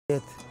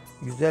Evet,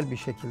 güzel bir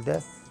şekilde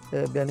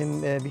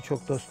benim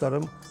birçok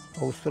dostlarım,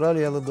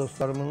 Avustralyalı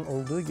dostlarımın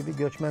olduğu gibi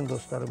göçmen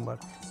dostlarım var.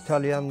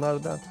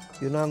 İtalyanlardan,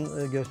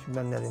 Yunan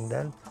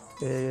göçmenlerinden,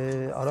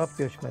 Arap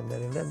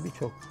göçmenlerinden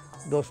birçok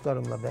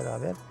dostlarımla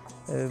beraber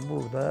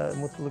burada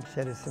mutluluk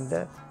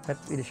içerisinde hep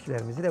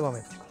ilişkilerimizi devam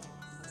ettiriyoruz.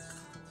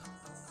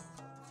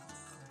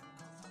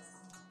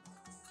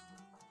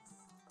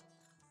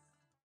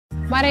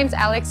 My name's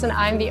Alex and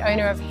I'm the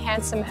owner of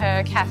Handsome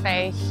Her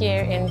Cafe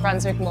here in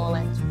Brunswick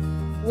Moorland.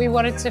 We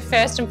wanted to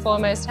first and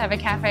foremost have a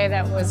cafe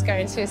that was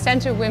going to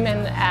centre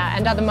women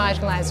and other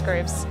marginalised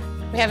groups.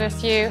 We have a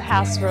few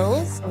house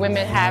rules.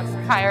 Women have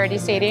priority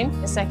seating.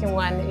 The second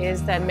one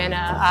is that men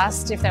are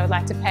asked if they would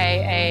like to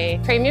pay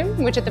a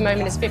premium, which at the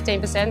moment is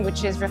 15%,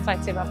 which is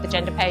reflective of the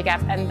gender pay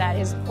gap, and that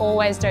is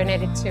always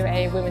donated to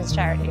a women's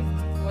charity.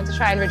 We want to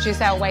try and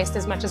reduce our waste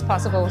as much as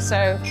possible,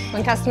 so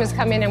when customers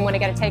come in and want to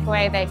get a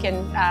takeaway, they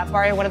can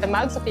borrow one of the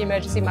mugs off the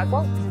emergency mug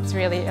box. It's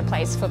really a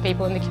place for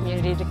people in the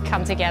community to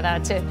come together,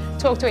 to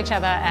talk to each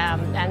other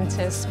and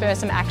to spur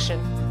some action.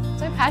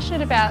 I'm so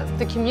passionate about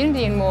the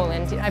community in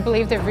Moorland. I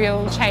believe that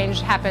real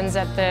change happens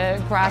at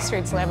the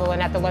grassroots level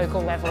and at the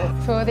local level.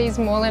 For these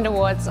Moorland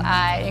Awards,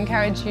 I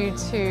encourage you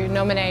to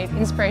nominate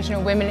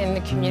inspirational women in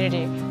the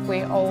community.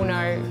 We all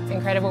know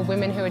incredible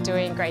women who are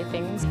doing great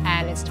things,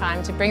 and it's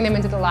time to bring them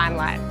into the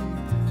limelight.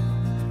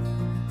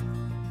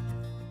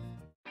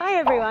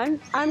 Hi everyone,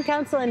 I'm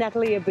Councillor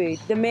Natalie Aboud,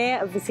 the Mayor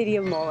of the City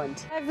of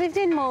Moorland. I've lived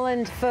in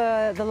Moorland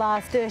for the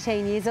last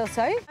 13 years or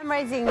so. I'm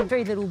raising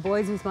 3 little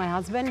boys with my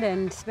husband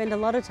and spend a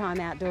lot of time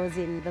outdoors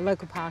in the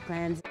local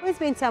parklands. I've always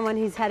been someone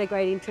who's had a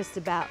great interest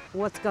about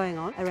what's going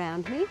on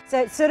around me.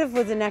 So it sort of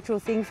was a natural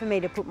thing for me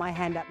to put my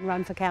hand up and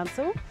run for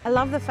council. I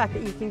love the fact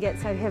that you can get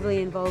so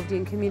heavily involved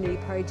in community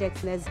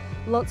projects and there's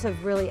lots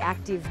of really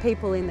active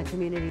people in the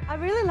community. I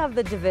really love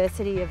the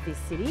diversity of this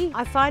city.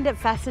 I find it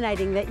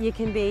fascinating that you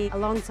can be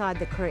alongside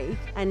the creek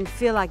and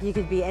feel like you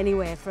could be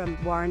anywhere from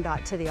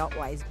Warrandyte to the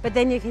Otways. But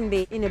then you can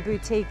be in a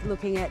boutique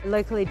looking at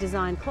locally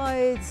designed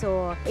clothes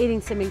or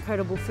eating some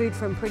incredible food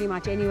from pretty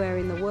much anywhere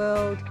in the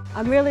world.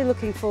 I'm really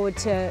looking forward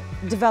to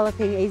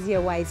developing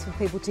easier ways for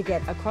people to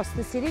get across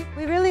the city.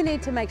 We really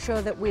need to make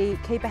sure that we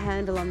keep a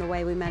handle on the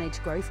way we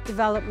manage growth,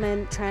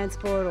 development,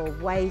 transport or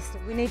waste.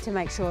 We need to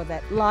make sure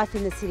that life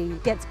in the city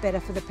gets better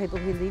for the people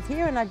who live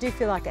here, and I do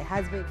feel like it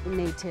has been. We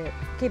need to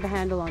keep a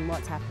handle on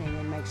what's happening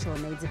and make sure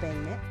needs are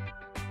being met.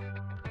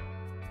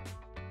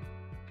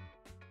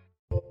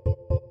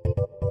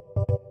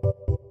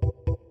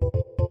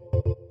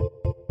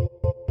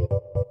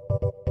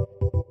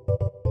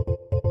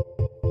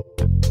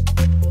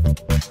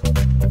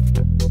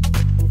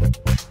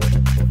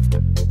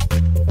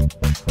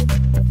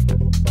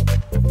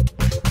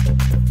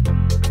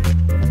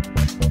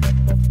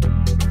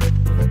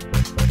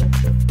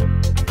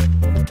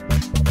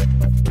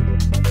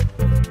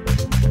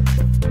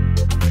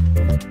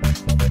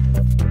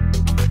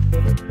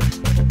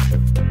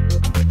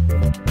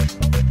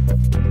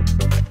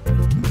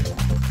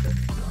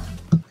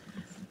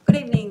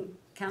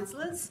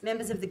 Councillors,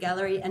 members of the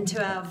gallery and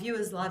to our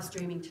viewers live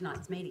streaming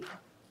tonight's meeting.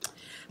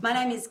 My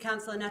name is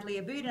Councillor Natalie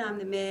Aboud and I'm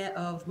the Mayor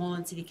of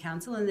Moorland City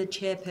Council and the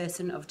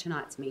chairperson of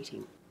tonight's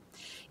meeting.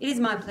 It is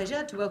my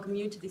pleasure to welcome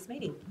you to this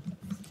meeting.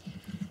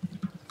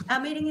 Our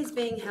meeting is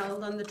being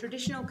held on the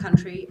traditional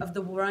country of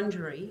the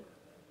Wurundjeri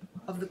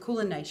of the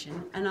Kulin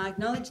Nation, and I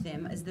acknowledge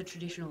them as the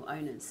traditional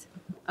owners.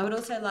 I would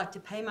also like to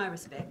pay my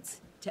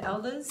respects to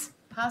elders,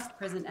 past,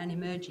 present and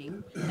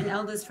emerging, and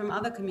elders from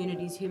other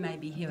communities who may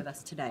be here with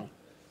us today.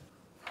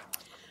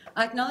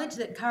 I acknowledge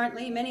that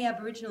currently many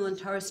Aboriginal and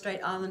Torres Strait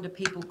Islander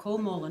people call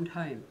Moorland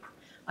home.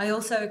 I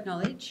also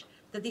acknowledge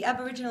that the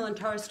Aboriginal and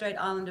Torres Strait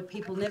Islander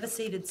people never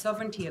ceded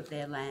sovereignty of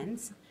their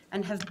lands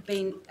and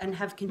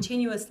have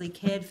continuously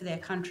cared for their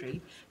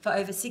country for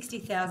over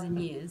 60,000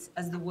 years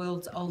as the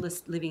world's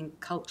oldest living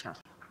culture.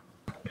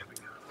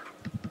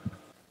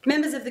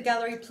 Members of the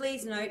gallery,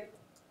 please note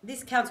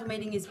this council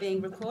meeting is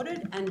being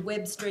recorded and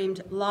web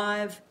streamed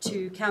live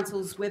to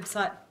council's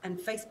website and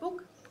Facebook.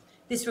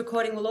 This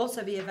recording will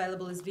also be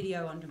available as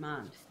video on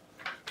demand.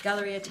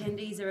 Gallery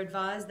attendees are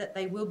advised that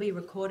they will be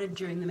recorded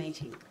during the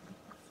meeting.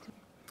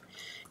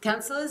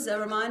 Councillors, a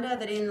reminder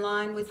that in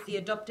line with the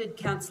adopted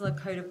Councillor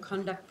Code of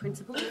Conduct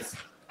principles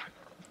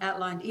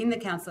outlined in the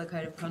Councillor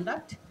Code of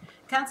Conduct,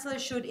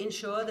 councillors should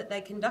ensure that they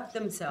conduct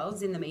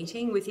themselves in the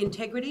meeting with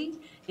integrity,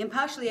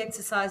 impartially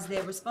exercise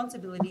their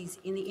responsibilities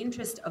in the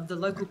interest of the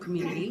local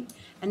community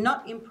and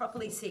not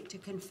improperly seek to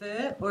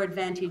confer or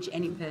advantage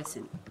any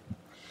person.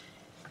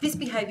 This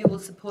behaviour will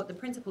support the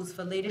principles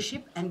for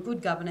leadership and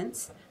good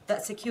governance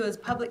that secures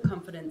public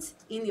confidence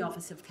in the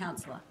office of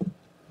councillor.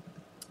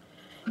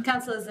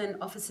 Councillors and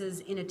officers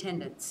in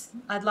attendance.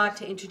 I'd like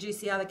to introduce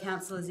the other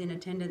councillors in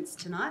attendance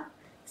tonight,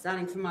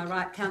 starting from my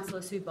right,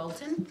 Councillor Sue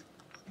Bolton.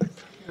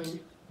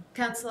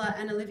 Councillor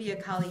Anna-Olivia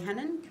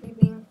Carley-Hannon. Good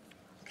evening.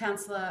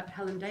 Councillor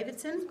Helen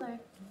Davidson. Hello.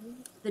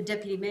 The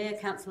Deputy Mayor,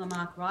 Councillor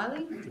Mark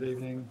Riley. Good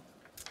evening.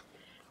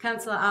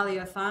 Councillor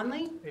Ali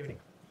O'Farnley. Good evening.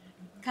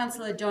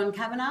 Councillor John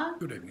Kavanagh.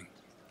 Good evening.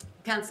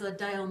 Councillor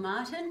Dale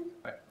Martin.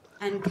 Hi.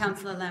 and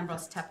Councillor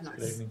Lambros Tapanos.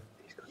 Good evening.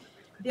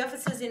 The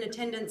officers in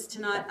attendance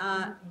tonight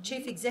are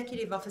Chief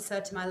Executive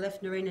Officer to my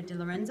left, Narina Di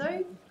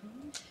Lorenzo,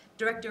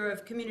 Director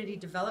of Community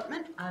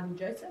Development, Arden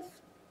Joseph,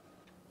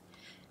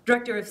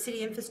 Director of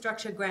City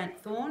Infrastructure, Grant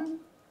Thorne,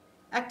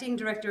 Acting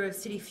Director of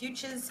City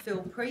Futures,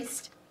 Phil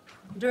Priest,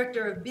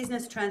 Director of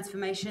Business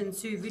Transformation,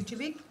 Sue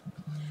Vucevic,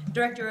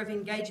 Director of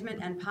Engagement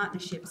and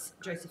Partnerships,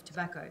 Joseph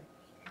Tobacco.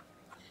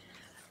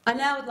 I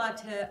now would like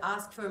to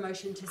ask for a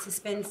motion to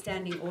suspend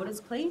standing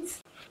orders,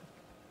 please.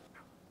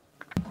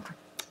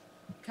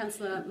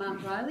 Councillor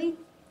Mark Riley,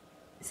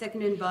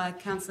 seconded by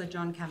Councillor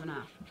John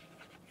Kavanagh.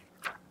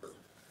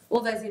 All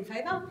those in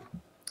favour?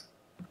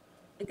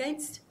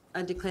 Against?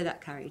 I declare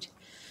that carried.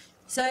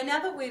 So now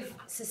that we've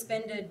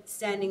suspended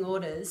standing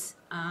orders,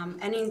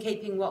 and in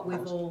keeping what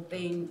we've all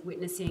been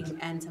witnessing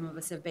and some of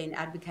us have been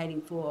advocating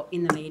for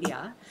in the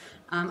media,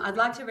 I'd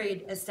like to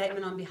read a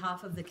statement on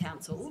behalf of the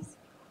Council,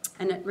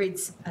 and it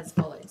reads as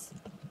follows.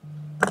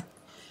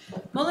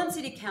 Moreland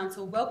City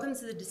Council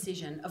welcomes the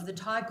decision of the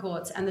Thai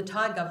courts and the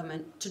Thai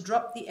government to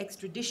drop the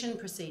extradition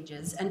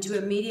procedures and to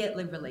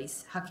immediately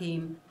release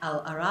Hakeem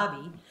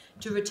Al-Arabi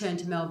to return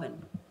to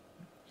Melbourne.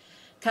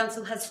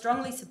 Council has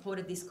strongly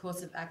supported this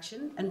course of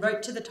action and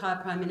wrote to the Thai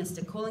Prime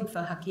Minister calling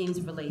for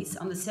Hakeem's release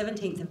on the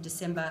 17th of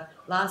December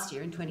last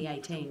year in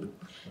 2018,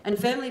 and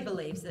firmly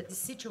believes that this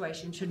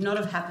situation should not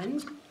have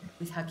happened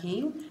with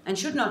Hakeem and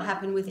should not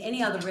happen with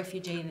any other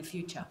refugee in the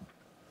future.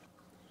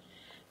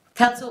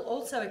 Council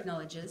also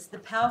acknowledges the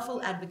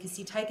powerful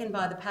advocacy taken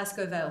by the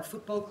Pascoe Vale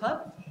Football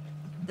Club,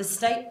 the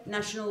state,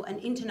 national and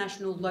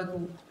international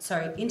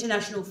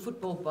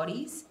football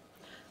bodies,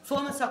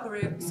 former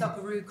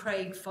Socceroo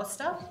Craig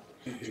Foster,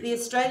 the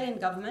Australian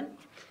Government,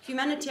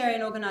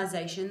 humanitarian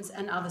organisations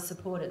and other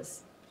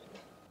supporters.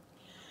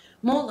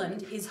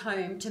 Moreland is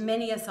home to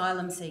many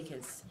asylum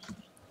seekers.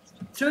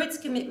 Through its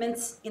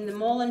commitments in the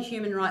Moreland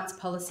Human Rights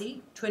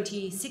Policy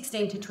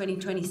 2016 to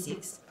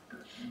 2026,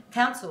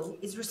 Council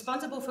is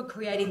responsible for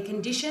creating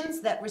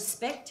conditions that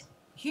respect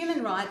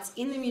human rights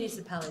in the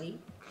municipality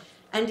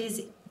and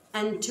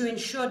to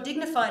ensure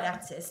dignified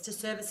access to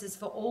services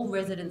for all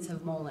residents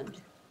of Moreland.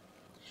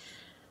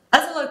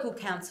 As a local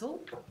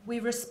council,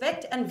 we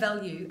respect and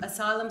value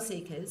asylum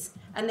seekers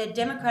and their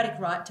democratic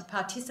right to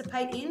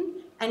participate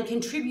in and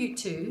contribute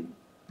to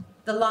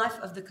the life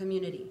of the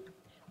community.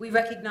 We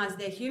recognise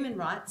their human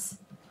rights,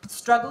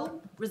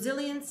 struggle,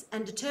 resilience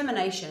and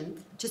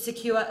determination to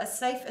secure a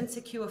safe and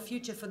secure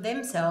future for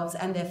themselves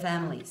and their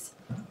families.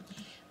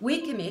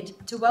 We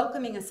commit to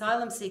welcoming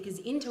asylum seekers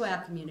into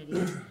our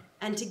community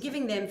and to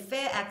giving them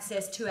fair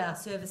access to our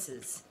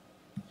services.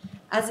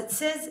 As it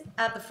says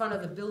at the front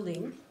of the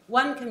building,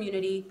 one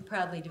community,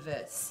 proudly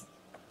diverse.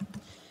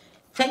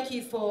 Thank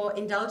you for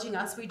indulging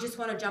us. We just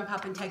want to jump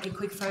up and take a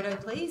quick photo,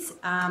 please,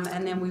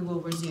 and then we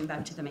will resume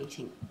back to the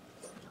meeting.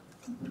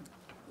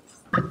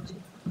 Thank you.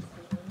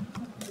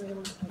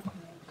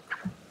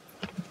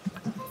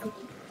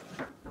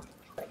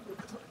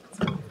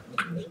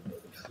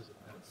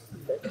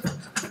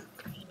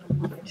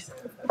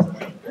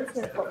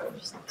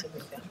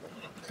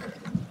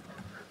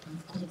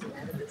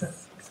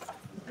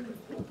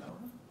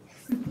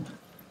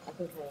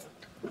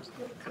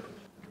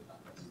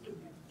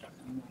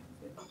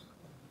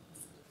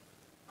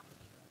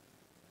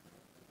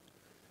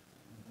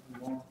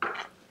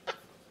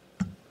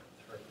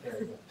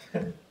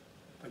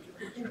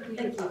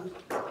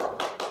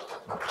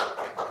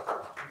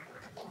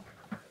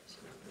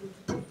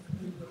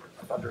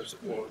 Thunder of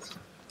applause.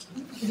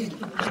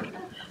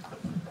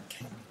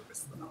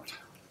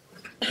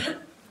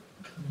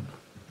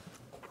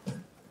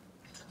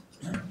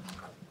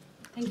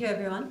 Thank you,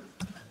 everyone.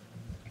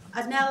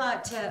 I'd now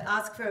like to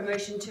ask for a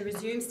motion to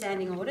resume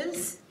standing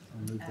orders.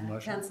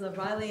 Councillor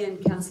Riley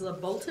and Councillor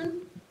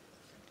Bolton.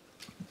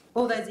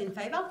 All those in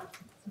favour?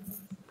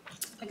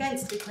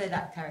 Against? Declare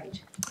that carried.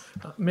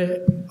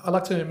 Mayor, I'd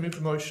like to move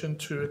a motion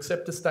to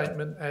accept the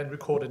statement and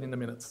record it in the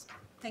minutes.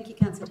 Thank you,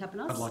 Councillor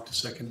Tapanos. I'd like to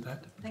second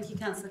that. Thank you,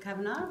 Councillor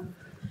Kavanagh.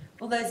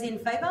 All those in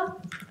favour?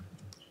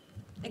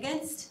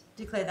 Against?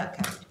 Declare that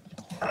carried.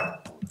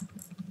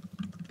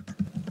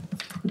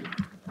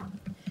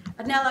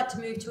 I'd now like to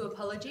move to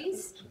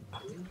apologies.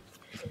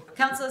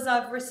 Councillors,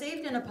 I've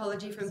received an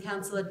apology from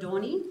Councillor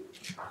Dorney.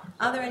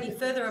 Are there any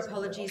further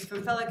apologies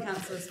from fellow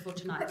councillors for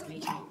tonight's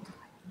meeting?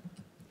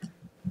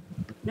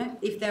 No.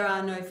 If there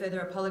are no further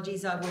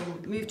apologies, I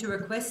will move to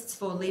requests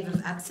for leave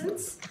of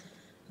absence.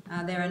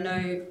 There are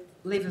no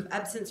leave of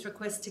absence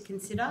requests to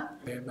consider.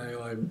 May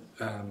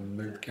I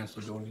move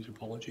Councillor Dorney's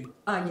apology?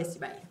 Yes,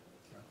 you may.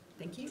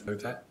 Thank you.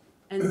 Move that.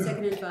 And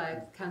seconded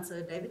by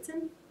Councillor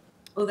Davidson.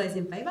 All those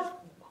in favour?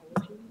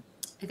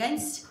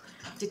 Against?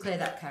 Declare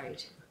that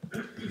carried.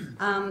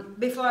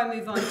 Before I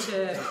move on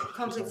to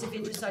conflicts of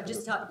interest, I'd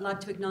just like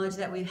to acknowledge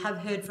that we have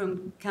heard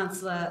from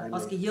Councillor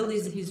Oscar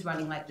Yildiz, who's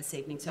running late this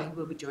evening, so he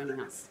will be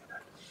joining us.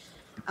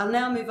 I'll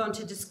now move on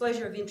to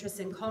disclosure of interest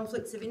and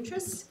conflicts of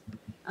interest.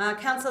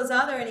 Councillors,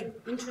 are there any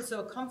interests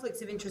or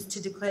conflicts of interest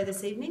to declare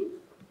this evening?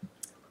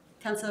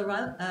 Councillor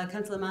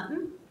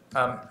Martin?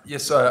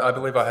 Yes, I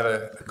believe I have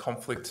a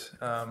conflict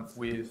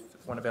with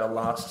one of our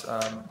last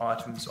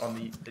items on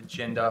the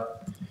agenda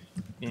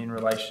in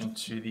relation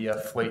to the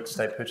fleet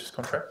state purchase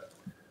contract.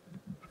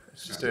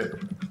 It's just a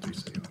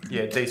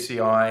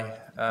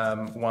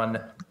DCI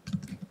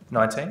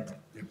 119.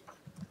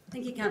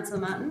 Thank you, Councillor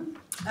Martin.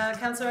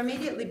 Councillor,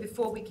 immediately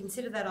before we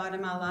consider that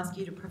item, I'll ask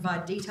you to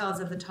provide details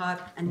of the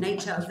type and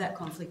nature of that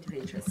conflict of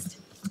interest.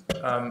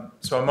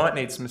 So I might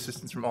need some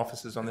assistance from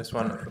officers on this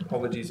one.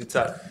 Apologies. It's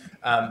a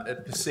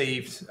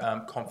perceived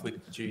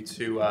conflict due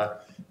to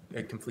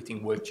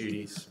conflicting work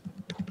duties.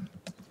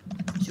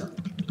 Sure.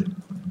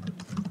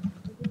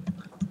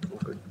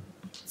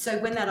 So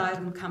when that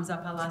item comes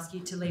up, I'll ask you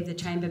to leave the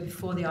chamber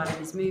before the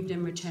item is moved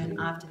and return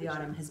after the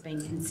item has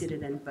been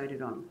considered and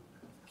voted on.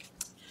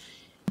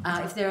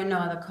 If there are no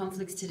other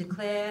conflicts to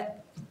declare,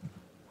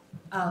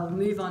 I'll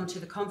move on to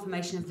the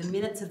confirmation of the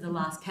minutes of the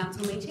last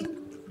council meeting.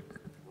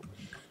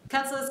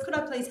 Councillors, could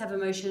I please have a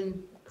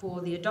motion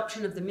for the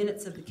adoption of the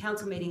minutes of the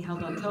council meeting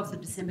held on 12th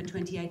of December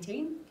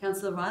 2018?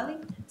 Councillor Riley,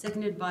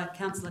 seconded by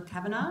Councillor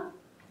Kavanagh.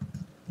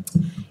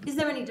 Is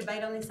there any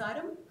debate on this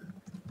item?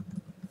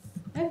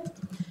 No?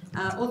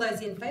 All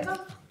those in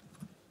favour?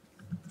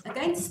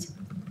 Against?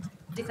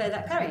 Declare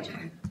that carried.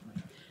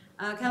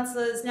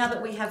 Councillors, now that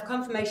we have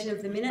confirmation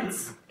of the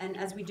minutes, and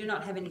as we do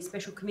not have any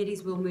special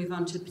committees, we'll move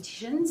on to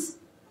petitions.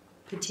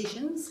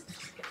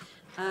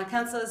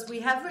 Councillors, we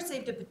have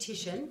received a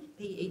petition,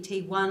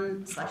 PET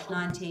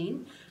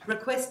 1/19,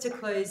 request to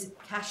close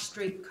Cash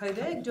Street,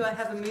 Coburg. Do I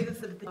have a mover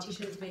for the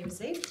petition to be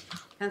received?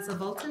 Councillor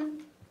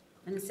Bolton,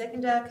 and a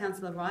seconder,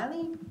 Councillor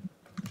Riley.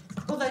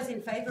 All those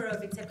in favour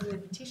of accepting the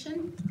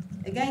petition?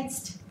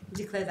 Against?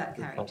 Declare that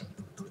carried.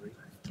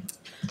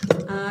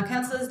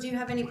 Councillors, do you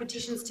have any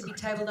petitions to be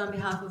tabled on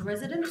behalf of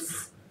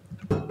residents?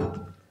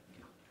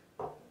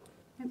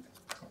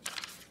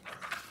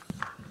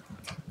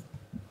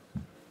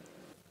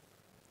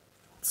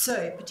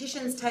 So,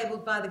 petitions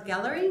tabled by the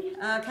gallery.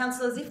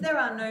 Councillors, if there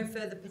are no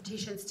further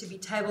petitions to be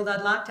tabled,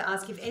 I'd like to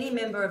ask if any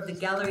member of the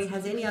gallery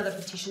has any other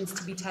petitions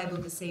to be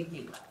tabled this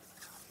evening.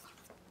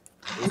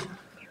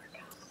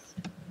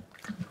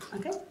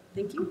 Okay,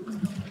 thank you.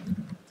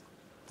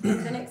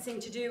 The next thing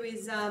to do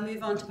is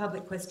move on to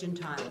public question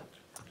time.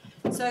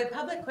 So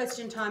public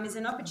question time is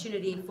an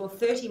opportunity for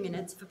 30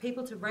 minutes for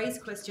people to raise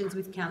questions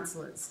with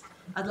councillors.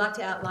 I'd like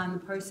to outline the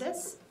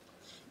process.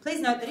 Please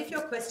note that if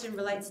your question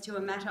relates to a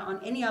matter on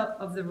any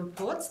of the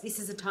reports, this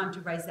is a time to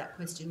raise that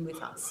question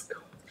with us.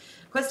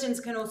 Questions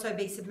can also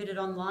be submitted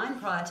online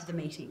prior to the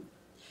meeting.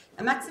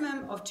 A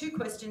maximum of 2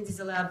 questions is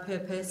allowed per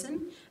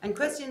person, and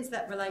questions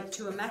that relate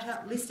to a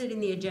matter listed in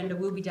the agenda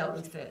will be dealt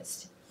with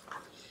first.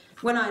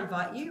 When I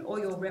invite you or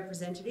your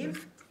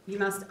representative, you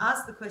must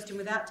ask the question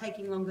without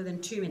taking longer than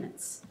 2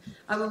 minutes.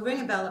 I will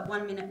ring a bell at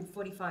 1 minute and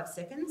 45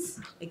 seconds,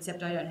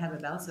 except I don't have a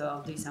bell, so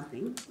I'll do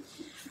something,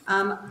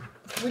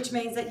 which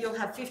means that you'll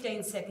have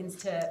 15 seconds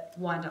to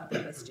wind up the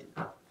question.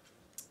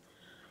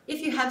 If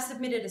you have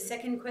submitted a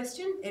second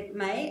question, it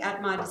may,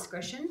 at my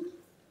discretion,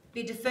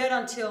 be deferred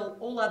until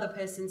all other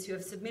persons who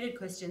have submitted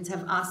questions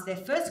have asked their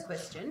first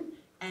question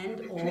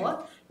and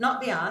or not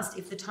be asked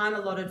if the time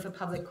allotted for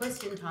public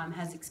question time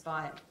has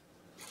expired.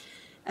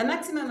 A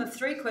maximum of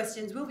 3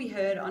 questions will be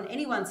heard on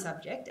any one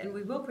subject, and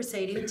we will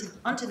proceed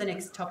onto the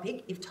next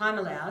topic if time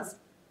allows,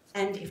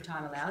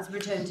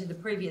 return to the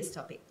previous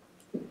topic.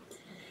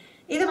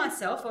 Either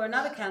myself or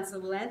another councillor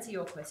will answer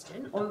your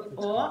question,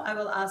 or I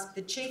will ask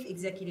the Chief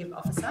Executive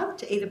Officer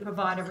to either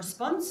provide a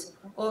response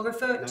or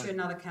refer it to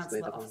another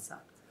council officer.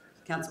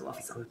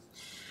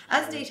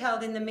 As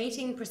detailed in the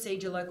Meeting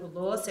Procedure Local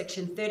Law,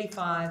 Section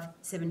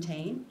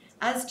 35(17),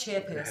 as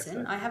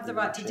chairperson, I have the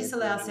right to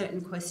disallow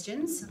certain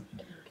questions.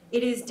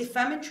 It is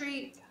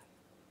defamatory,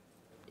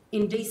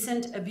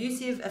 indecent,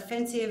 abusive,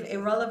 offensive,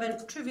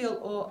 irrelevant, trivial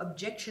or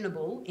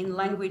objectionable in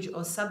language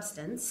or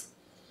substance.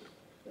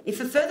 If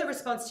a further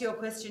response to your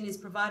question is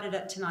provided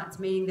at tonight's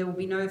meeting, there will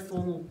be no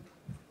formal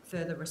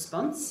further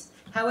response.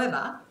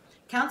 However,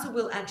 Council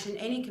will action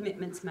any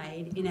commitments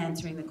made in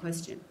answering the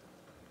question.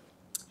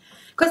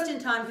 Question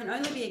time can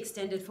only be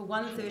extended for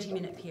one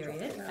 30-minute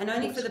period and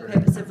only for the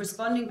purpose of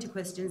responding to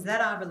questions that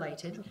are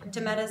related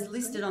to matters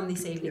listed on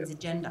this evening's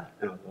agenda.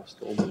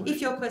 If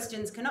your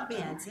questions cannot be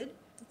answered,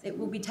 it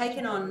will be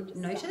taken on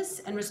notice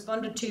and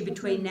responded to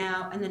between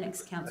now and the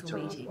next council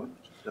meeting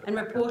and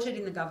reported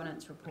in the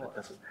governance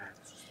report.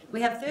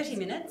 We have 30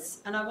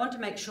 minutes and I want to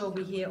make sure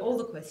we hear all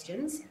the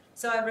questions,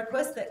 so I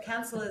request that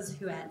councillors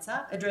who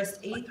answer address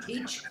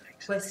each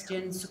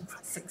question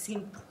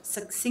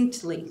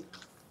succinctly.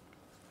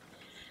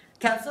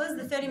 Councillors,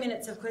 the 30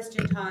 minutes of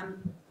question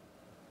time,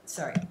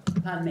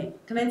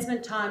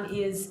 commencement time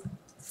is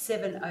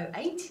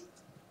 7:08,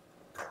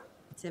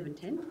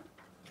 7:10.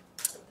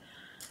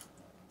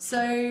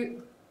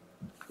 So,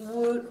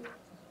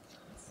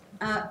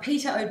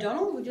 Peter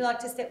O'Donnell, would you like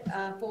to step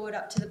forward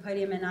up to the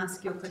podium and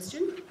ask your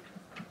question?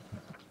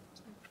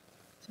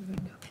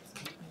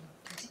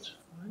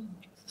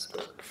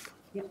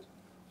 Yep.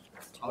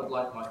 I would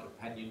like my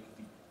companion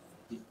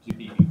to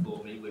be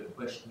before me. We're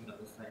questioning on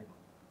the same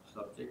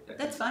subject.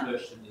 That's fine. The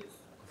question is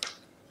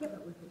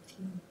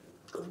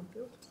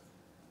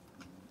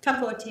Come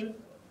forward, Tim.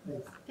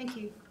 Thank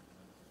you.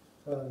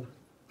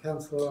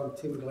 Councillor, I'm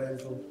Tim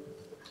Glanville.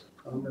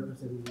 I'm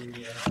representing the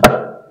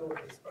North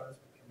East Brunswick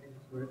Community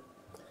Group.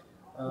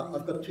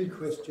 I've got two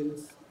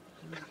questions.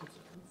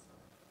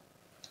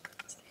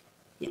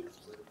 Yeah.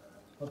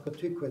 I've got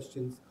two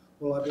questions.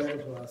 Will I be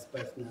able to ask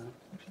both now?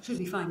 Should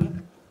be fine,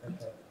 yeah.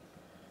 Okay.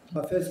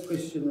 My first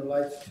question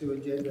relates to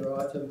agenda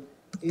item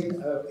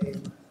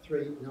NOM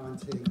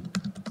 319.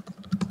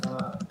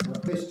 My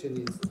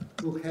question is,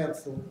 will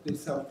Council do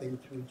something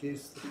to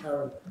reduce the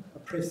current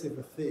oppressive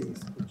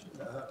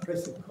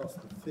cost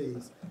of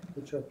fees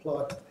which are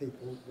applied to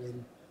people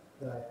when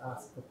they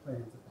ask for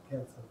plans at the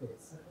council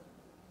desk?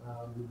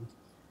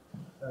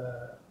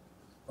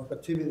 I've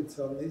got 2 minutes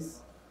on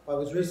this. I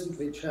was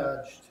recently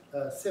charged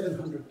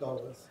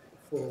 $700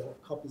 for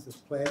copies of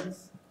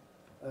plans.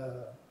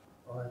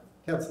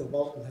 Councillor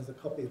Bolton has a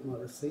copy of my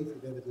receipt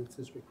if evidence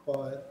is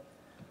required.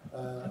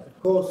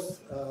 Of course,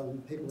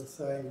 people are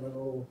saying we're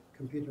all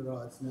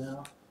computerised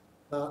now,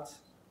 but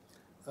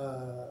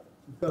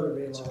you've got to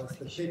realise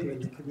that people in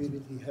the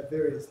community have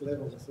various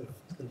levels of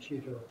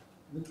computer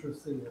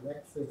literacy and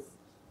access.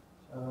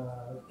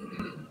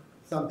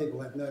 Some people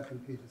have no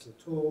computers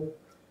at all.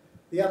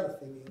 The other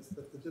thing is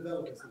that the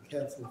developers and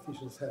council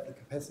officials have the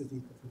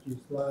capacity to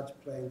produce large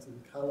plans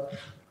in colour.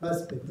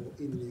 Most people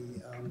in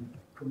the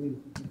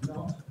community do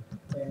not,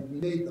 and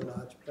you need the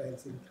large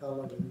plans in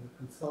colour when you're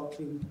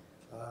consulting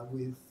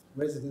with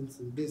residents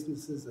and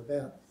businesses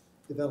about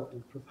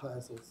development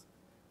proposals.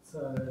 So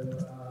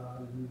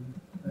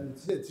and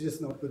it's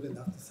just not good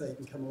enough to say you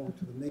can come along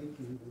to the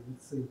meeting and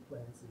see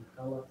plans in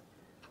colour.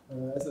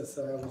 As I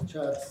say, I was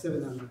charged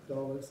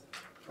 $700.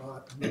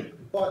 I'm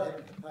quite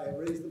happy to pay a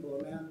reasonable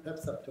amount,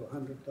 perhaps up to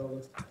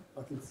 $100.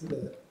 I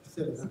consider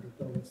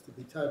 $700 to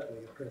be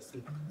totally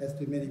oppressive, as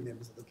do many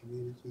members of the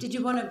community. Did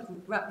you want to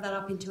wrap that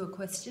up into a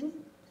question?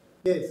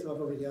 Yes, I've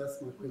already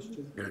asked my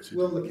question.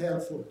 Will the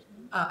council...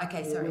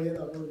 okay, sorry. I've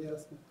already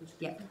asked my question.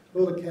 Yeah.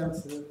 Will the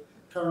council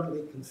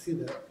currently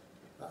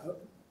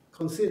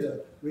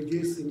consider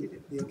reducing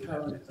the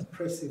current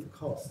oppressive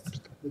costs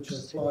which are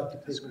applied to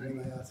people when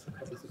they ask for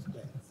copies of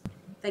plans?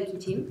 Thank you,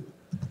 Tim.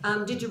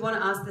 Did you want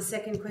to ask the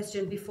second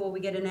question before we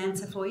get an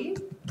answer for you?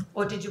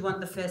 Or did you want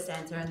the first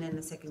answer and then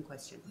the second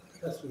question?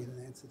 Just we get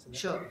an answer to that.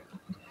 Sure.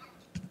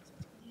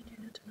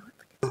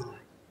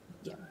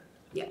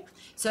 Yeah.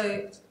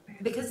 So,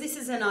 because this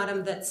is an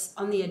item that's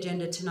on the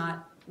agenda tonight,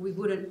 we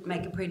wouldn't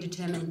make a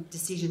predetermined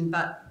decision,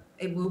 but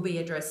it will be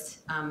addressed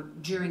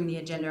during the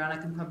agenda, and I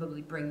can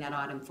probably bring that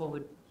item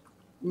forward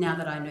now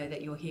that I know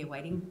that you're here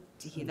waiting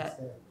to hear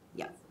that.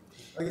 Yeah.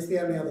 I guess the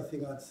only other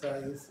thing I'd say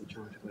is,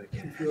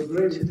 if you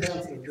agree with the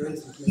council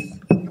agrees with me,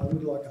 I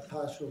would like a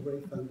partial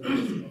refund of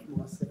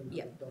my $700.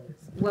 Yeah.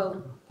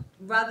 Well,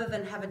 rather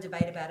than have a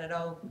debate about it,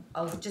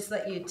 I'll just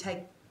let you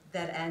take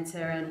that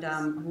answer, and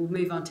we'll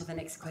move on to the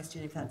next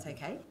question if that's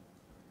okay.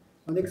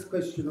 My next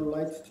question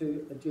relates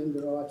to agenda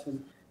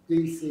item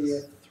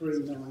DCF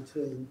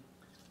 319.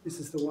 This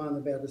is the one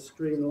about a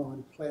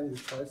streamlined planning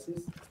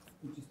process,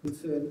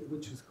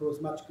 which has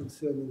caused much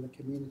concern in the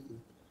community.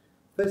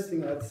 First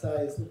thing I'd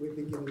say is that we've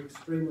been given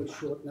extremely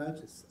short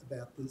notice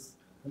about this,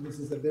 and this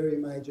is a very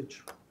major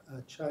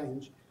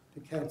change to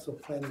council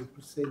planning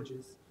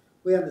procedures.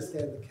 We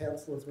understand the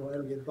councillors were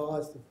only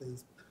advised of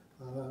these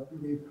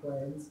new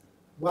plans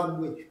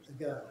 1 week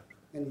ago,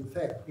 and in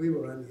fact we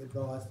were only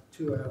advised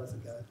 2 hours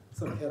ago.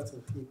 Some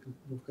councillors here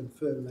will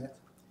confirm that.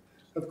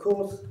 Of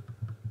course,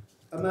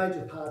 a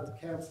major part of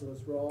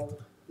councillors' role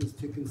is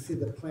to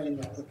consider planning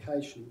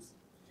applications.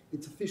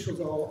 It's officials'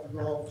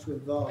 role to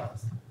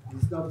advise. It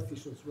is not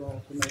officials'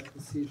 role to make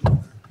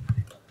decisions.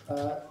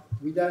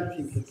 We don't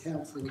think the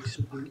councillors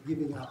should be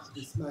giving up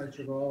this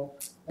major role,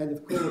 and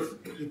of course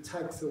it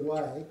takes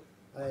away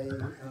a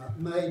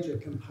major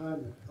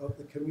component of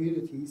the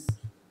community's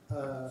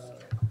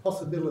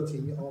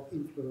possibility of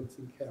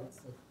influencing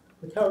council.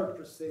 The current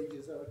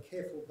procedures are a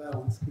careful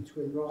balance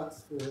between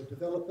rights for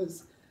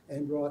developers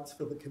and rights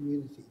for the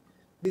community.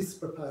 This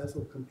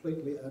proposal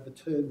completely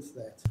overturns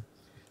that.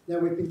 Now,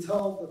 we've been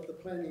told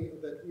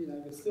that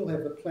you'll still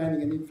have the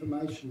planning and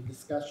information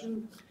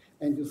discussion,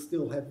 and you'll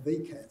still have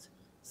VCAT.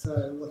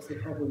 So what's the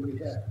problem with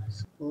that?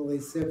 Well,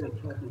 there's several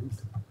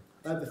problems.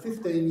 Over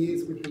 15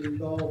 years we've been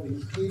involved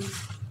in PIDs,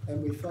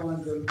 and we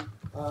find them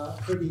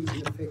pretty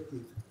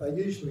ineffective. They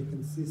usually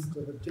consist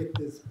of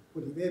objectors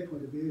putting their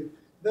point of view,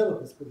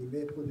 developers putting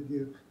their point of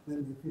view, and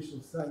then the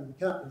officials saying we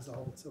can't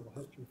resolve it, so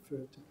we'll have to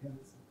refer it to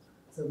council.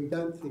 So we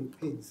don't think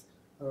PIDs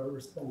are a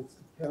response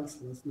to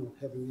councillors not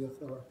having the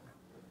authority.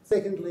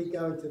 Secondly,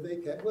 going to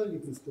VCAT. Well, you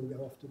can still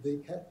go off to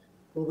VCAT.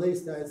 Well,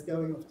 these days,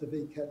 going off to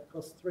VCAT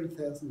costs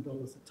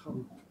 $3,000 a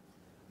tonne.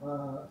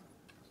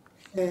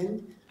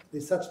 And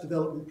there's such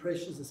development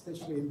pressures,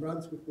 especially in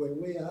Brunswick where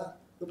we are,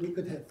 that we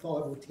could have 5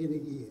 or 10 a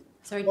year.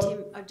 Sorry,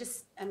 Tim,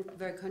 I'm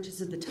very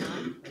conscious of the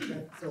time.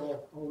 Okay,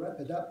 so I'll wrap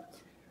it up.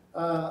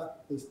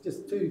 There's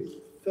just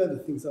 2 further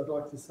things I'd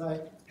like to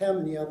say. How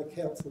many other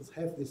councils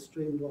have this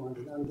streamlined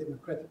and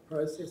undemocratic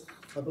process?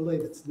 I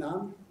believe it's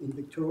none in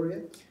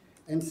Victoria.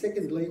 And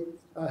secondly,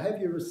 have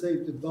you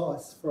received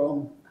advice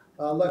from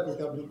local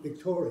government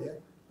Victoria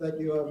that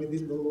you are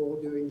within the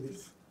law doing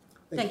this?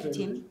 Thank you,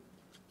 very Tim. much.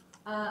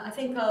 I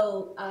think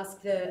I'll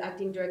ask the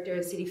Acting Director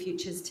of City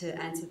Futures to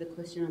answer the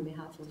question on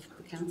behalf of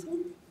the Council.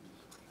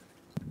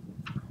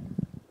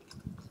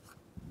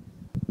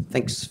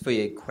 Thanks for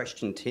your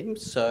question, Tim.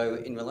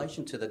 So in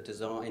relation to the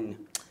design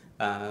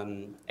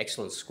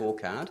excellence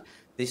scorecard,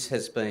 this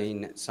has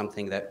been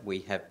something that we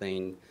have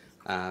been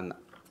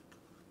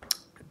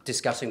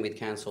discussing with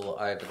Council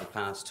over the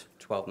past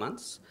 12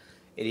 months.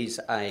 It is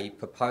a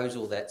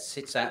proposal that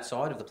sits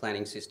outside of the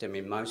planning system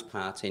in most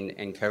parts in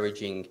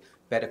encouraging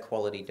better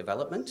quality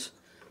development,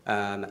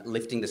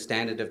 lifting the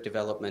standard of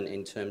development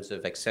in terms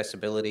of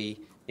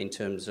accessibility, in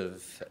terms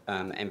of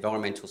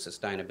environmental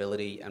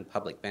sustainability and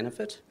public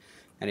benefit.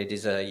 And it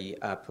is a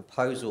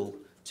proposal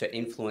to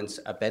influence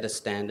a better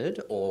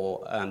standard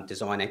or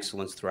design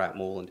excellence throughout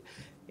Moreland.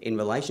 In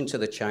relation to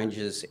the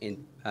changes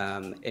in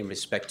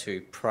respect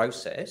to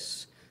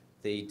process,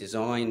 the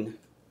design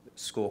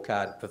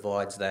scorecard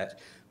provides that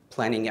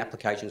planning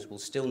applications will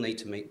still need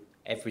to meet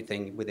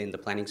everything within the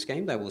planning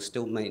scheme. They will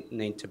still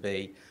need to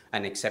be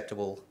an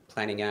acceptable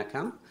planning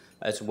outcome,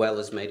 as well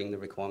as meeting the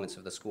requirements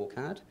of the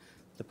scorecard.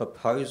 The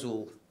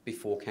proposal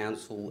before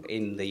Council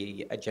in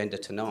the agenda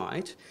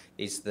tonight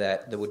is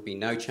that there would be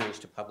no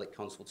change to public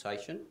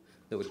consultation.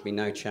 There would be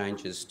no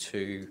changes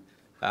to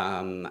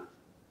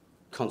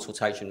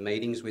consultation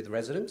meetings with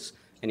residents.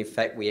 And in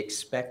fact, we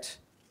expect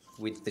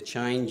with the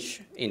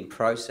change in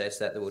process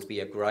that there would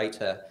be a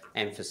greater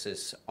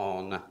emphasis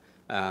on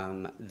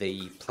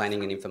the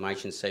planning and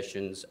information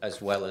sessions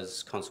as well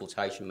as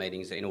consultation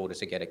meetings in order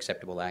to get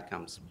acceptable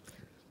outcomes.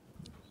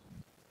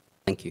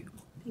 Thank you.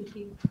 Thank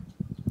you.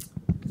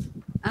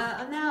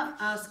 I'll now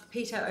ask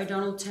Peter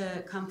O'Donnell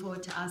to come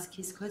forward to ask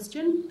his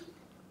question.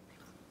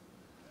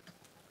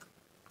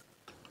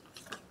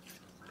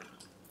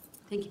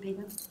 Thank you,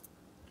 Peter.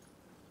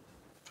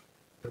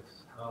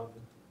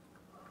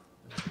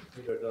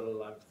 Peter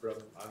O'Donnell,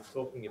 I'm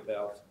talking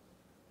about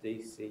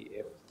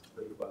DCF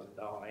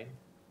 319.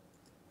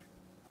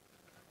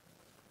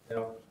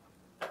 Now,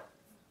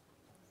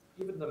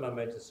 given the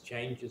momentous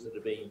changes that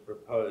are being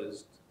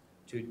proposed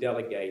to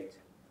delegate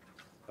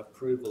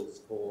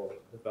approvals for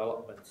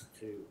developments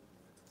to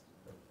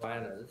the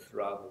planners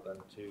rather than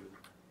to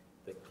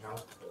the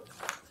council,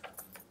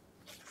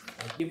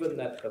 and given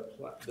that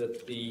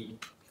the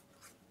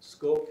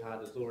scorecard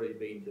has already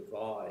been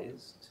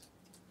devised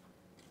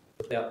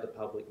without the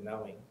public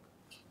knowing,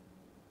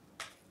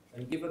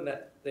 and given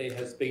that there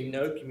has been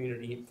no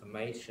community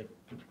information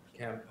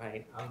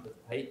campaign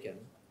undertaken,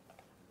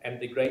 and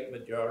the great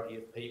majority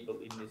of people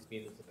in this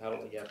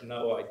municipality have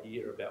no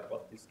idea about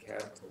what this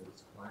council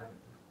is planning.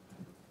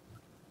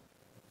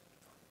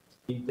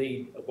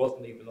 Indeed, it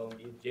wasn't even on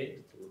the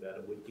agenda till about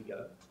a week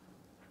ago.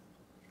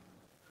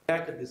 How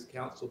could this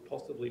council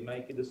possibly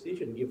make a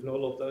decision given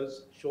all of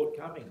those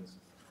shortcomings?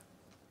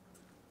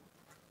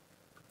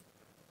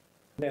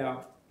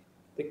 Now,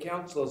 the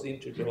council has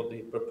introduced, or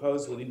the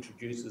proposal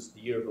introduces the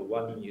year of a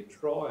one-year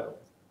trial.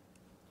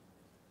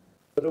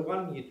 But a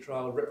one-year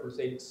trial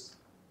represents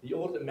the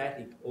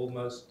automatic,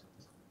 almost,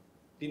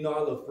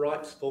 denial of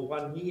rights for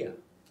 1 year.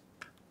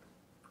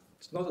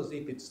 It's not as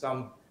if it's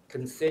some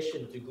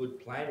concession to good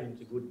planning,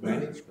 to good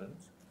management.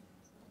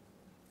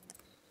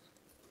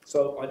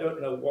 So I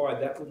don't know why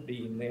that would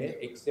be in there,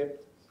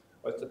 except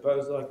I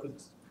suppose I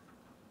could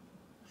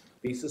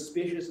be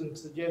suspicious and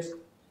suggest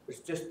it's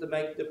just to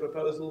make the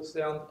proposal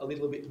sound a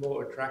little bit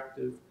more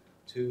attractive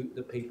to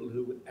the people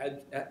who would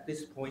at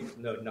this point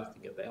know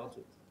nothing about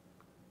it.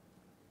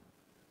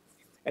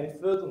 And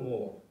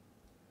furthermore,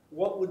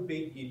 what would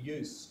be the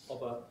use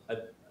of an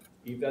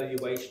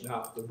evaluation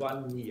after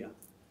 1 year?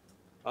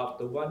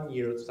 After 1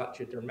 year of such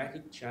a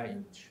dramatic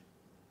change,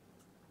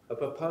 a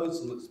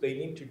proposal that's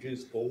been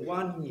introduced for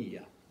 1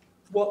 year,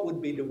 what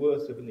would be the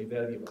worth of an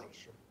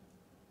evaluation?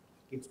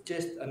 It's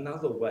just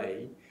another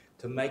way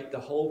to make the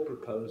whole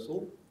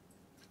proposal,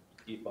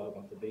 if I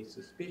want to be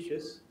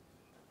suspicious,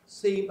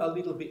 seem a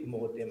little bit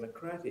more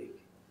democratic.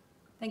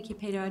 Thank you,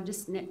 Peter. I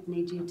just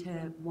need you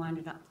to wind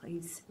it up,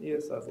 please.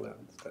 Yes, I've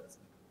learned. That's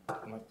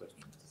my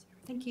question.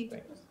 Thank you.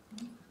 Thanks.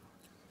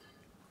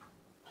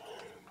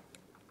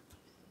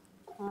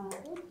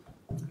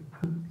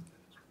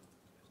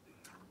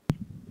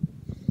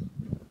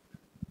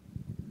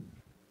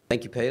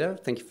 Thank you, Peter.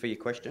 Thank you for your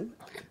question.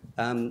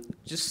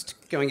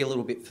 Just going a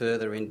little bit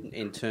further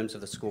in terms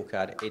of the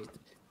scorecard, it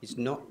is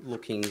not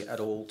looking at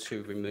all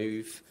to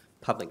remove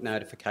public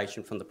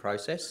notification from the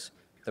process,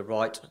 the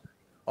right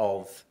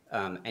of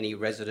any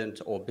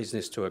resident or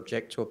business to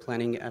object to a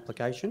planning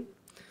application.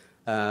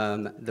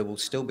 There will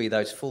still be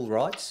those full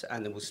rights,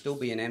 and there will still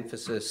be an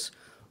emphasis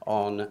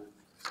on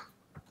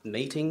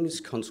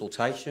meetings,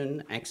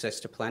 consultation, access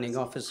to planning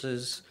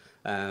officers,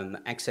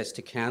 access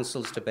to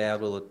councils to be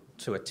able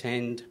to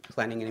attend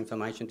planning and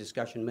information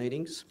discussion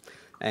meetings,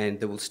 and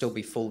there will still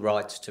be full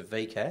rights to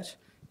VCAT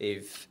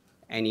if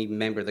any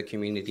member of the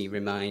community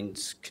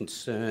remains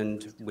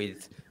concerned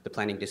with the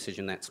planning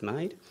decision that's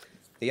made.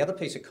 The other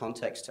piece of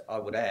context I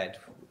would add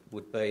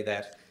would be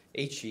that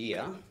each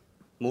year,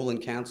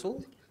 Moreland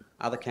Council,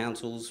 other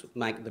councils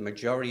make the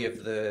majority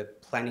of the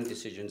planning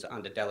decisions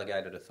under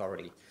delegated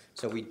authority.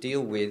 So we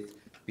deal with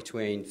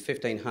between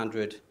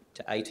 1,500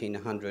 to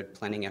 1,800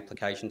 planning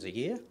applications a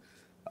year,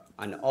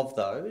 and of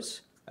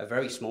those, a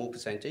very small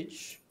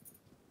percentage,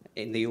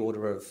 in the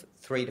order of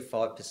 3 to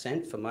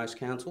 5% for most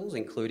councils,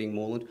 including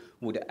Moreland,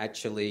 would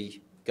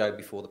actually go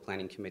before the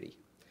planning committee.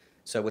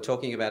 So we're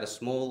talking about a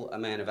small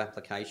amount of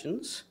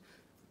applications.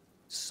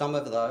 Some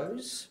of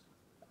those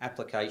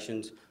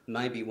applications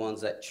may be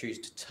ones that choose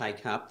to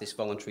take up this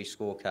voluntary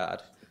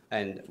scorecard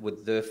and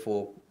would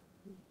therefore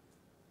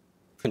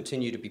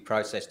continue to be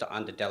processed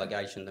under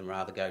delegation than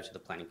rather go to the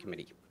planning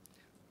committee.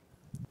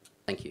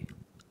 Thank you.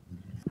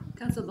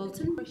 Councillor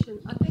Bolton. Question.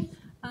 I think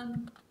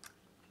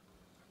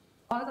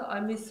either I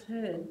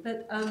misheard,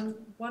 but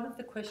one of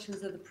the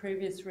questions of the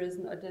previous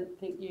resident I didn't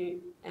think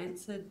you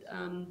answered.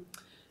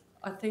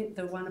 I think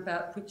the one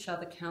about which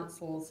other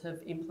councils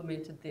have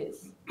implemented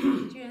this.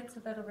 Did you answer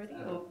that already,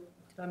 or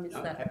did I miss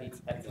that? Happy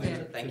to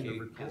answer. Thank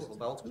you, Councillor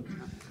Bolton.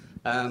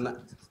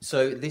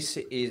 So this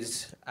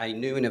is a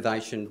new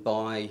innovation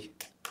by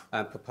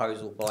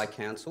proposal by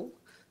council.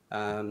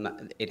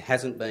 It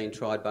hasn't been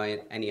tried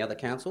by any other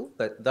council,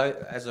 but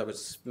though, as I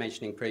was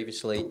mentioning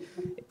previously,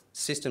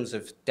 systems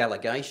of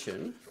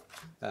delegation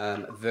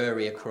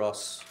vary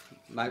across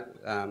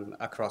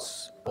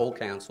all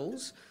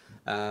councils.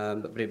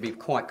 But it'd be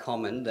quite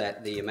common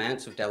that the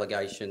amounts of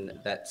delegation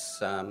that's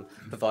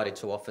provided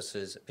to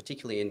officers,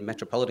 particularly in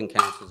metropolitan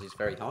councils, is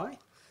very high,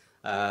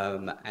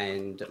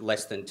 and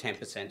less than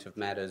 10% of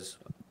matters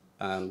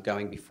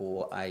going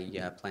before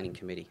a planning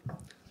committee.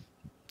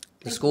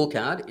 The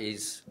scorecard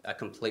is a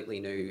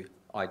completely new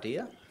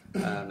idea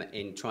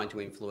in trying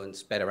to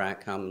influence better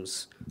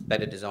outcomes,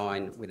 better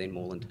design within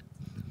Moreland.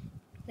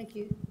 Thank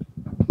you.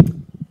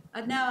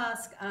 I'd now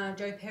ask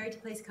Joe Perry to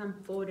please come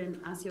forward and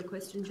ask your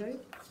question, Joe.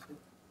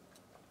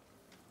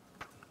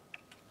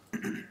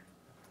 Good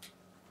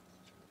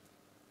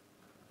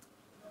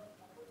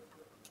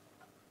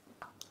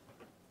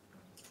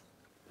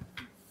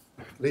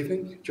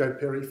evening, Joe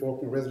Perry,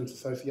 Fawkner Residents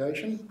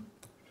Association.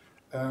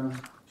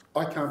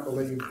 I can't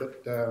believe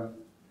that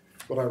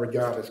what I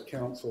regard as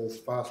Council's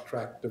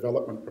fast-track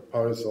development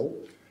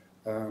proposal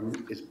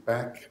is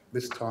back,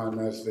 this time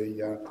as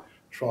the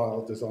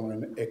Trial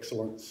Design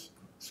Excellence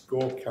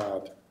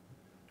Scorecard.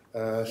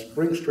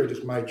 Spring Street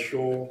has made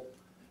sure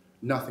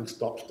nothing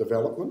stops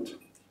development,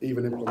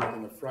 even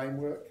implementing a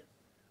framework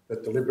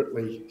that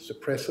deliberately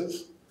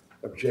suppresses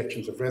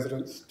objections of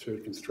residents to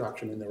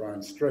construction in their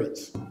own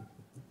streets.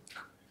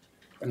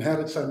 And how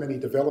did so many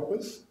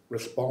developers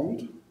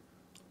respond?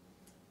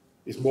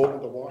 Is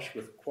Moreland awash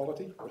with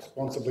quality,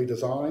 responsibly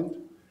designed,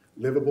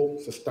 livable,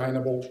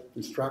 sustainable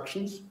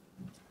constructions?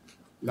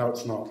 No,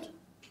 it's not.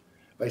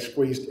 They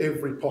squeezed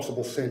every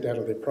possible cent out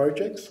of their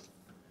projects.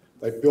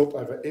 They built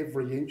over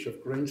every inch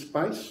of green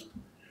space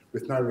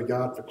with no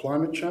regard for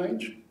climate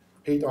change,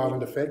 heat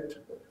island effect,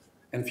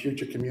 and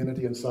future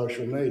community and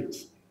social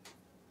needs.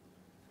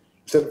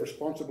 Instead of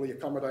responsibly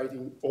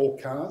accommodating all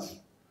cars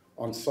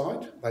on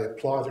site, they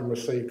applied and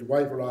received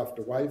waiver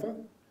after waiver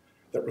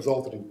that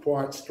resulted in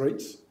quiet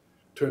streets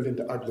turned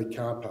into ugly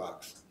car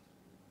parks.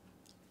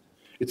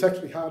 It's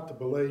actually hard to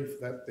believe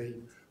that the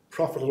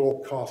profit at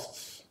all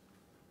costs,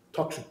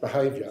 toxic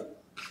behaviour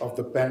of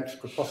the banks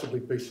could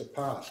possibly be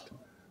surpassed,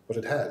 but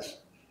it has,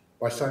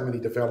 by so many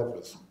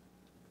developers.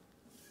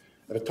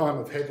 At a time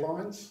of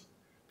headlines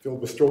filled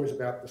with stories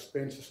about the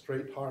Spencer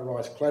Street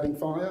high-rise cladding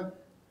fire,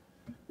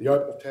 the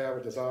Opal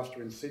Tower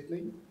disaster in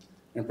Sydney,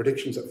 and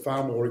predictions that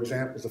far more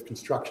examples of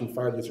construction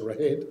failures are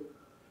ahead,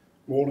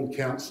 Moreland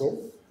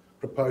Council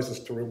proposes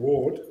to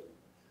reward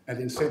and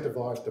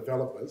incentivise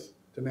developers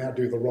to now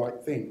do the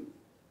right thing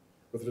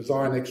with a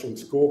design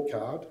excellence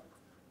scorecard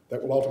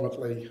that will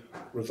ultimately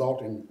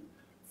result in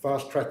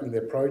fast-tracking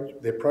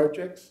their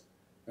projects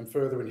and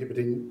further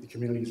inhibiting the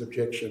community's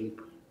objection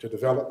to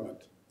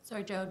development.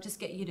 Sorry, Joe, I'll just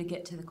get you to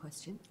get to the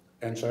question.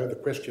 And so the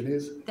question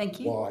is, thank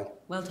you. Why?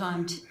 Well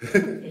timed.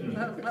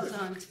 well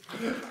timed.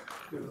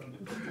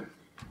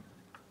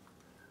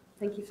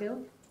 Thank you,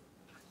 Phil.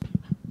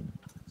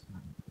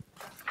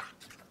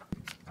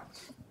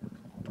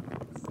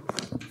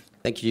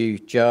 Thank you,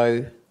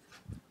 Joe.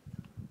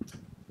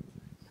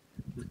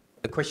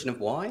 The question of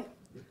why?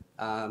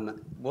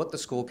 What the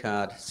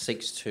scorecard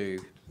seeks to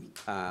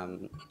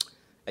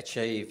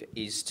achieve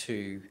is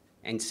to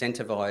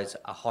incentivise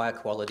a higher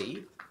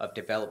quality of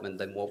development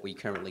than what we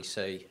currently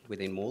see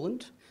within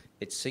Moreland.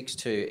 It seeks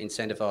to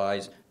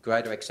incentivise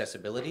greater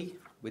accessibility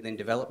within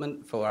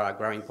development for our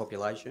growing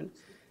population.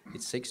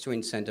 It seeks to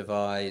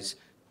incentivise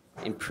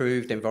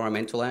improved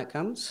environmental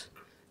outcomes,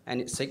 and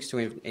it seeks to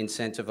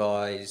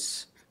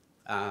incentivise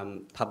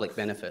public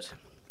benefit,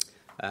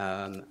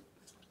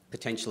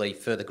 potentially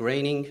further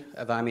greening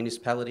of our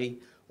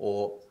municipality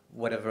or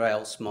whatever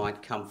else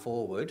might come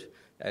forward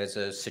as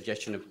a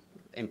suggestion of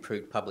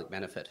improved public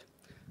benefit.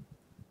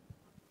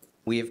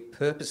 We have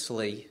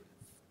purposefully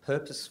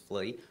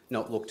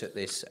not looked at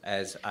this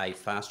as a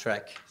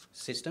fast-track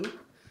system.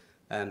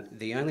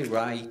 The only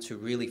way to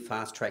really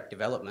fast-track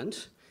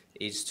development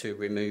is to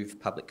remove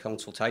public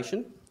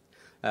consultation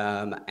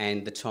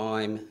and the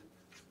time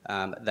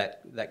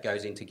that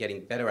goes into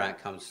getting better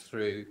outcomes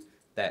through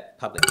that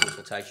public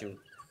consultation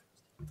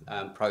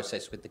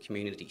process with the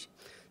community.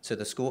 So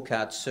the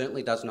scorecard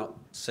certainly does not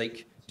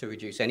seek to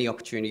reduce any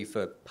opportunity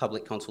for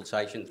public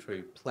consultation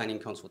through planning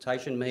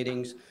consultation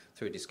meetings,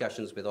 through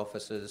discussions with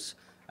officers,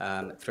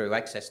 through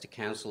access to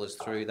councillors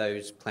through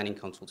those planning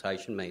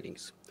consultation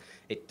meetings.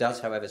 It does,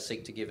 however,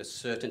 seek to give a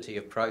certainty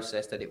of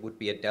process that it would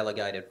be a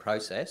delegated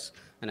process,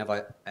 and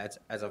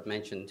as I've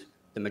mentioned,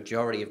 the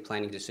majority of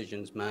planning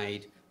decisions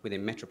made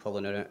within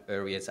metropolitan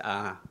areas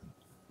are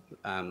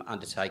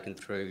undertaken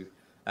through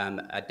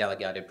a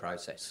delegated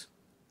process.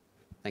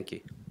 Thank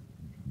you.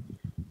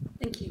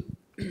 Thank you.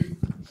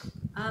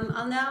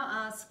 I'll now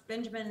ask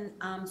Benjamin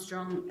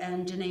Armstrong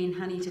and Janine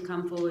Honey to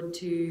come forward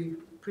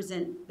to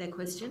present their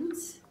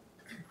questions.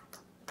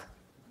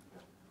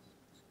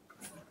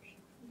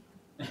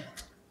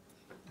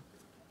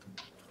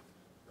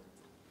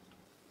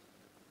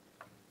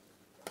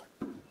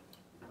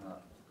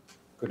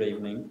 Good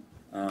evening.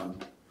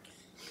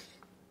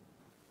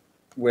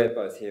 We're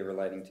both here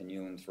relating to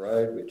Newlands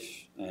Road,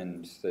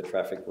 and the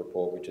traffic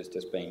report which has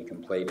just been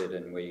completed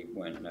and we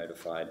weren't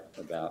notified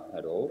about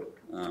at all,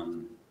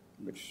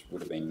 which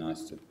would have been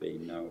nice to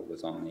know it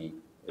was on the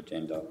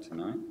agenda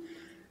tonight.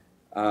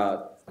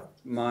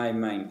 My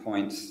main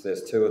points,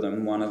 there's two of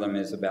them. One of them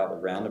is about the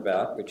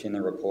roundabout, which in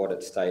the report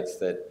it states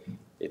that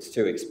it's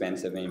too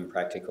expensive and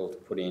impractical to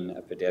put in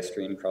a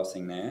pedestrian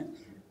crossing there.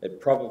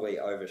 It probably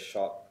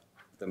overshot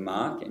the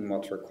mark in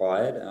what's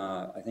required.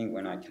 I think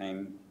when I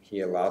came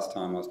here last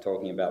time I was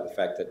talking about the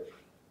fact that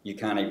you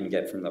can't even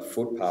get from the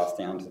footpath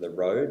down to the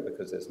road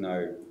because there's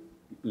no,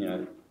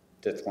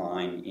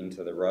 decline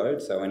into the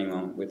road. So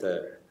anyone with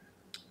a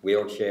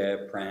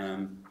wheelchair,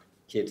 pram,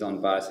 kids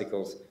on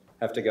bicycles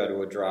have to go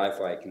to a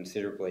driveway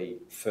considerably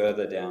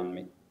further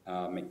down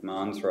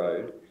McMahon's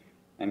Road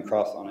and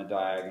cross on a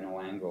diagonal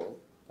angle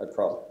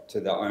across to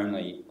the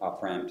only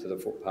up-ramp to the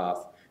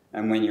footpath.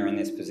 And when you're in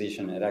this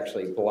position, it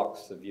actually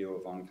blocks the view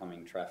of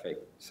oncoming traffic.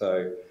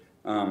 So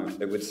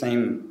it would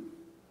seem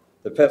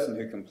the person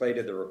who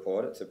completed the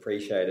report, it's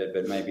appreciated,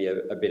 but maybe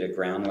a bit of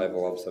ground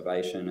level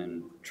observation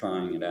and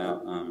trying it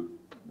out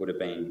would have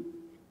been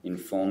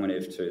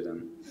informative to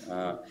them.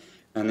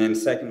 And then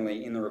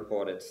secondly, in the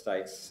report it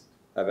states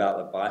about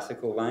the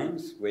bicycle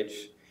lanes,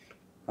 which,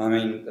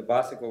 the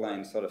bicycle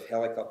lane sort of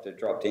helicopter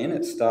dropped in.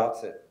 It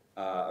starts at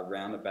a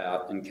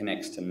roundabout and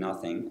connects to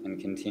nothing and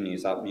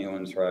continues up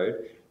Newlands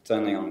Road. It's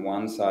only on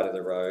one side of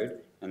the road,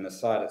 and the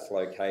site it's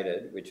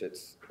located, which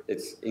it's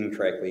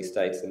incorrectly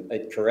states, and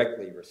it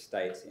correctly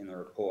restates in the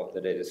report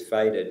that it is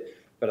faded,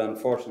 but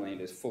unfortunately it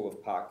is full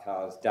of parked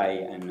cars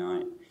day and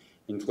night,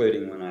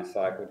 including when I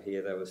cycled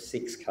here, there were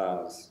 6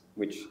 cars,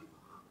 which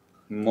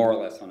more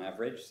or less on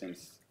average,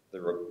 since I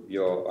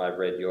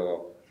read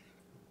your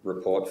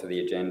report for the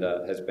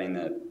agenda, has been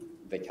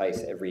the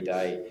case every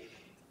day.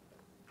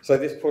 So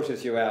this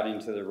pushes you out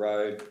into the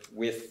road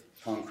with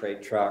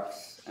concrete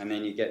trucks, and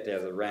then you get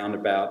down the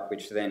roundabout,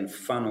 which then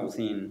funnels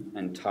in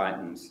and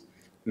tightens,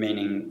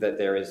 meaning that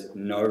there is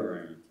no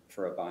room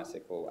for a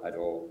bicycle at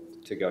all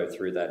to go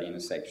through that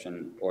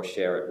intersection or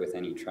share it with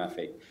any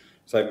traffic.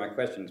 So my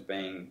question's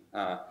being,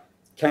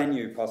 can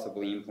you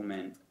possibly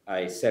implement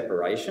a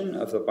separation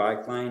of the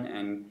bike lane,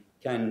 and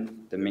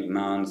can the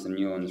McMahon's and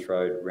Newlands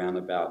Road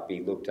roundabout be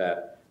looked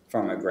at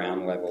from a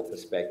ground level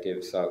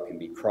perspective so it can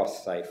be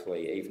crossed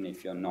safely, even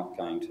if you're not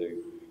going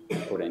to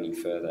put any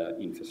further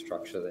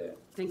infrastructure there?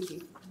 Thank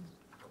you.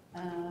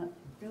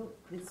 Bill,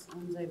 this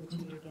one's over to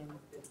you again.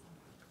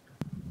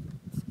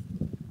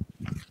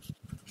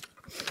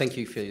 Thank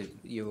you for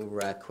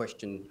your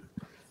question.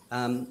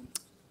 I'll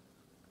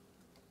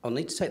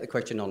need to take the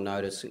question on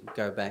notice,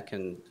 go back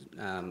and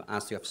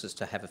ask the officers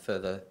to have a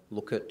further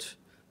look at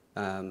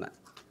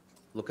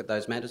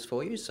those matters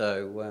for you.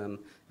 So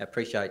I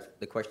appreciate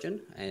the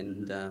question,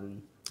 and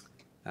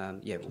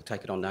we'll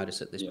take it on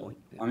notice at this point.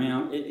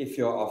 Yeah. If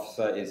your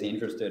officer is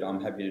interested,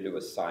 I'm happy to do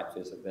a site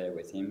visit there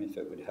with him if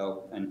it would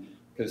help. And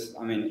because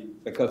I'm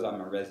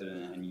a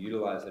resident and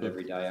utilise it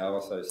every day, I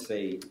also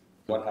see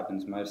what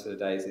happens most of the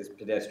days is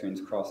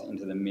pedestrians cross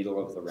into the middle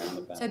of the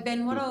roundabout. So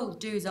Ben, what I'll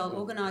do is I'll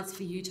organise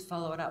for you to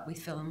follow it up with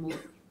Phil, and we'll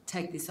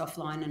take this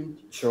offline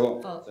and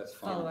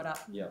follow it up.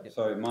 Yeah,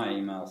 so my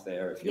email's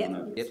there if you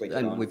want to flick it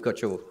on. And we've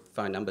got your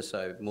phone number,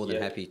 so more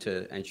than happy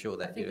to ensure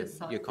that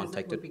you're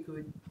contacted. Would be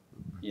good.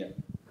 Yeah.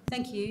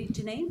 Thank you.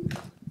 Janine?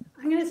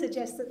 I'm going to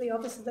suggest that the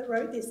officer that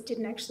wrote this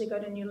didn't actually go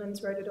to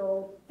Newlands Road at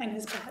all and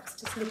has perhaps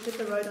just looked at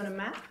the road on a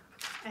map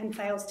and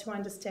fails to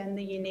understand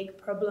the unique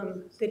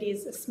problem that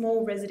is a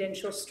small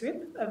residential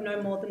strip of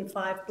no more than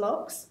 5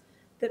 blocks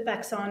that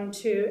backs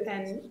onto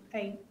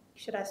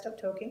should I stop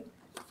talking?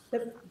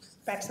 That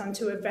backs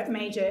onto a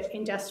major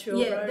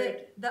industrial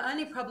road. The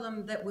only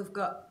problem that we've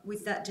got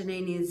with that,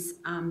 Janine, is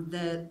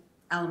the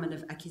element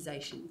of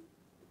accusation.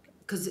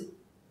 Because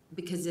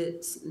because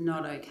it's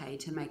not okay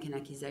to make an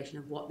accusation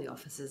of what the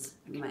officers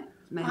may or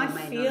may I not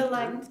have feel done.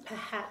 like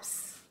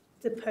perhaps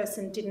the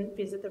person didn't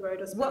visit the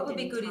road or spend What would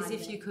be any good is time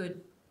if there. you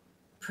could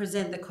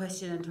present the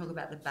question and talk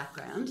about the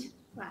background.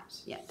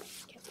 Right. Yeah.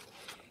 Okay.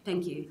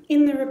 Thank you.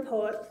 In the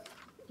report,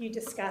 you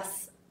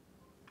discuss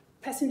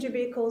passenger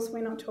vehicles.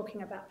 We're not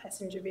talking about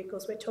passenger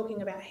vehicles. We're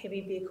talking about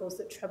heavy vehicles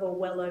that travel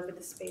well over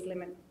the speed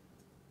limit.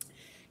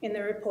 In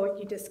the report,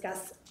 you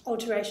discuss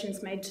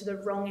alterations made to the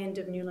wrong end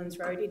of Newlands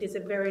Road. It is a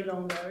very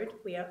long road.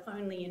 We are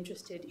only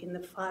interested in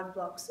the 5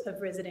 blocks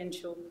of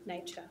residential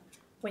nature.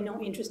 We're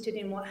not interested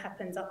in what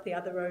happens up the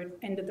other road,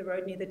 end of the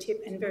road near the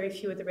tip, and very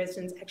few of the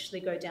residents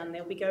actually go down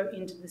there. We go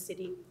into the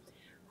city.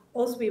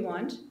 All we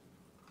want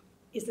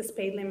is the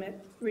speed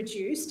limit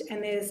reduced,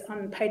 and there's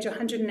on page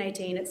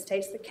 118 it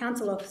states that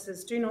council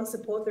officers do not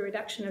support the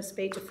reduction of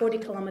speed to 40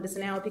 kilometres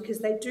an hour because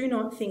they do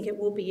not think it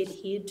will be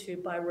adhered to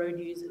by road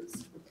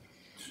users.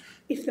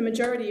 If the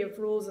majority of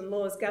rules and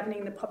laws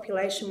governing the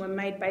population were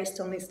made based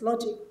on this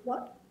logic,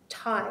 what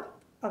type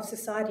of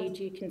society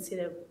do you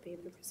consider would be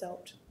the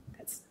result?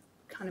 That's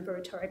kind of a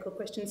rhetorical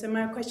question. So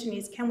my question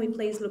is, can we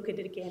please look at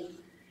it again?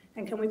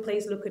 And can we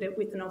please look at it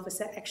with an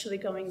officer actually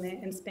going there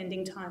and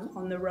spending time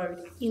on the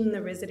road in the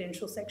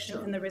residential section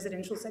and the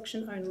residential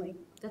section only?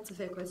 That's a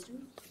fair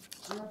question.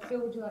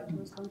 Phil, would you like to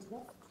respond to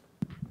that?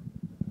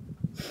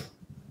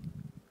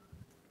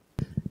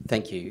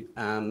 Thank you.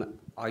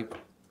 I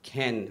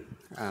can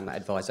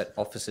advise that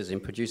officers in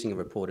producing a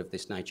report of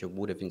this nature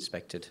would have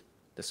inspected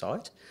the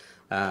site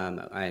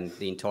and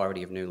the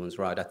entirety of Newlands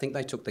Road. I think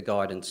they took the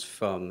guidance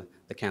from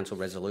the council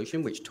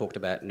resolution, which talked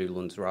about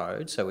Newlands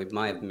Road, so we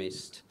may have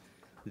missed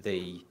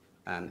the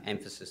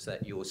emphasis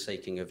that you're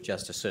seeking of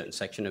just a certain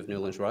section of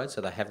Newlands Road.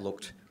 So they have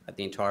looked at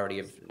the entirety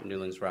of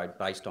Newlands Road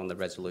based on the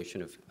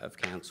resolution of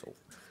council.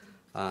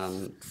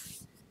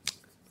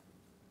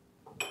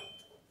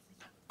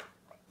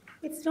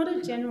 It's not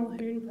a general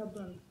hoon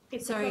problem.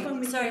 It's a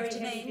problem with very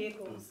heavy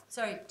vehicles.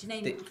 Sorry,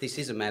 Janine. This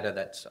is a matter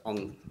that's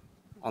on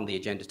the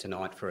agenda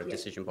tonight for a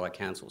decision by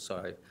council,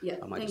 so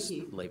I might just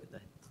leave it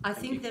there. I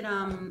think that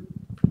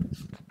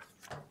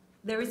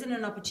there isn't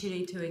an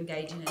opportunity to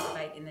engage in a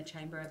debate in the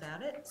chamber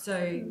about it.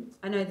 So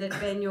I know that,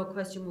 Ben, your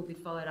question will be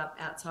followed up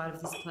outside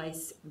of this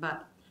place,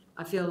 but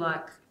I feel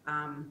like...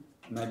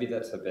 maybe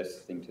that's the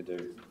best thing to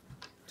do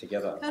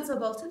together. Councillor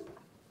Bolton?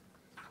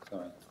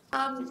 Sorry.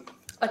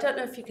 I don't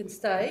know if you can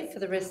stay for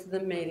the rest of the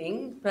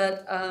meeting,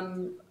 but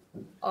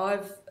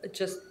I've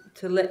just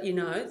to let you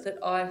know that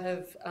I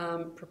have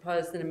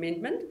proposed an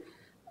amendment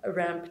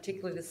around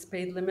particularly the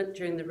speed limit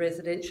during the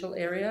residential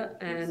area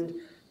and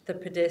the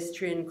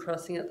pedestrian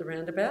crossing at the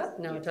roundabout.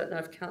 Now, I don't know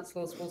if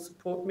councillors will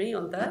support me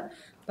on that,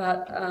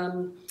 but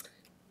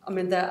I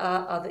mean, there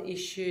are other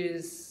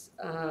issues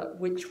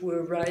which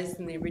were raised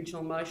in the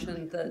original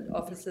motion that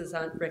officers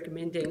aren't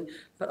recommending,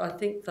 but I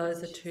think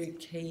those are 2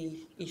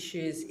 key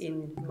issues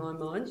in my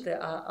mind.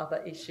 There are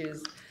other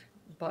issues,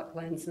 bike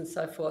lanes and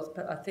so forth,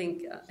 but I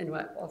think,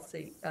 anyway, I'll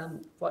see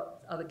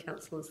what other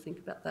councillors think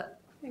about that.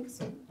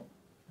 Thanks.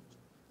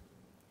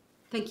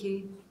 Thank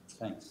you.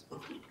 Thanks.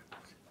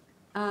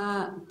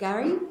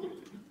 Gary?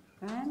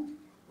 Graham?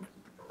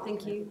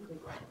 Thank you.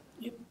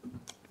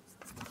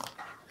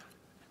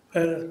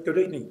 Good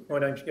evening. My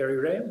name's Gary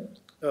Ram.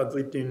 I've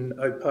lived in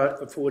Oak Park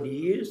for 40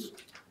 years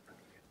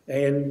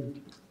and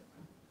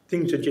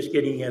things are just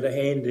getting out of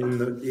hand in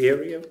the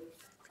area.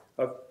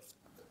 I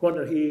want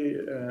to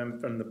hear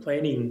from the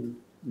Planning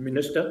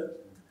Minister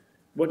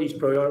what his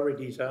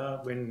priorities are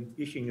when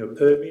issuing a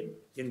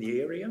permit in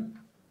the area,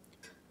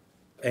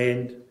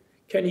 and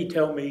can he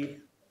tell me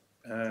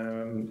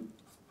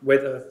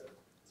whether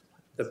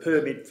the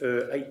permit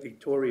for 8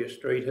 Victoria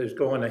Street has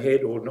gone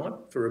ahead or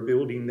not for a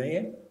building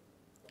there?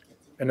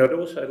 And I'd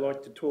also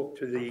like to talk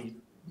to the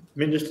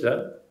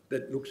Minister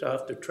that looks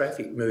after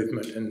traffic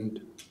movement and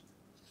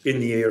in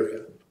the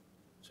area.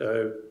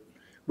 So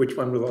which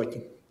one will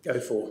I go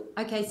for?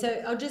 Okay,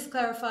 so I'll just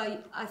clarify.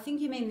 I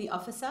think you mean the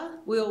officer.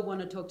 We all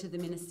want to talk to the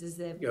ministers.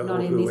 They're not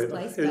in whoever. this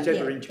place. Who's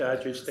ever in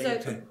charge of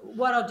things. So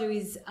what I'll do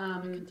is...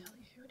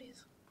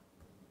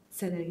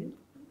 say that again.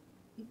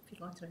 If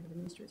you'd like to know who the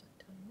minister is,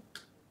 I'll tell you.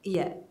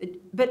 Yeah,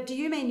 but do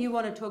you mean you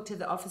want to talk to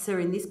the officer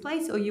in this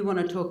place, or you want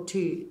to talk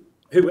to...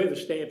 whoever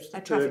stamps the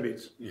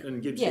permits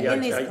and gives the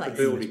okay for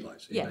building.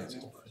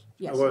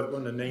 I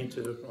want an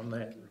answer on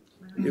that.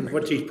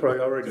 What's his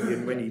priority,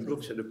 and when he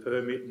looks at a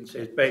permit and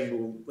says,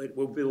 bang,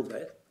 we'll build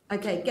that.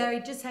 Okay,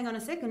 Gary, just hang on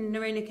a second.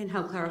 Narina can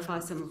help clarify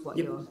some of what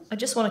you're... I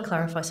just want to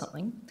clarify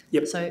something.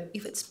 So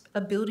if it's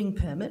a building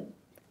permit,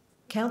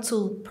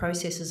 council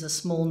processes a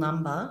small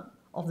number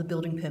of the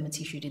building permits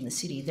issued in the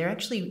city. They're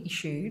actually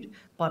issued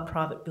by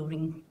private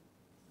building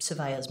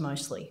surveyors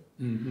mostly.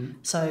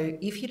 So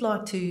if you'd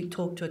like to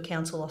talk to a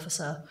council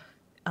officer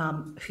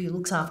who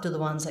looks after the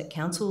ones that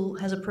council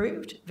has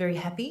approved, very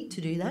happy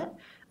to do that.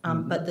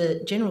 But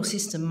the general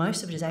system,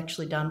 most of it is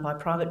actually done by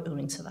private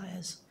building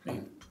surveyors.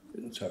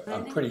 So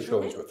I'm pretty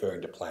sure he's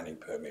referring to planning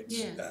permits.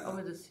 I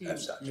would assume.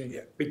 As such,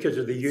 Because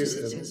of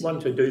the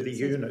ones who do the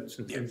units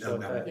and things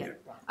like that.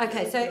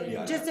 Okay,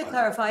 so just to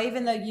clarify,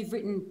 even though you've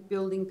written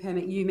building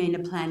permit, you mean a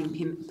planning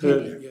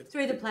permit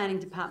through the planning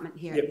department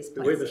here at this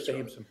place? Whoever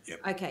stamps them.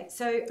 Okay,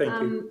 so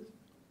Thank you.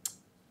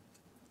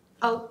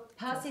 I'll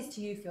pass this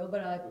to you, Phil,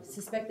 but I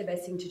suspect the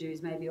best thing to do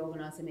is maybe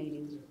organise a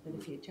meeting for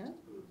the future.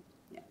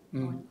 Yeah.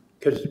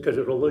 Because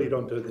it'll lead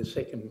on to the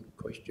second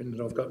question that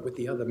I've got with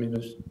the other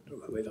minister or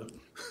whoever.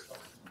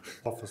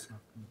 Officer.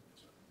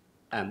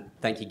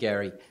 Thank you,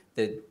 Gary.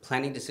 The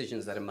planning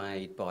decisions that are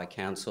made by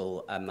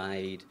council are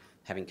made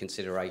having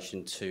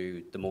consideration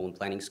to the Moreland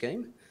planning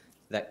scheme.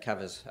 That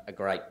covers a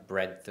great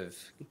breadth of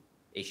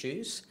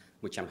issues,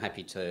 which I'm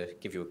happy to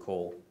give you a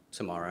call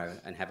tomorrow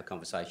and have a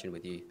conversation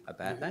with you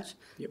about that.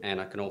 Yep.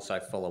 And I can also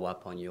follow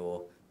up on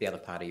the other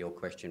part of your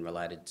question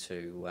related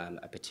to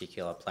a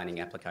particular planning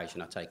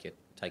application. I take it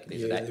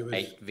is at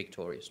 8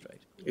 Victoria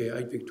Street. Yeah,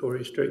 8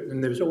 Victoria Street.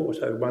 And there was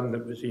also one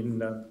that was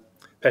in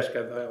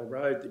Pascoe Vale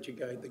Road that you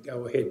gave the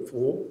go-ahead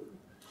for.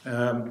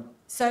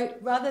 So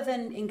rather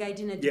than engage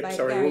in a debate,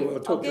 sorry, Gary, I'll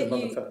talk to them on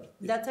the phone.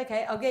 That's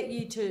okay. I'll get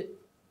you to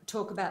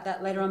talk about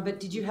that later on. But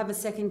did you have a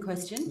second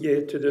question?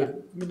 Yeah, to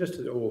the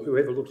minister or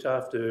whoever looks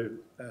after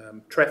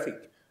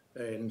traffic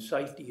and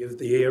safety of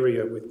the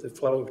area with the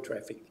flow of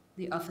traffic.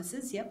 The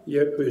officers, yep.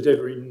 Yeah,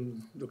 whoever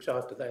looks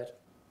after that.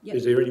 Yep.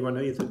 Is there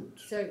anyone either?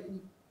 So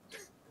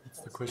That's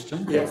the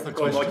question. Yeah, That's the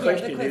question. my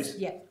question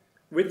is,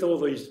 with all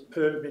these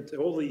permits,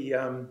 all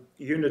the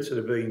units that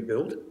are being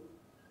built,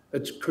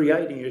 it's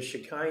creating a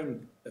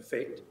chicane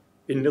effect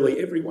in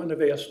nearly every one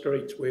of our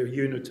streets where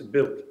units are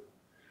built.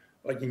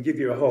 I can give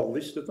you a whole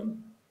list of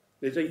them.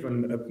 There's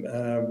even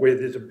where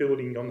there's a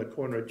building on the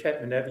corner of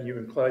Chapman Avenue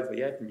and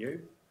Clovelly Avenue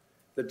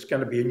that's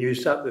going to be a new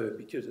suburb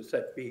because it's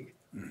that big.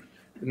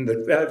 And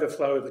the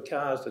overflow of the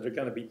cars that are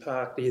going to be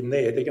parked in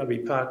there, they're going to be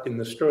parked in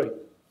the street.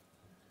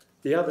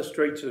 The other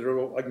streets that are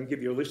all, I can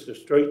give you a list of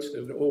streets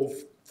that are all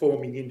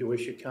forming into a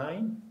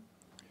chicane.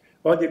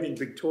 I live in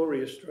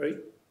Victoria Street,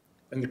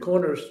 and the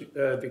corner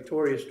of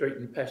Victoria Street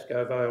and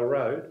Pascoe Vale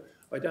Road,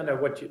 I don't know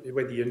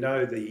whether you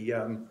know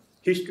the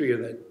history of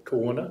that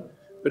corner,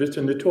 but it's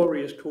a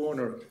notorious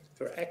corner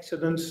for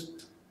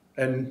accidents.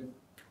 And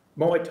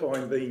my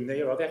time being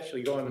there, I've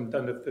actually gone and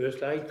done a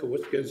first aid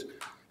course because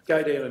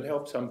go down and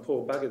help some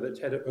poor bugger that's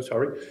had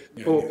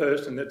poor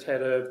person that's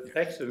had an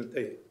accident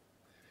there.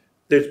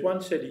 There's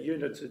one set of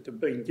units that have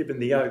been given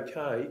the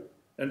okay,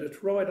 and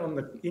it's right on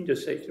the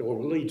intersection,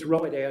 or leads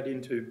right out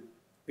into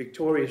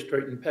Victoria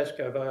Street and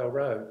Pascoe Vale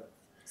Road.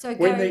 So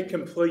when they're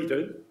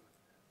completed,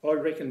 I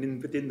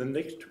reckon within the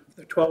next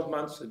 12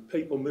 months that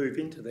people move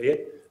into there,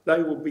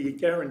 they will be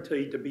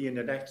guaranteed to be in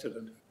an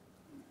accident.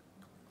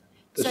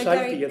 The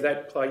safety of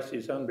that place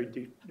is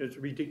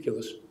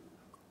ridiculous.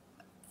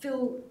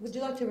 Phil, would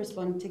you like to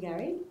respond to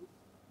Gary?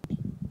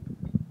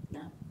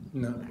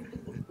 No.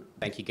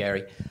 Thank you,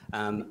 Gary.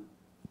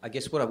 I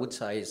guess what I would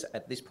say is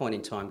at this point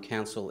in time,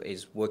 council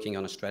is working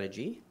on a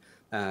strategy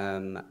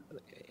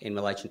in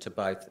relation to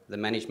both the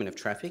management of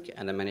traffic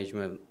and the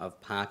management of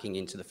parking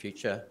into the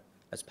future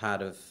as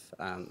part of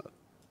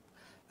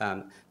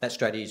that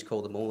strategy is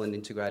called the Moreland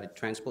Integrated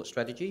Transport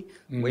Strategy.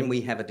 Mm-hmm. When we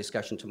have a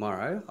discussion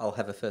tomorrow, I'll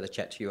have a further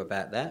chat to you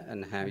about that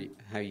and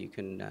how you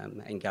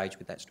can engage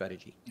with that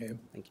strategy. Yeah.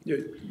 Thank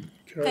you.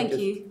 Yeah. Thank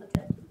you.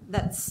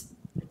 That's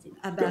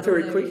about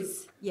very quick.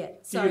 Yeah.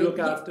 Sorry. You look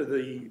after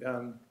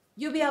the.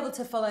 You'll be able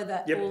to follow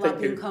that all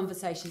up in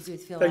conversations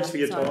with Phil. Thanks for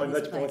your time.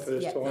 That's my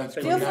first time.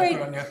 Feel free.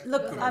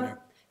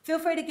 Feel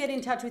free to get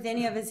in touch with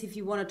any of us if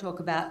you want to talk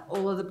about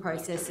all of the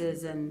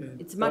processes, and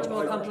it's much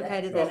more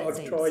complicated than it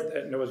seems. I've tried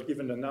that and I was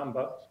given a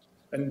number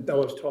and I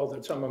was told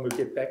that someone would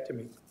get back to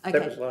me. Okay.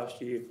 That was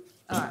last year.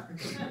 All right.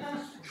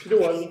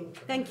 You're welcome.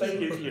 Thank you. Thank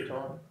you for your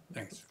time.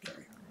 Thanks,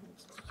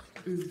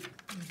 Gary.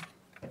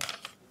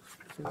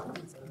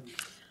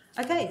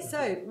 Okay,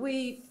 so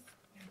we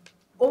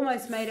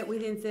almost made it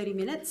within 30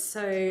 minutes,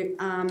 so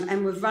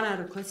and we've run out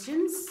of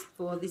questions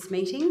for this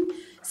meeting.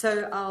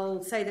 So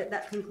I'll say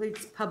that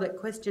concludes public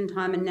question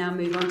time and now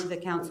move on to the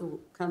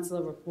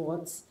councillor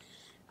reports.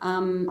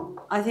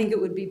 I think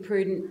it would be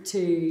prudent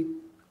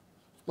to,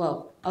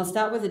 well, I'll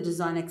start with the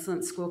Design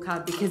Excellence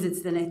Scorecard because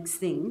it's the next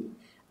thing.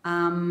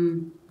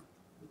 And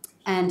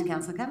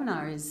Councillor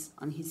Kavanagh is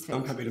on his feet.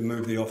 I'm happy to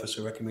move the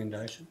officer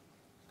recommendation.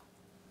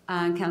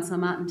 Councillor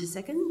Martin to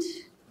second.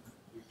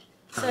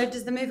 So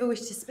does the mover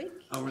wish to speak?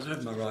 I'll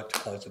reserve my right to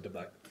close the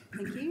debate.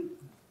 Thank you.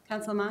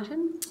 Councillor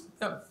Martin?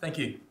 Thank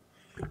you.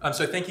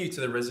 So thank you to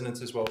the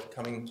residents as well for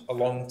coming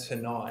along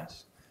tonight.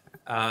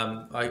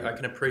 I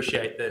can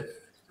appreciate that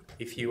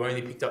if you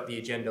only picked up the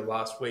agenda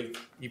last week,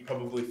 you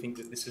probably think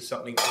that this is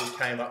something that we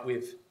came up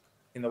with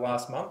in the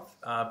last month,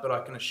 but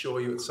I can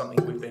assure you it's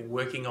something we've been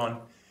working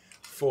on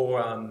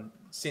for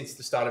since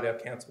the start of our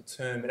council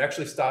term. It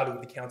actually started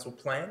with the council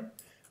plan,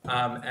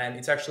 and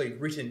it's actually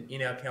written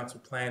in our council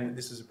plan that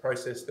this is a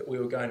process that we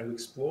were going to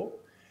explore.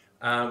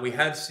 We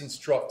have since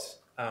dropped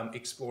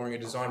exploring a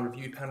design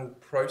review panel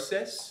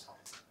process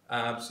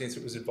since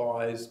it was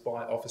advised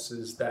by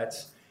officers that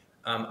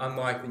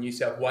unlike the New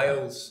South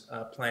Wales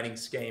planning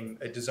scheme,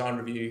 a design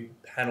review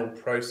panel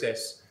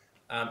process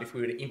if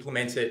we were to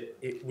implement it,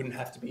 it wouldn't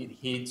have to be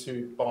adhered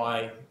to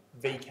by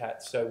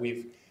VCAT. So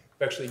we've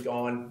actually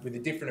gone with a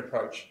different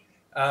approach.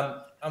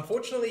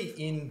 Unfortunately,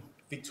 in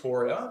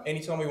Victoria,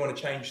 anytime we want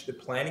to change the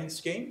planning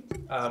scheme,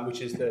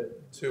 which is the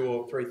 2,000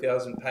 or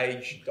 3,000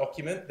 page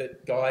document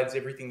that guides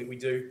everything that we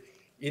do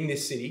in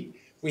this city,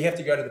 we have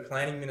to go to the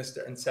planning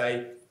minister and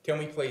say, can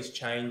we please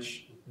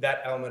change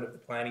that element of the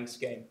planning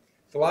scheme?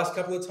 The last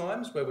couple of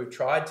times where we've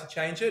tried to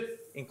change it,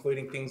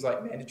 including things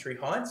like mandatory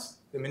heights,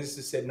 the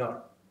minister said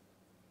no,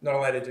 not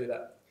allowed to do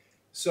that.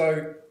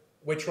 So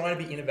we're trying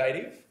to be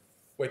innovative.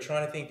 We're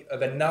trying to think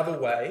of another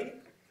way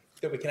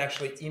that we can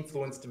actually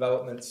influence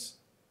developments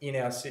in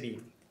our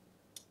city.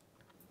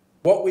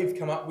 What we've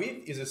come up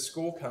with is a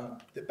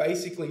scorecard that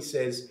basically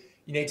says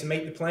you need to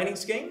meet the planning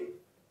scheme,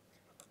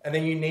 and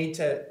then you need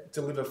to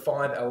deliver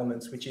 5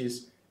 elements, which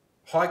is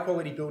high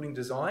quality building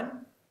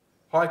design,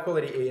 high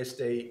quality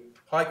ESD,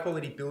 high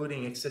quality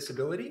building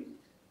accessibility,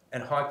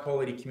 and high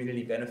quality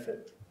community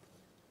benefit.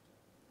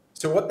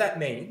 So what that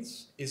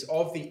means is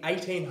of the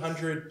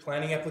 1,800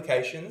 planning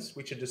applications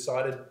which are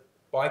decided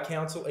by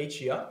council each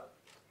year,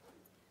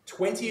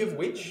 20 of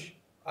which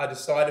are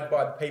decided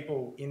by the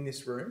people in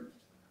this room,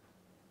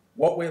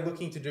 what we're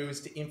looking to do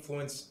is to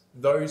influence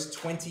those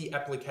 20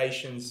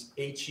 applications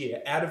each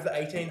year out of the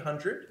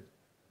 1,800.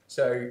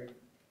 So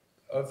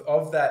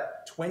of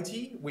that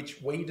 20,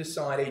 which we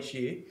decide each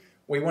year,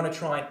 we want to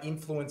try and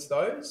influence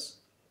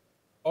those.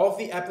 Of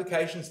the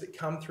applications that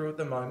come through at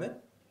the moment,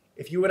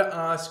 if you were to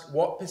ask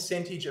what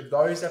percentage of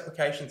those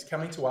applications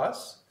coming to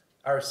us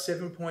are a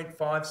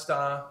 7.5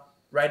 star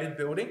rated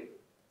building,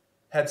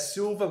 have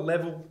silver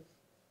level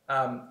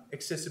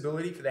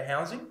accessibility for the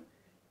housing,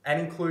 and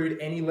include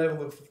any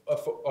level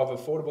of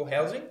affordable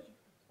housing,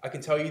 I can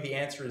tell you the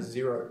answer is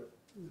 0.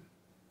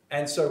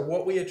 And so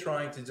what we are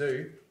trying to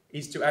do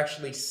is to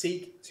actually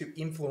seek to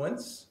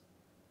influence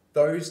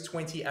those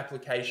 20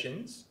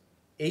 applications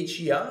each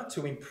year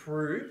to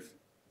improve,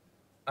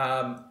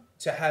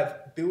 to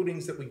have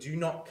buildings that we do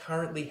not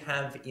currently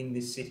have in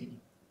this city.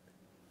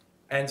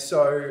 And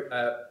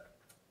so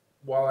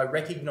while I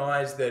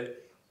recognise that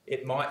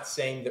it might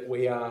seem that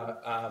we are,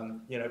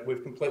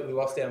 we've completely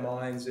lost our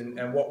minds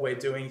and what we're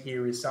doing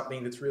here is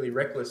something that's really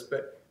reckless,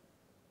 but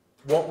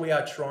what we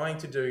are trying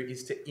to do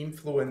is to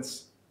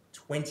influence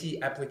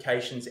 20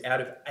 applications out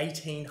of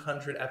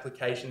 1,800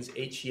 applications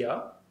each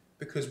year,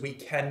 because we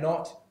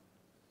cannot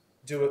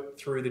do it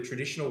through the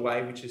traditional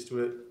way, which is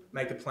to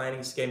make a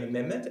planning scheme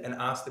amendment and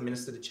ask the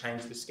minister to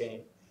change the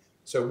scheme.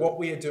 So what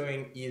we are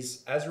doing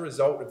is, as a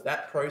result of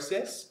that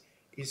process,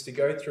 is to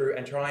go through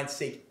and try and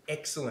seek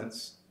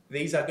excellence.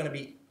 These are going to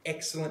be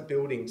excellent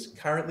buildings.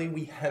 Currently,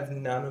 we have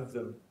none of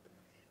them.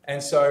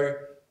 And so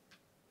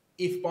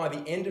if by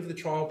the end of the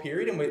trial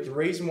period, and the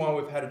reason why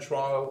we've had a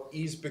trial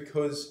is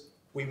because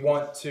we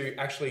want to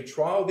actually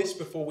trial this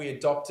before we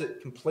adopt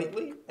it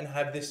completely and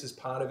have this as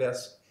part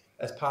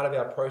of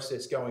our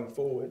process going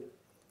forward.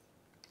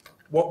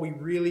 What we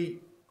really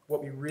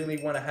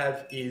want to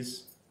have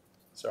is,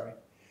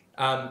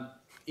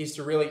 is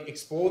to really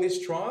explore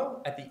this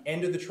trial. At the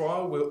end of the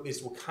trial, we'll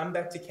come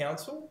back to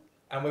council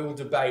and we will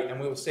debate and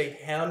we will see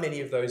how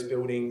many of those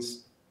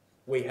buildings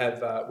we have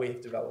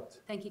developed.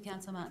 Thank you,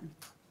 Councillor Martin.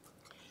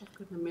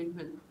 Good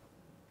amendment.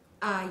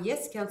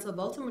 Yes, Councillor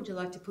Bolton, would you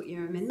like to put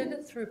your I amendment? read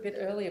it through a bit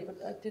earlier,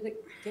 but did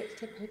it get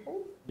to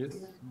people? Yes.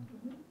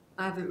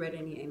 I haven't read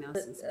any emails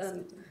since I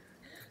sent them.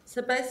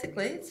 So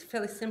basically, it's a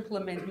fairly simple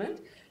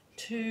amendment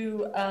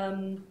to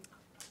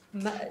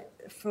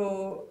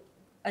for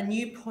a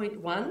new point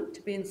 1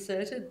 to be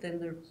inserted, then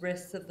the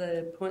rest of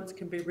the points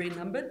can be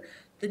renumbered.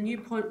 The new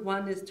point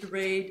 1 is to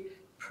read,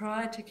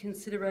 prior to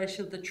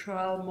consideration of the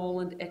Trial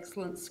Moreland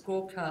Excellence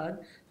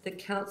Scorecard, the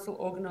Council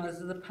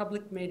organises a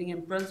public meeting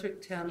in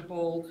Brunswick Town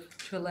Hall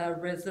to allow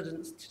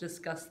residents to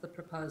discuss the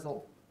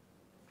proposal.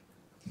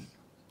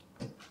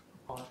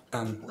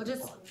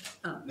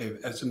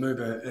 As a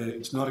mover,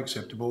 it's not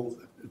acceptable.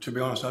 To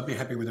be honest, I'd be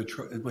happy with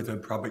a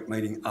public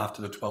meeting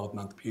after the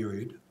 12-month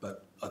period,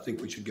 but I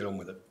think we should get on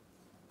with it.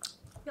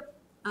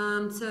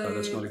 So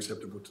that's not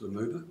acceptable to the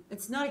mover?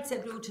 It's not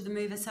acceptable to the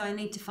mover, so I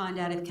need to find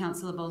out if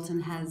Councillor Bolton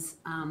has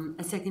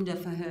a seconder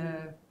for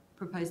her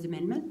proposed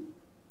amendment.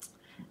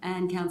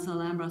 And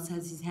Councillor Lambros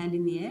has his hand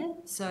in the air.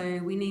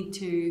 So we need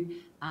to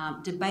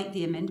debate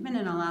the amendment,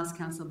 and I'll ask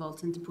Councillor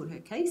Bolton to put her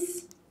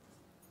case.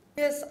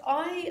 Yes,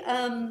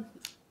 I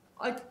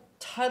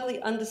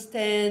totally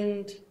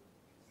understand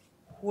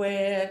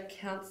where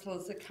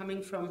councillors are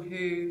coming from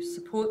who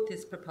support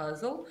this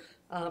proposal,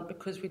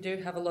 because we do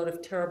have a lot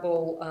of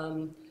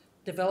terrible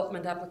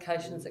development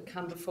applications that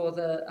come before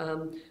the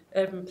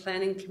Urban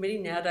Planning Committee,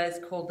 nowadays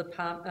called the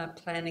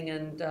Planning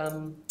and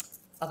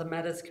Other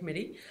Matters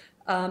Committee.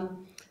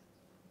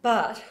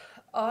 But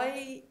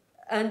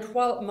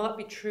while it might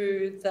be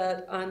true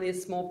that only a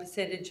small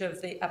percentage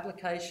of the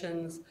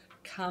applications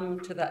come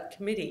to that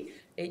committee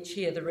each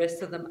year, the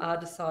rest of them are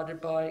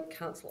decided by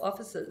council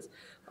officers.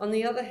 On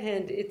the other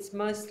hand, it's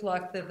most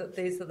likely that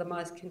these are the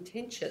most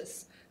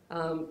contentious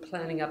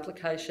planning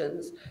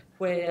applications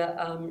where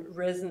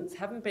residents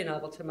haven't been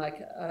able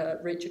to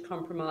reach a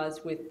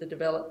compromise with the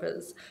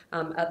developers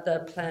at the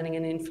planning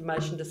and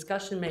information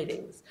discussion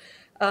meetings.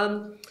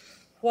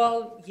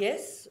 While,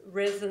 yes,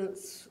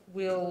 residents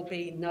will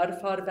be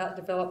notified about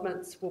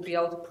developments, will be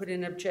able to put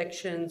in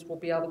objections, will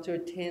be able to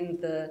attend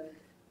the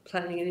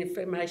planning and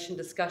information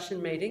discussion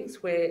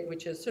meetings,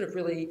 which are sort of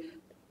really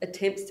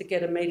attempts to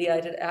get a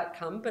mediated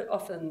outcome, but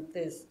often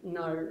there's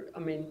no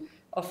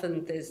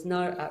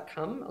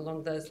outcome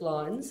along those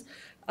lines.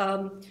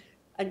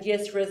 And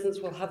yes, residents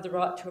will have the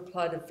right to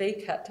apply to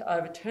VCAT to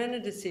overturn a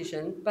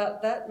decision,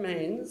 but that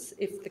means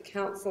if the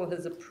council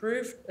has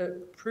approved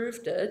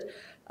it,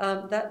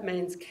 that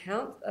means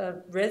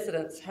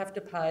residents have to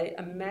pay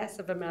a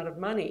massive amount of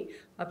money,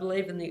 I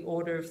believe in the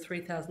order of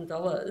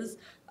 $3,000,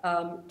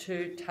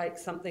 to take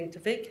something to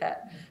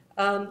VCAT.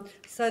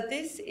 So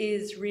this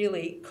is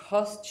really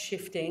cost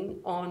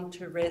shifting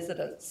onto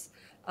residents.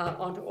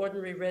 Onto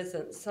ordinary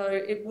residents. So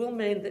it will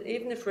mean that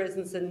even if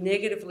residents are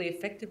negatively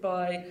affected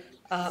by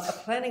a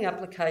planning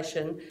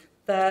application,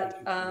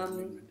 that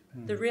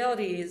the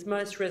reality is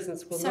most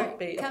residents will not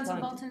be applying.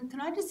 Councillor Bolton, can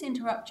I just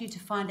interrupt you to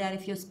find out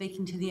if you're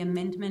speaking to the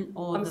amendment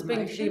or the motion? I'm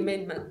speaking to the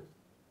amendment.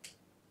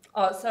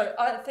 So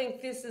I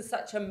think this is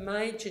such a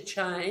major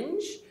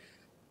change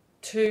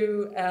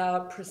to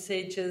our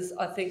procedures.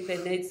 I think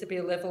there needs to be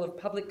a level of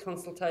public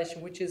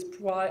consultation, which is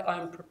why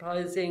I'm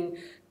proposing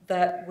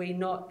that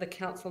the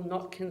council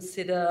not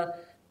consider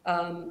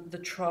the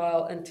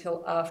trial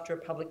until after a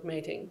public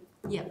meeting.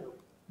 Yeah.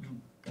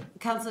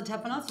 Councillor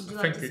Tapanos, would you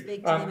like to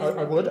speak to the amendment?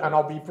 I would, and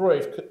I'll be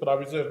brief, but I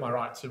reserve my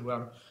right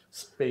to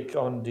speak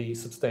on the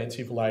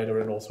substantive later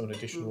and also an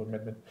additional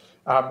amendment.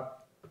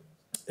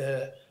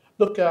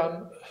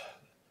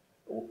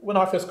 When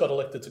I first got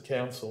elected to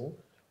council,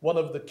 one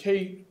of the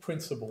key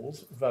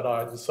principles that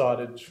I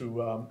decided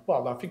to,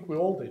 I think we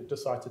all did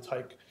decide to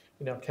take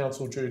in our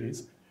council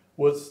duties,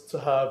 was to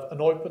have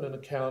an open and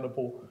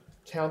accountable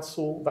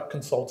council that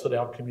consulted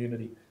our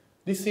community.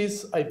 This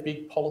is a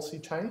big policy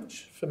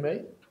change for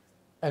me,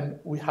 and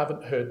we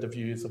haven't heard the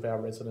views of our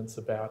residents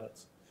about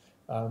it.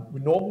 We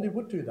normally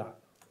would do that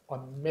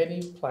on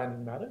many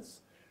planning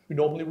matters. We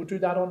normally would do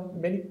that on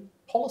many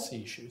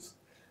policy issues.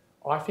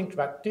 I think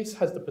that this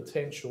has the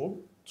potential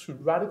to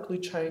radically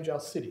change our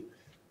city,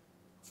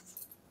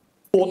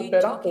 for the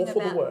better or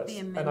for the worse.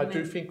 And I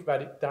do think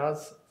that it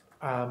does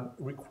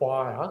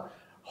require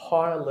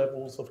higher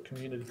levels of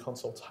community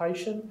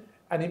consultation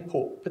and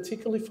input,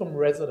 particularly from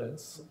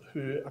residents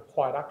who are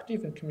quite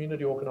active and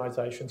community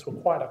organisations who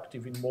are quite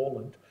active in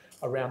Moreland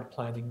around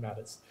planning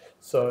matters.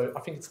 So I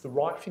think it's the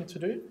right thing to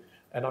do,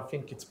 and I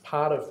think it's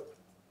part of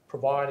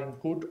providing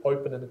good,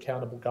 open and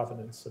accountable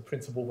governance, a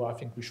principle that I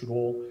think we should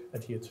all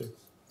adhere to.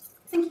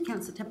 Thank you,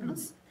 Councillor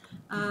Tapanos.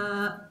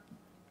 I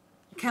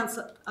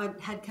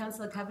had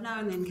Councillor Kavanagh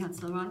and then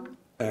Councillor Ryan.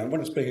 I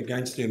want to speak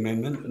against the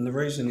amendment, and the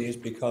reason is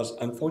because,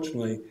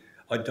 unfortunately,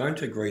 I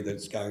don't agree that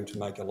it's going to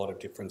make a lot of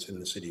difference in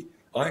the city.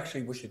 I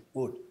actually wish it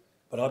would,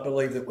 but I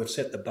believe that we've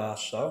set the bar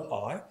so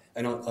high,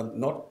 and I'm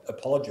not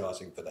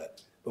apologising for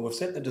that, but we've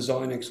set the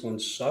design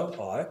excellence so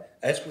high,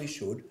 as we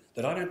should,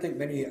 that I don't think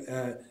many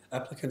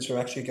applicants are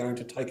actually going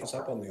to take us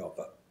up on the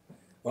offer.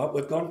 Right?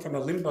 We've gone from a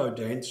limbo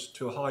dance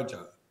to a high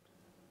jump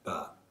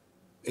bar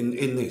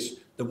in this.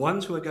 The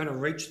ones who are going to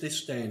reach this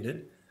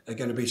standard are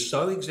going to be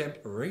so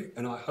exemplary,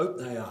 and I hope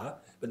they are,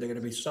 but they're going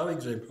to be so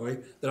exemplary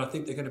that I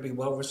think they're going to be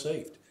well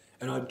received.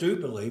 And I do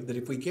believe that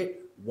if we get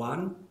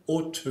 1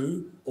 or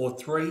 2 or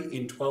 3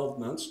 in 12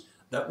 months,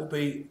 that will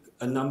be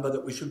a number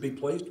that we should be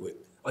pleased with.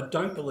 I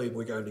don't believe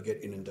we're going to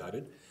get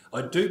inundated.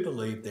 I do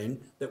believe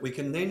then that we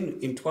can then,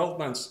 in 12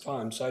 months'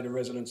 time, say to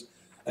residents,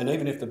 and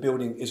even if the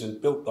building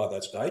isn't built by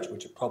that stage,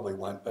 which it probably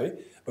won't be,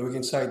 but we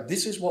can say,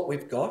 this is what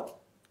we've got,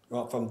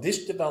 right, from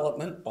this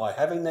development by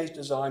having these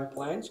design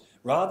plans,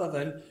 rather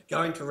than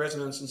going to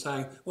residents and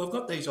saying, well, I've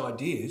got these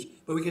ideas,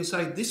 but we can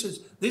say,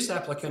 this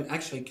applicant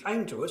actually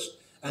came to us,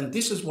 and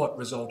this is what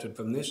resulted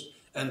from this,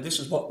 and this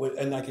is what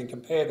and they can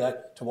compare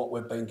that to what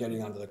we've been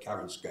getting under the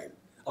current scheme.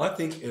 I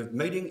think a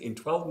meeting in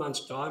 12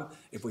 months' time,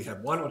 if we have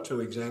 1 or 2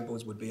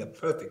 examples, would be a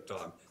perfect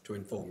time to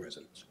inform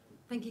residents.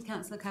 Thank you,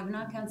 Councillor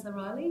Kavanagh. Councillor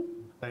Riley?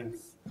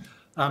 Thanks.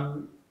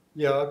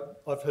 Yeah,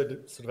 I've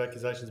heard sort of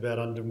accusations about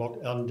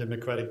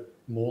undemocratic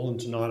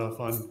Moreland tonight. I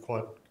find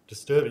quite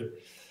disturbing.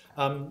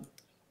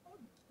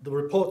 The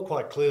report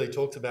quite clearly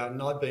talks about,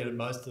 and I've been at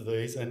most of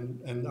these,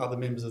 and other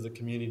members of the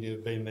community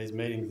have been in these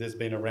meetings, there's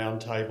been a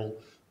round table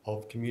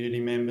of community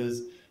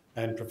members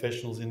and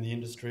professionals in the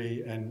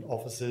industry and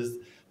officers.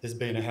 There's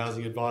been a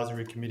Housing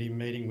Advisory Committee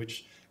meeting,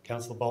 which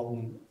Councillor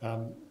Bolton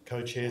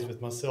co-chairs with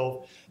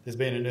myself. There's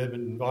been an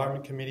Urban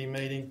Environment Committee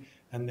meeting,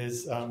 and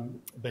there's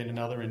been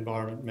another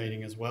environment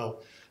meeting as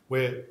well,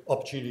 where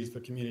opportunities for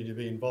community to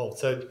be involved.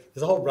 So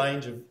there's a whole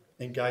range of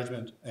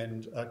engagement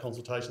and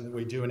consultation that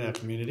we do in our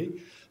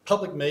community.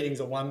 Public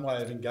meetings are one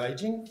way of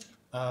engaging.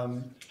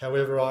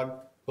 However, I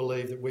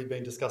believe that we've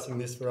been discussing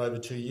this for over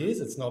 2 years.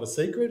 It's not a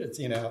secret. It's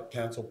in our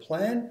council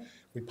plan.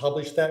 We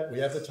published that.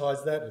 We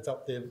advertised that. It's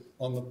up there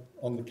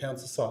on the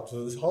council site.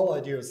 So this whole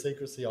idea of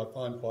secrecy I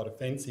find quite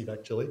offensive,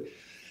 actually.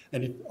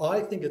 And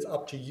I think it's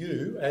up to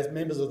you as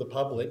members of the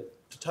public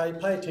to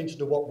pay attention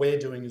to what we're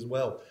doing as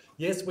well.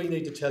 Yes, we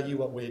need to tell you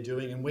what we're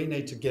doing and we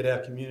need to get our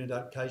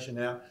communication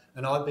out.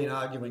 And I've been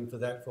arguing for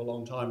that for a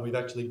long time.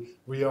 We've actually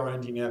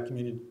reorienting our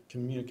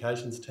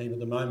communications team at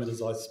the moment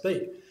as I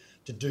speak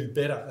to do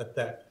better at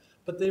that.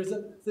 But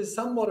there's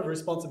somewhat of a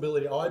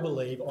responsibility, I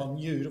believe, on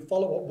you to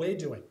follow what we're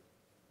doing.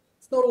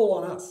 It's not all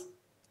on us.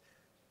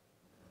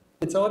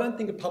 And so I don't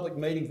think a public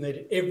meeting's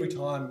needed every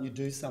time you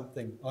do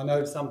something. I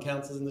know some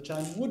councils in the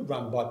chamber would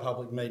run by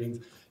public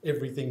meetings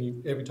every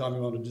time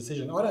you want a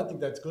decision. I don't think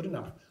that's good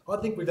enough. I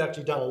think we've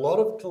actually done a lot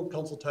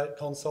of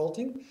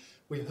consulting.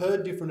 We've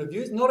heard different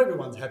views. Not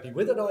everyone's happy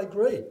with it, I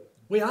agree.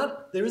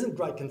 There isn't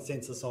great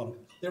consensus on it.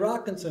 There are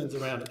concerns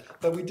around it,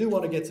 but we do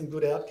want to get some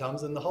good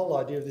outcomes, and the whole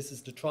idea of this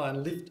is to try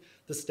and lift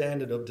the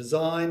standard of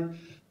design,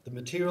 the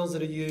materials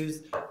that are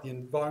used, the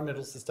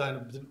environmental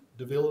sustainable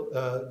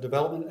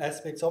development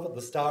aspects of it,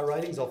 the star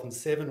ratings, often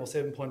 7 or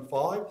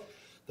 7.5,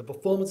 the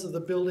performance of the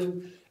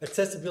building,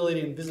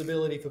 accessibility and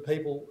visibility for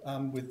people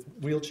with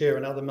wheelchair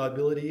and other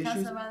mobility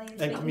issues,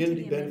 and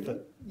community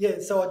benefit. Yeah,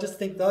 so I just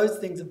think those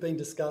things have been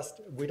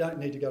discussed. We don't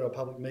need to go to a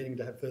public meeting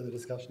to have further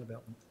discussion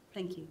about them.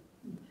 Thank you.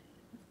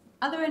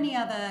 Are there any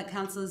other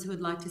councillors who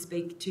would like to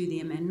speak to the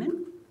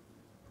amendment?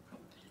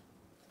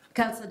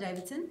 Councillor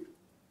Davidson?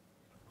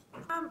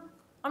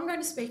 I'm going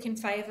to speak in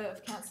favour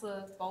of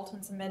Councillor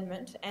Bolton's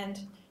amendment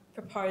and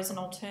propose an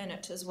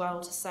alternate as well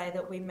to say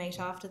that we meet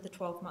after the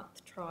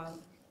 12-month trial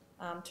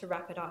to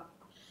wrap it up.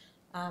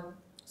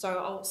 So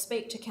I'll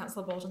speak to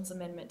Councillor Bolton's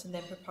amendment and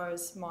then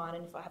propose mine,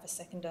 and if I have a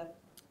seconder,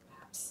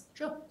 perhaps.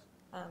 Sure.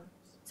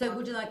 So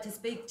would you like to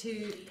speak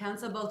to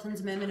Councillor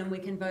Bolton's amendment and we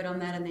can vote on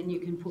that and then you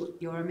can put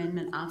your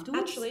amendment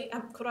afterwards? Actually,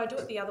 could I do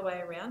it the other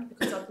way around?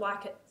 Because I'd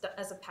like it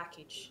as a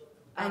package.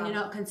 And you're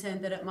not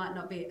concerned that it might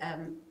not be,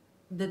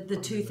 the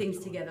two things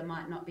together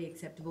might not be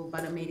acceptable,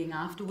 but a meeting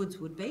afterwards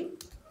would be?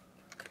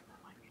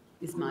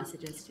 Is my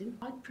suggestion.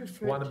 I'd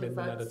prefer One to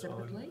amendment vote at a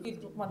separately. time.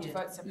 You'd want to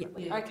vote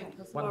separately? Yeah. Okay,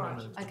 One all right.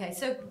 amendment. Okay,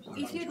 so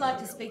if you'd like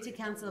to speak to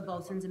Councillor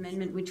Bolton's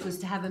amendment, which was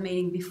to have a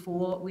meeting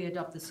before we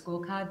adopt the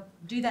scorecard,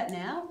 do that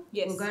now.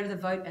 Yes. We'll go to the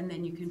vote and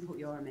then you can put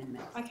your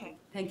amendment. Okay.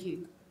 Thank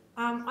you.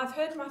 I've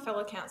heard my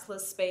fellow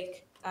councillors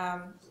speak,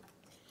 and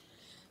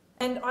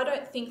I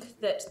don't think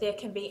that there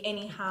can be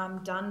any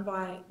harm done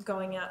by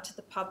going out to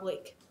the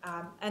public.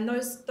 And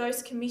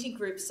those committee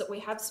groups that we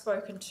have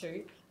spoken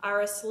to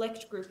are a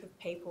select group of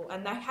people,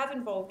 and they have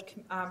involved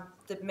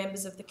the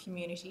members of the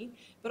community.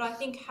 But I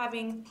think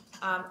having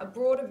a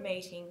broader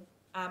meeting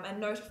and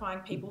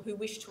notifying people who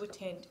wish to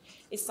attend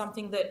is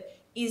something that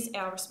is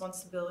our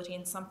responsibility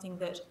and something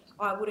that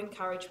I would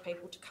encourage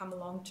people to come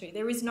along to.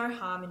 There is no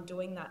harm in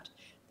doing that.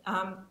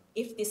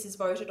 If this is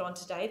voted on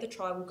today, the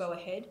trial will go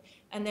ahead,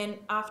 and then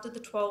after the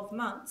 12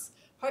 months,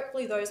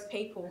 hopefully those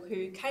people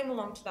who came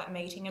along to that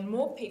meeting and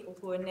more people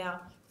who are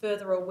now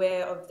further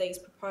aware of these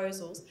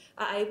proposals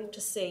are able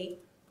to see,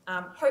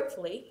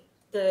 hopefully,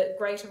 the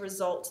greater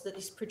results that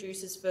this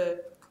produces for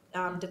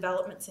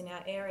developments in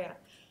our area.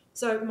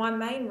 So my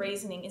main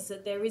reasoning is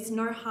that there is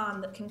no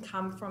harm that can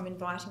come from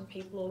inviting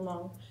people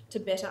along to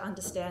better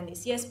understand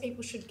this. Yes,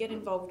 people should get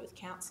involved with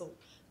council,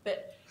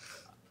 but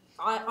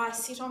I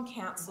sit on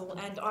council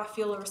and I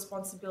feel a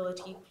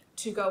responsibility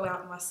to go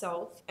out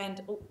myself,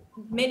 and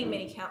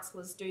many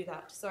councillors do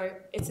that. So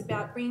it's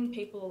about bringing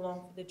people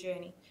along for the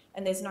journey,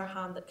 and there's no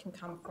harm that can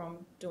come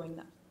from doing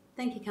that.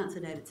 Thank you,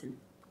 Councillor Davidson.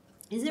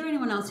 Is there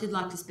anyone else who'd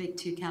like to speak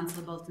to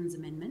Councillor Bolton's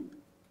amendment?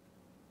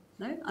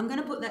 No? I'm going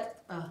to put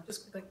that...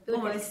 Just quickly.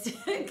 Almost.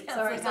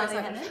 Sorry.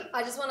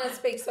 I just want to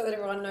speak so that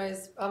everyone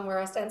knows where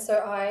I stand. So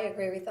I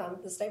agree with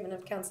the statement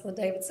of Councillor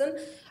Davidson,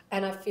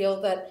 and I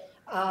feel that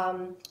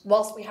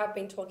whilst we have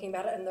been talking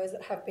about it and those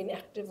that have been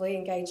actively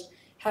engaged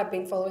have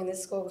been following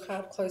this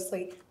scorecard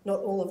closely,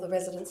 not all of the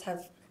residents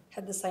have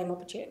had the same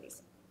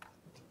opportunities.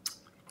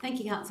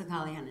 Thank you, Councillor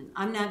Carly-Hannon.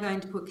 I'm now going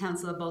to put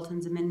Councillor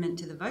Bolton's amendment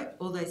to the vote.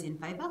 All those in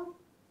favour?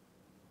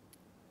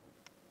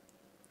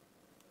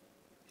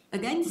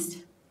 Against?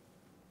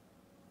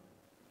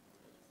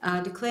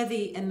 Declare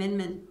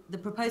the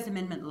proposed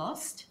amendment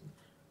lost.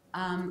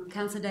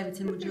 Councillor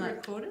Davidson, would you like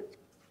recorded?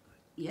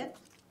 Yep.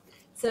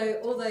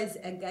 So all those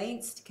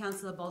against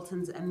Councillor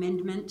Bolton's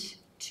amendment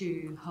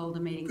to hold a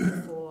meeting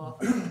before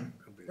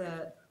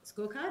the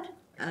scorecard?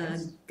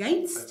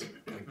 Against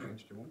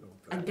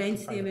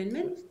the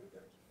amendment?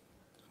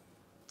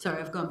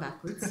 Sorry, I've gone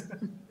backwards.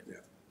 Yeah,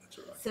 that's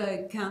all right.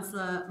 So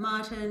Councillor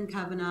Martin,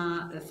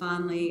 Kavanagh,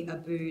 Farnley,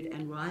 Abood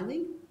and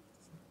Riley.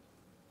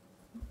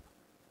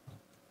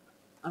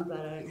 I'm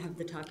glad I don't have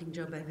the typing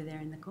job over there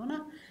in the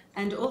corner.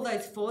 And all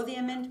those for the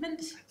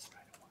amendment?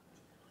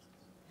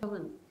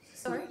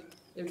 Sorry?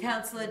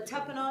 Councillor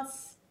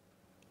Tapanos,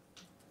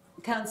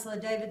 Councillor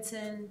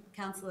Davidson,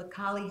 Councillor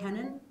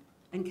Carly-Hannon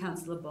and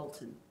Councillor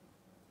Bolton.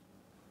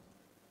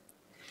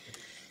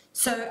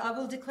 So I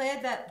will declare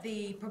that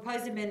the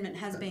proposed amendment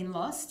has been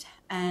lost,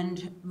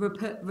 and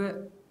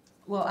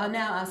well, I'll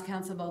now ask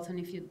Councillor Bolton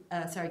if you,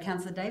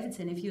 Councillor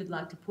Davidson, if you'd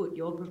like to put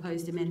your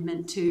proposed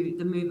amendment to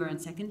the mover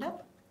and seconder.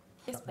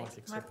 Yes, please.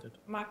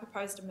 My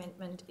proposed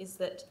amendment is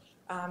that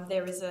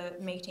there is a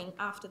meeting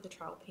after the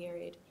trial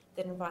period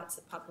that invites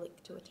the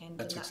public to attend.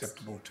 That's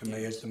acceptable to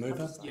me as the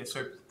mover. Yeah,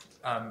 so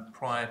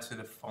prior to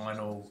the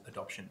final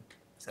adoption.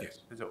 Yes.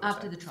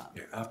 After the trial.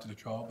 Yeah, after the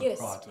trial, but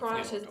Yes,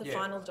 prior to the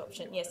final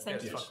adoption. Yes,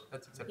 thank you.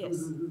 That's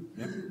acceptable.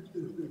 Yes.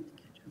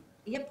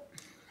 Yep.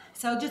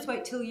 So I'll just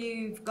wait till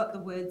you've got the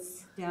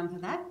words down for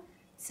that.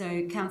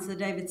 So Councillor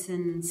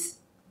Davidson's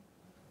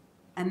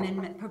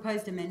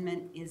proposed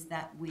amendment is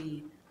that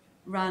we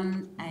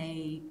run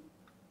a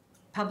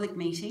public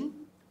meeting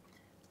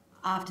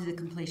after the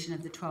completion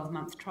of the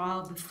 12-month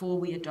trial before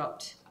we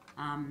adopt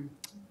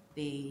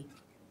the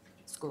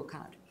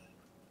scorecard.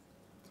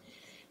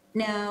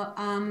 Now,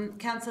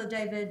 Councillor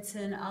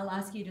Davidson, I'll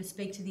ask you to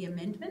speak to the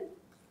amendment.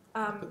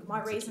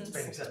 My reasons.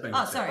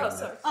 Oh, sorry.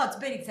 Oh, it's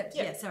been accepted.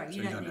 Yeah, sorry.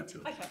 You don't need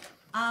to.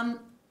 Okay.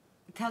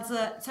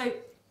 Councillor, so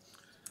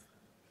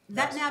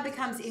that now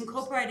becomes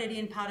incorporated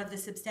in part of the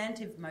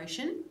substantive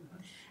motion.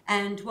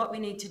 And what we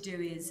need to do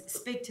is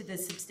speak to the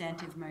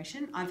substantive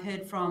motion. I've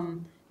heard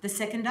from the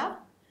seconder.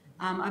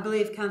 I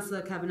believe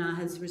Councillor Kavanagh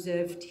has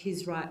reserved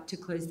his right to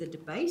close the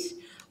debate.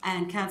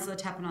 And Councillor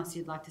Tapanos,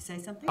 you'd like to say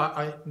something?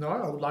 No,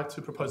 I would like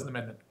to propose an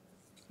amendment.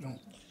 No.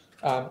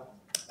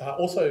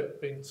 Also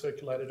been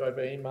circulated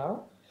over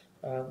email.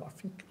 I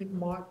think it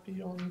might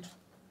be on.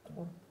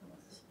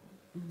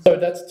 So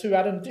that's to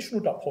add an additional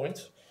dot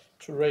point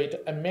to read,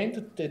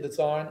 amend the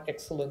design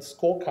excellence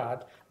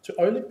scorecard to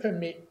only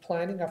permit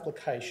planning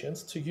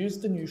applications to use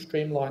the new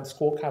streamlined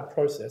scorecard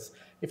process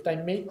if they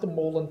meet the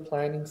Moreland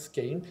planning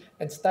scheme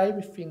and stay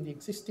within the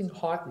existing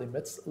height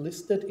limits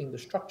listed in the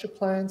structure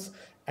plans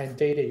and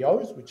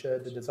DDOs, which are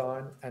the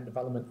design and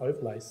development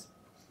overlays.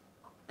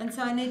 And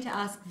so I need to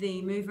ask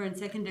the mover and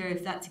seconder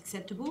if that's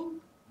acceptable.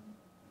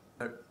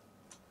 No.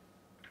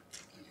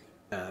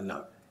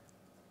 No.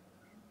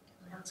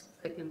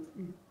 Second.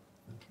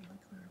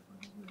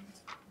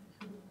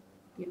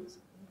 Yes.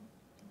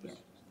 Yeah.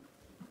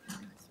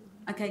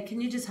 Okay, can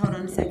you just hold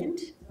on a second?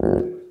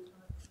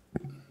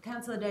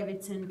 Councillor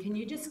Davidson, can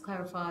you just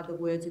clarify the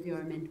words of your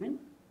amendment?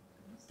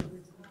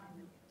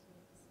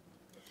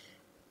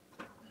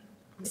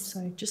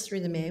 So just through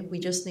the Mayor, we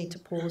just need to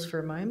pause for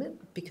a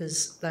moment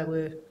because that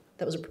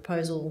was a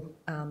proposal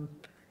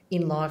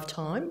in live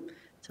time.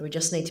 So we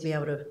just need to be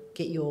able to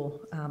get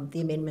the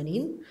amendment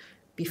in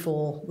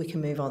before we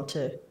can move on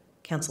to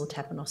Councillor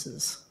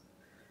Tapanos's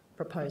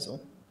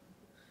proposal.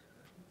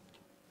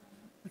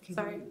 Okay,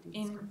 So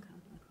in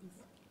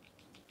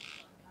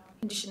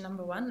condition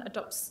number 1,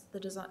 adopts the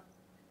design.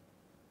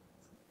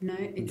 No,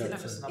 it's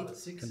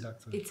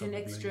an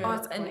extra.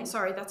 Oh,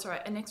 sorry, that's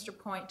right. An extra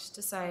point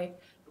to say,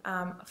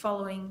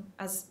 following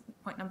as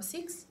point number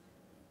 6,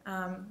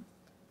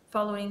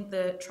 following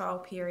the trial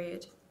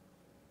period,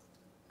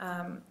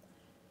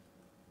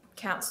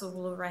 council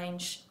will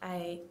arrange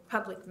a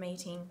public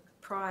meeting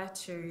prior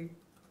to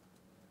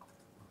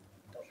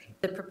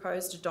the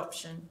proposed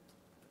adoption.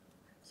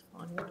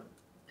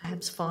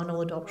 Perhaps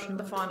final adoption.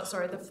 The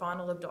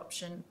final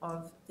adoption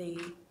of the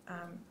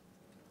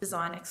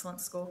design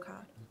excellence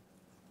scorecard.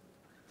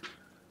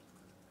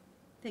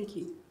 Thank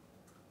you.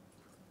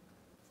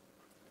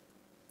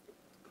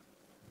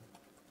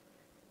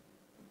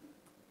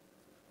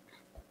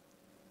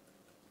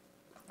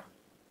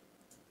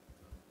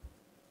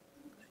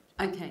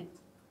 Okay,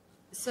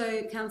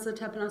 so Councillor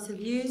Tapanos, have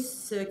you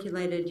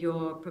circulated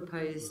your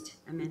proposed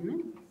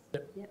amendment?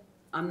 Yep.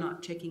 I'm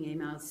not checking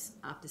emails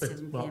after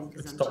 7 p.m.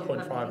 because I'm dot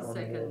point 5 on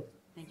second.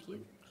 Thank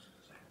you.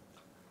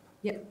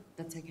 Yep,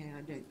 that's okay.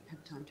 I don't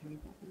have time to read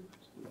that now.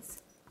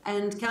 Yes.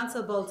 And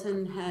Councillor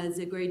Bolton has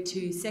agreed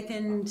to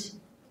second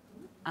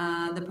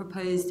the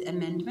proposed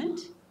amendment.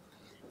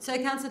 So,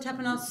 Councillor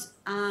Tapanos,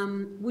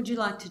 would you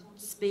like to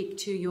speak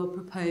to your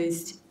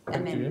proposed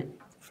amendment?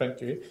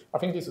 Thank you. I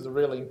think this is a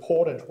really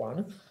important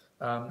one.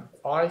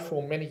 I,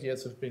 for many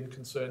years, have been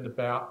concerned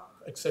about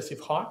excessive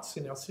heights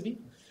in our city,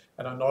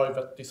 and I know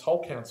that this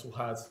whole council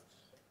has.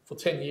 For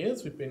 10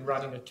 years, we've been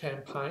running a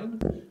campaign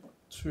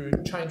to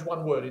change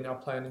one word in our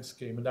planning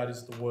scheme, and that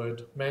is the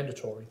word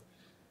mandatory.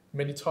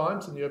 Many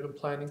times in the Urban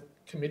Planning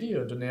Committee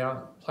and in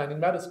our Planning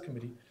Matters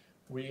Committee,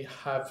 we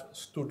have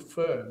stood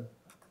firm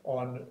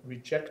on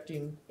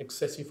rejecting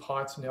excessive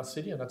heights in our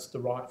city, and that's the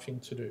right thing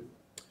to do.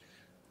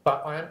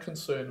 But I am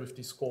concerned with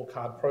this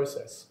scorecard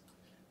process.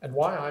 And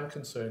why I'm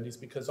concerned is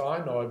because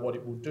I know what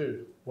it will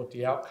do, what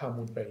the outcome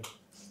would be.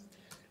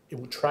 It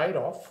will trade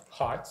off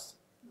heights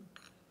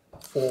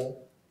for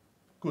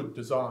good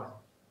design.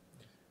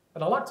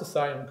 And I like to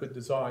say on good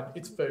design,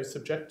 it's very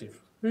subjective.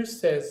 Who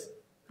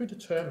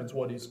determines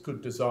what is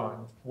good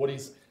design, what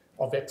is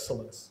of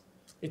excellence?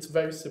 It's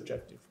very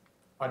subjective.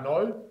 I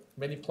know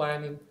many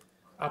planning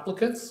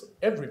applicants,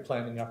 every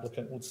planning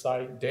applicant would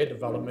say their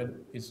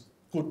development is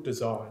good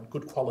design,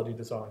 good quality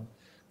design.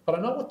 But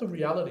I know what the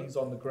reality is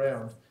on the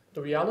ground.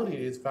 The reality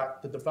is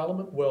that the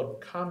development world will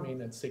come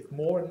in and seek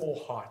more and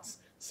more heights,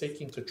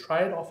 seeking to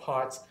trade off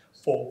heights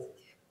for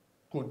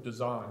good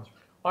design.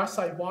 I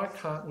say, why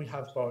can't we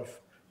have both?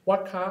 Why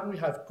can't we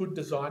have good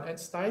design and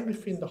stay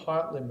within the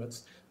height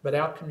limits that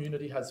our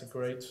community has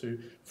agreed to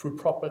through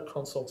proper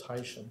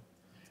consultation?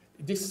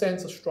 This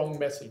sends a strong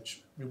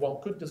message. We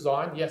want good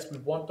design. Yes, we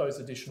want those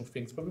additional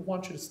things, but we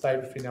want you to stay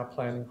within our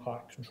planning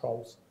height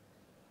controls.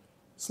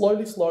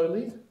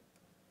 Slowly,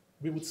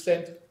 we would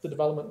send the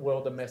development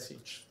world a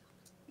message.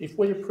 If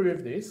we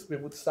approve this, we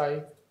would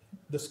say,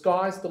 the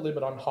sky's the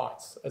limit on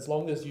heights, as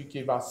long as you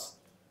give us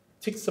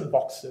ticks and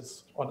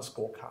boxes on a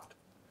scorecard.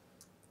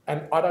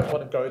 And I don't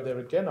want to go there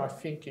again. I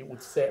think it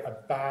would set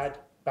a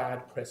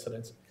bad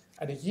precedent.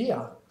 And a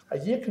year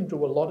can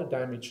do a lot of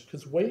damage,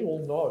 because we all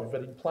know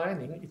that in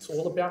planning, it's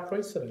all about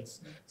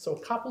precedence. So a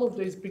couple of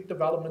these big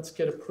developments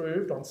get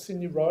approved on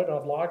Sydney Road or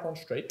Lygon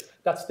Street,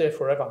 that's there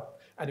forever.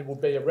 And it will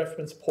be a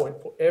reference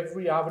point for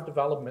every other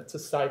development to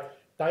say,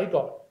 they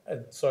got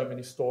so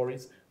many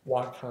stories,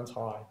 why can't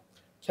I?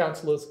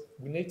 Councillors,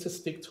 we need to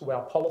stick to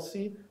our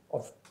policy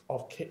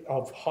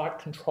of height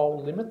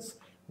control limits.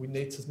 We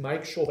need to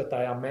make sure that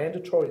they are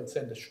mandatory and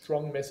send a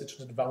strong message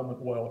to the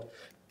development world.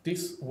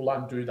 This will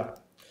undo that.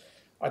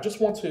 I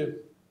just want to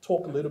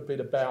talk a little bit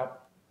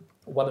about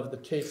one of the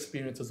key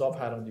experiences I've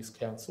had on this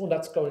council, and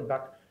that's going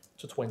back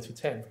to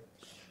 2010,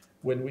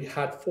 when we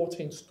had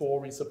 14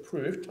 stories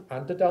approved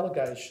under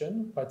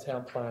delegation by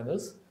town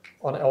planners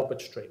on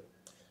Albert Street.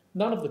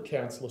 None of the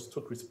councillors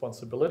took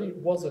responsibility. It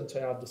wasn't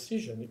our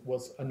decision, it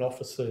was an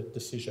officer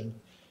decision.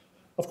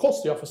 Of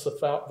course, the officer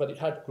felt that it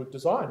had good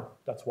design.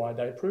 That's why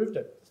they approved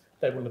it.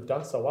 They wouldn't have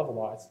done so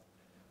otherwise.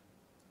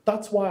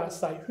 That's why I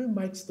say, who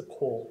makes the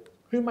call?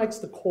 Who makes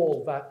the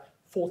call that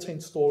 14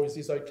 stories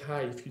is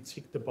okay if you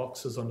tick the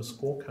boxes on a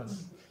scorecard?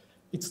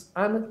 It's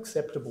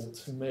unacceptable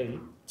to me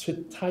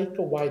to take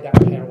away that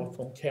power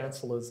from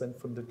councillors and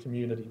from the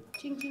community.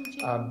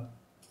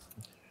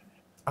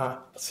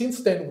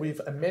 Since then,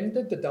 we've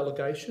amended the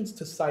delegations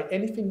to say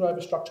anything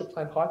over structure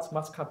plan heights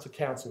must come to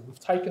council. We've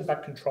taken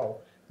back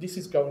control. This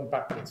is going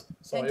backwards.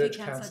 So I urge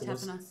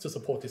councillors to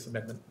support this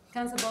amendment.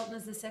 Councillor Bolton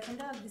is the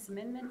seconder of this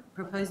amendment,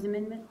 proposed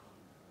amendment.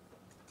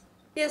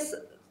 Yes,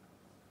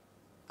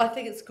 I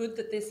think it's good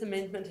that this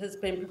amendment has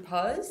been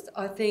proposed.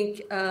 I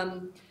think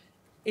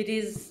it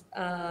is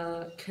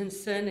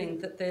concerning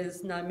that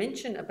there's no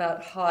mention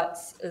about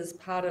heights as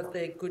part of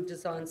their good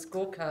design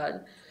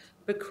scorecard,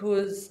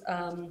 because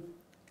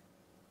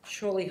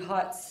surely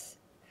heights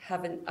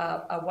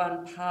are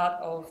one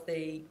part of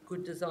the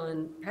good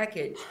design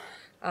package.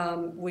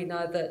 We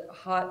know that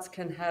heights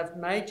can have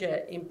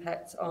major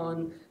impacts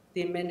on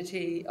the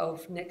amenity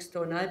of next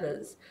door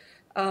neighbours.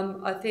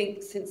 I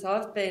think since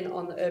I've been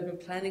on the Urban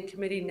Planning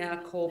Committee, now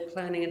called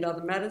Planning and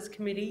Other Matters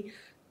Committee,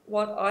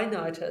 what I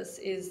notice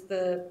is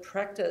the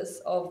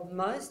practice of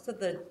most of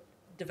the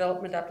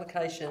development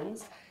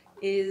applications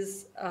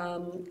is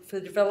for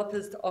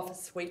developers to offer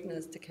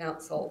sweeteners to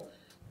council.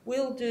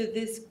 We'll do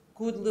this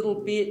good little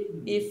bit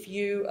if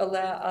you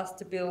allow us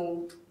to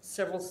build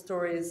several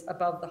stories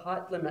above the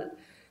height limit.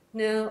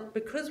 Now,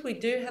 because we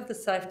do have the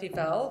safety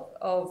valve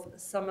of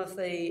some of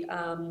the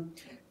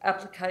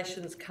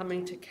applications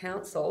coming to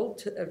council,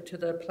 to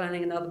the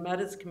Planning and Other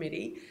Matters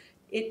Committee,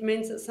 it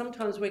means that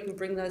sometimes we can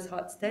bring those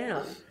heights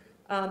down.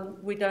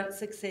 We don't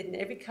succeed in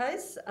every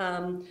case,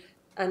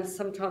 and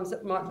sometimes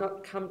it might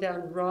not come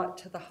down right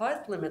to the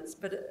height limits,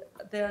 but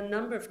there are a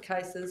number of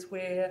cases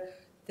where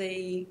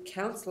the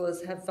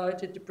councillors have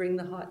voted to bring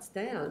the heights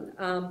down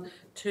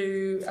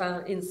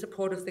in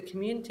support of the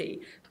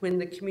community, when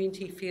the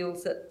community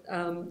feels that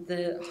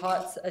the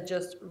heights are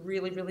just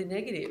really, really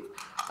negative.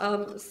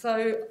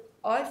 So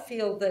I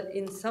feel that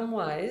in some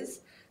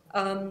ways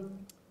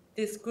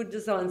this good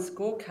design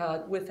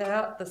scorecard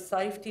without the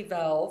safety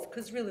valve,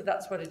 because really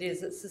that's what it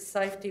is, it's the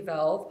safety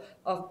valve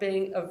of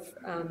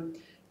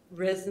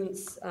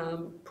residents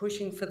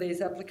pushing for these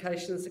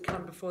applications to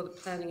come before the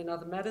Planning and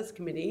Other Matters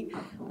Committee,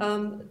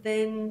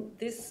 then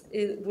this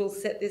will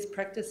set this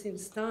practice in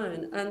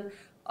stone. And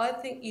I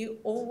think you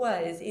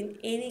always, in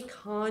any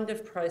kind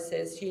of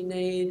process, you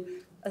need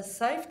a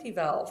safety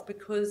valve,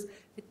 because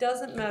it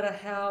doesn't matter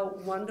how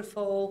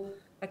wonderful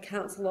a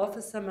council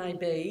officer may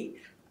be,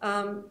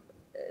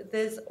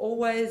 there's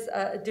always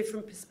a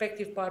different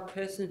perspective by a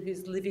person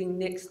who's living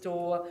next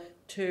door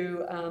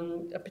to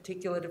a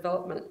particular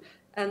development.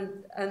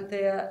 And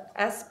there are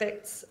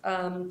aspects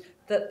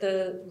that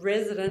the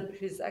resident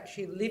who's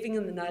actually living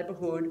in the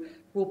neighbourhood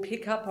will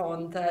pick up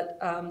on that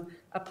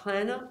a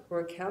planner or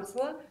a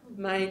councillor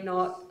may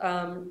not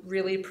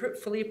really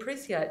fully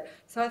appreciate.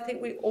 So I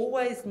think we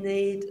always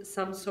need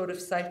some sort of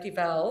safety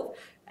valve,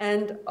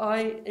 and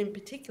I in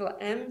particular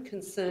am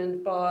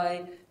concerned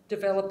by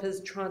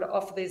developers trying to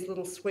offer these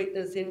little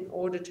sweeteners in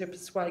order to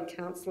persuade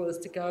councillors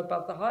to go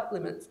above the height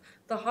limits.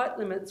 The height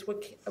limits were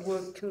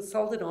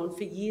consulted on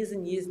for years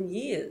and years and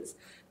years.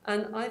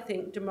 And I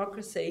think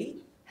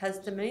democracy has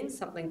to mean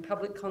something.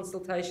 Public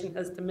consultation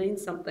has to mean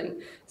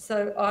something.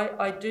 So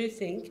I do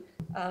think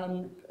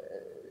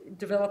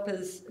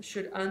developers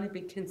should only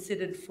be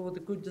considered for the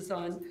good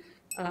design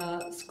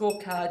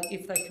scorecard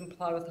if they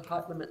comply with the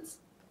height limits.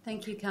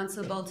 Thank you,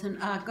 Councillor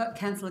Bolton. I've got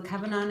Councillor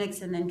Kavanagh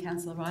next and then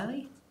Councillor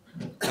Riley.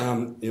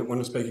 You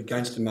want to speak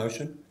against the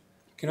motion?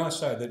 Can I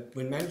say that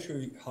when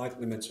mandatory height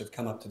limits have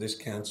come up to this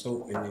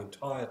council, in the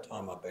entire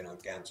time I've been on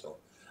council,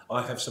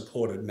 I have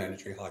supported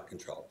mandatory height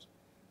controls.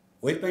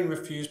 We've been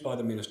refused by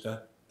the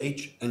Minister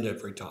each and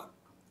every time.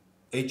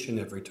 Each and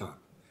every time.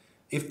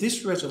 If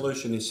this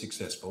resolution is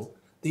successful,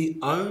 the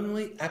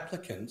only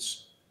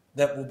applicants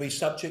that will be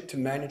subject to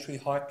mandatory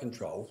height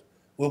controls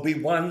will be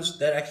ones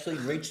that actually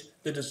reach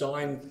the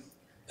design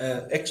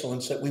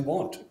excellence that we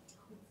want.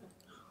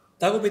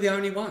 They will be the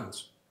only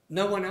ones.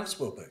 No one else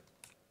will be.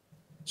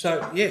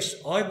 So, yes,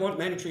 I want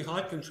mandatory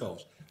height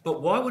controls.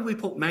 But why would we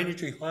put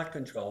mandatory height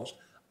controls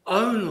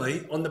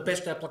only on the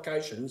best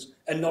applications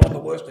and not on the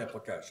worst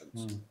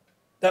applications?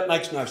 That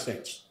makes no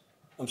sense.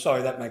 I'm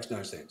sorry, that makes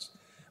no sense.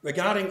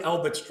 Regarding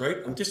Albert Street,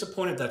 I'm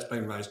disappointed that's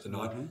been raised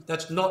tonight.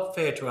 That's not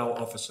fair to our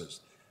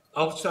officers.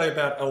 I'll say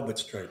about Albert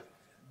Street.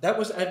 That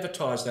was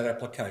advertised, that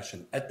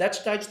application. At that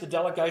stage, the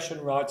delegation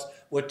rights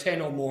were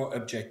 10 or more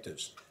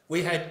objectives.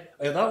 We had,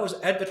 although it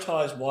was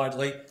advertised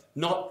widely,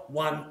 not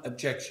one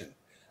objection.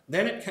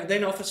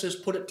 Then officers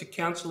put it to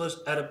councillors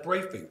at a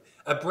briefing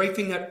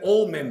that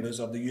all members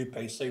of the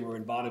UPC were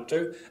invited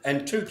to,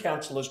 and 2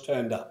 councillors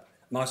turned up,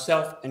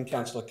 myself and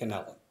Councillor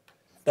Canellan.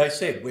 They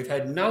said, we've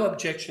had no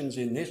objections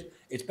in this,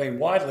 it's been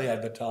widely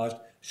advertised,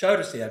 showed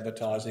us the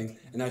advertising,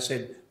 and they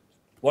said,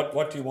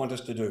 what do you want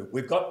us to do?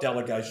 We've got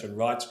delegation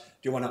rights, do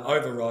you want to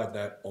override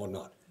that or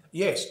not?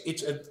 Yes,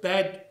 it's a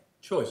bad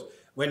choice.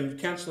 When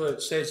councillor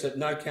says that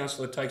no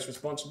councillor takes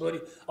responsibility,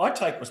 I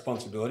take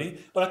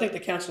responsibility, but I think the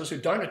councillors who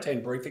don't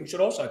attend briefings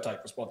should also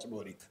take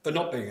responsibility for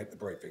not being at the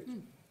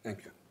briefing.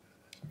 Thank you.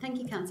 Thank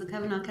you, Councillor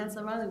Kavanagh.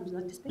 Councillor Riley, would you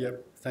like to speak?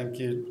 Yep, thank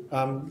you.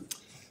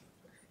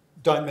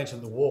 Don't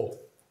mention the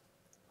wall.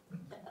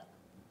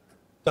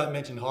 Don't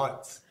mention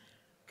heights,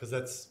 because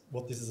that's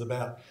what this is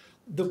about.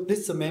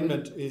 This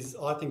amendment is,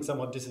 I think,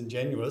 somewhat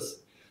disingenuous.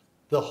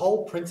 The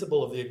whole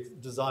principle of the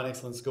Design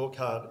Excellence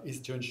Scorecard is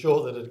to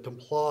ensure that it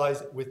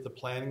complies with the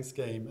planning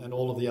scheme and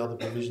all of the other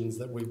provisions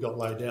that we've got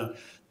laid down.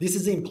 This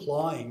is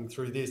implying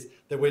through this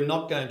that we're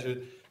not going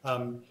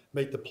to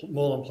meet the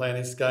Moreland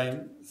planning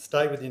scheme,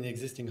 stay within the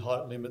existing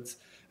height limits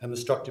and the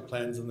structure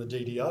plans and the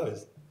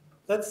DDOs.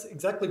 That's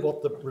exactly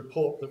what the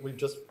report that we've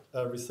just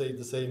received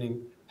this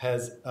evening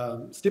has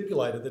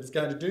stipulated, that it's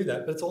going to do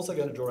that, but it's also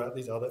going to draw out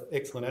these other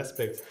excellent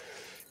aspects.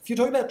 If you're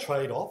talking about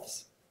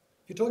trade-offs,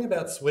 if you're talking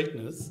about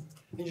sweeteners,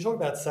 and you're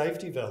talking about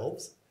safety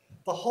valves,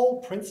 the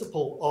whole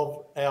principle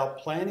of our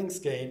planning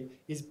scheme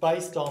is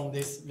based on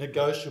this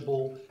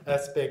negotiable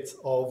aspects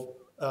of,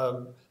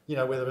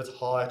 whether it's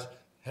height,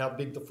 how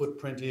big the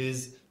footprint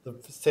is, the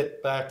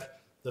setback,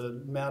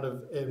 the amount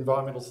of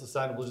environmental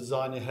sustainable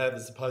design you have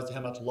as opposed to how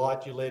much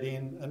light you let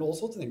in, and all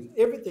sorts of things.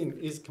 Everything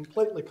is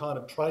completely kind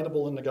of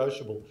tradable and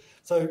negotiable.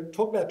 So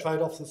talk about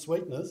trade-offs and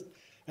sweeteners,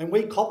 and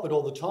we cop it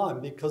all the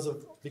time because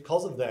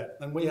of that,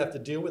 and we have to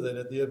deal with it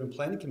at the Urban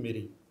Planning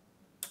Committee.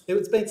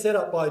 It's been set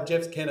up by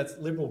Jeff Kennett's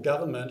Liberal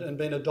government and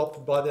been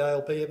adopted by the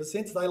ALP ever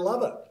since. They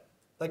love it.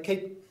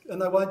 They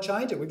won't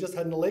change it. We've just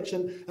had an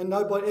election and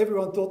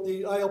everyone thought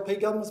the ALP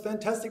government was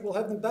fantastic. We'll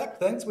have them back,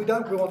 thanks. We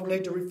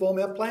need to reform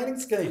our planning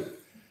scheme.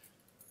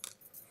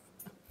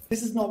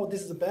 This is not what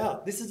this is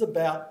about. This is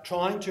about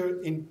trying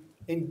to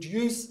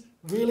induce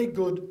really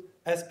good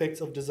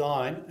aspects of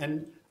design,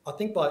 and I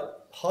think by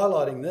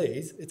highlighting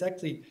these, it's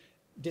actually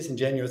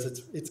disingenuous.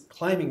 It's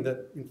claiming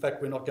that, in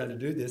fact, we're not going to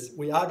do this.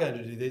 We are going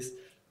to do this.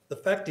 The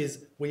fact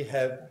is we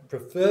have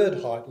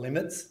preferred height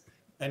limits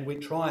and we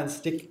try and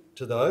stick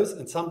to those,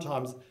 and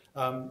sometimes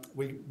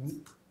we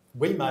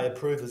may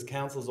approve as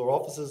councils or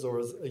officers or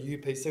as a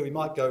UPC, we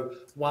might go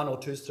 1 or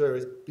 2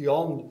 stories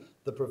beyond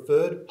the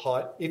preferred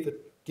height if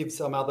it gives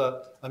some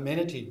other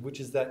amenity, which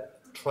is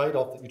that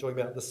trade-off that you're talking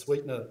about, the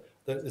sweetener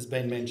that has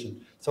been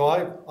mentioned. So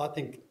I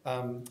think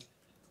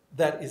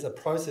that is a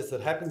process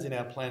that happens in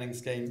our planning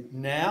scheme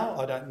now.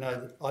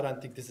 I don't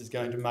think this is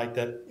going to make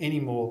that any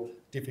more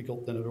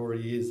difficult than it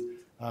already is.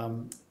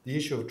 The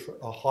issue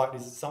of height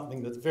is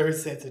something that's very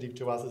sensitive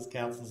to us as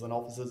councillors and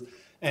officers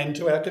and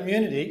to our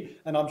community,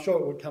 and I'm sure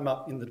it would come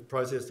up in the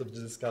process of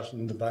the discussion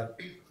and debate.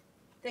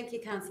 Thank you,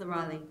 Councillor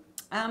Riley.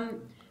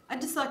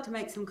 I'd just like to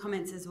make some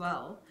comments as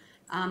well.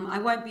 I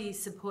won't be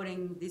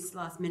supporting this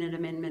last-minute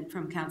amendment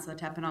from Councillor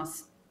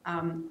Tapanos.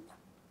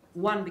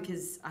 One,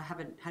 because I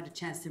haven't had a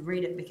chance to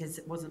read it because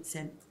it wasn't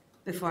sent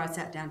before I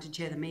sat down to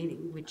chair the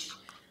meeting, which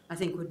I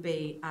think would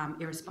be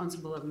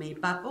irresponsible of me,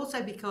 but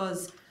also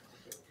because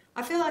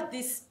I feel like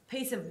this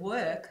piece of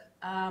work,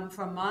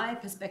 from my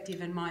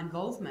perspective and my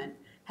involvement,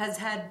 has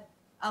had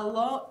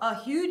a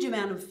huge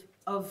amount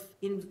of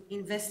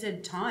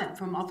invested time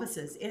from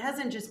officers. It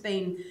hasn't just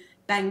been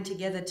banged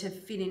together to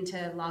fit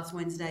into last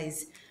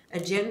Wednesday's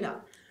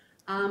agenda.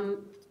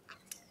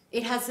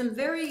 It has some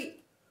very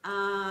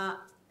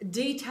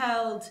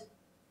detailed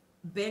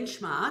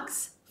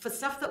benchmarks for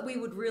stuff that we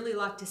would really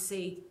like to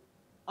see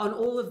on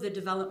all of the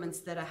developments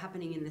that are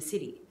happening in the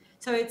city.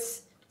 So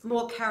it's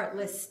more carrot,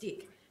 less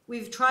stick.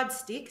 We've tried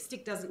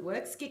stick doesn't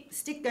work.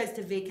 Stick goes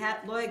to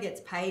VCAT, lawyer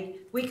gets paid.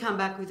 We come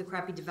back with a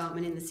crappy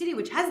development in the city,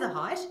 which has the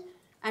height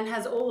and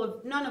has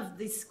none of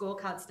this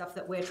scorecard stuff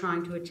that we're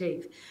trying to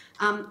achieve.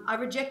 I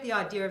reject the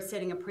idea of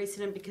setting a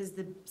precedent because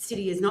the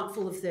city is not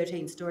full of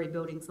 13-storey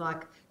buildings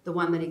like the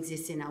one that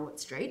exists in Albert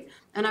Street.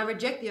 And I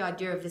reject the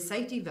idea of the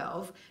safety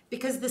valve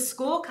because the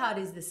scorecard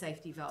is the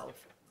safety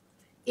valve.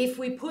 If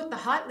we put the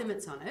height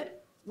limits on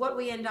it, what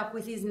we end up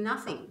with is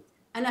nothing.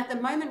 And at the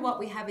moment, what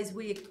we have is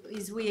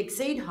we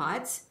exceed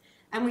heights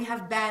and we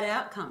have bad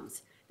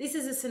outcomes. This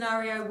is a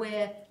scenario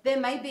where there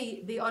may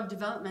be the odd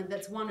development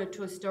that's 1 or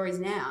 2 stories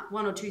now,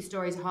 1 or 2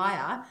 stories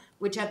higher,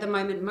 which at the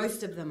moment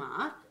most of them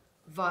are,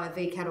 via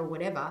VCAT or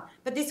whatever.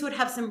 But this would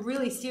have some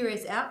really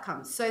serious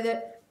outcomes so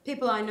that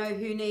people I know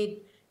who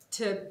need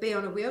to be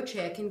on a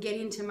wheelchair can get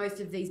into most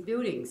of these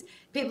buildings.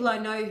 People I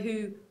know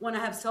who want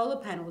to have solar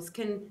panels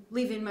can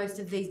live in most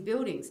of these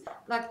buildings.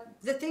 Like,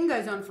 the thing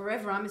goes on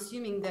forever. I'm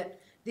assuming that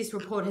this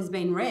report has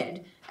been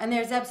read, and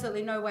there's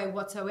absolutely no way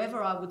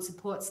whatsoever I would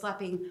support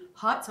slapping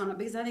heights on it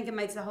because I think it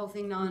makes the whole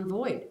thing null and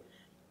void.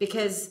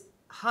 Because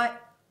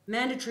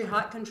mandatory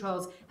height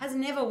controls has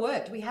never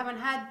worked. We haven't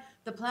had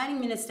the planning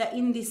minister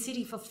in this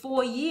city for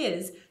 4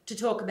 years to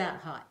talk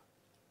about height.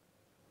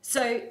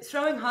 So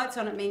throwing heights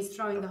on it means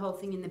throwing the whole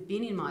thing in the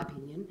bin, in my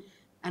opinion,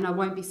 and I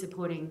won't be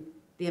supporting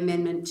the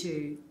amendment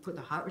to put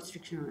the height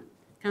restriction on it.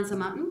 Councillor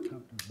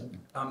Martin?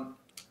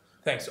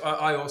 Thanks.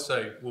 I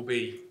also will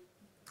be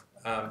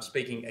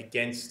speaking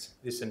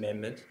against this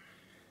amendment.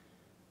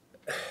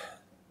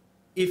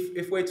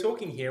 If we're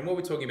talking here, and what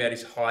we're talking about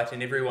is height,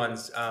 and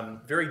everyone's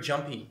very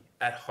jumpy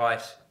at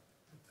height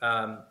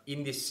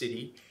in this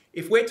city,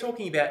 if we're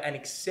talking about an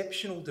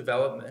exceptional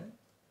development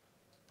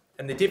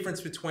and the difference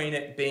between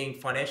it being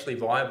financially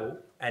viable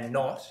and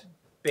not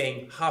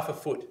being half a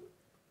foot,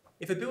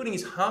 if a building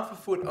is half a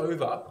foot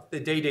over the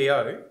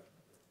DDO,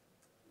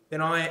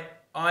 then I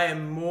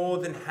am more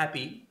than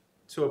happy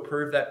to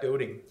approve that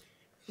building.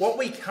 What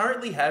we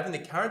currently have in the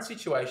current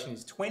situation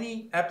is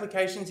 20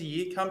 applications a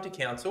year come to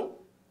council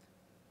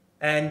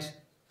and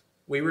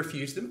we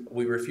refuse them.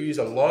 We refuse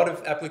a lot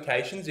of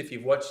applications if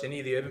you've watched any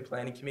of the Urban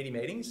Planning Committee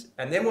meetings.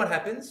 And then what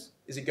happens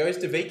is it goes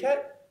to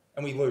VCAT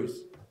and we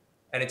lose.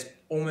 And it's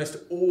almost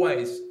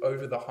always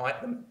over the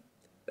height limit.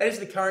 That is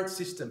the current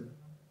system.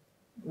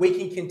 We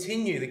can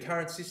continue the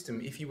current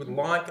system if you would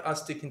like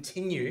us to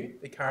continue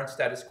the current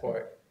status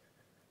quo.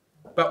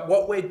 But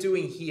what we're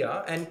doing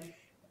here,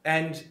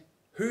 and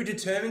who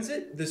determines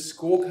it? The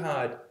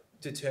scorecard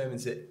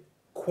determines it.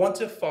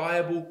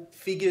 Quantifiable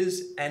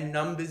figures and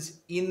numbers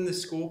in the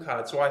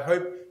scorecard. So I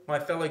hope my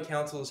fellow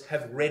councillors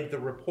have read the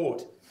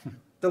report.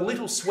 The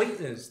little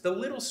sweeteners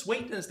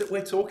that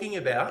we're talking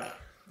about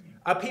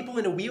are people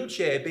in a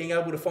wheelchair being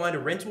able to find a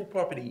rental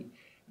property.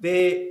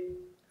 They're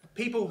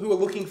people who are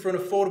looking for an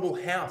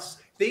affordable house.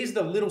 These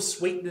are the little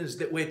sweeteners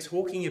that we're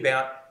talking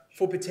about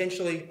for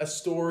potentially a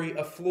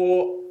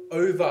floor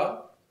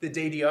over the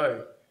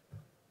DDO.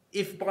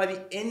 If by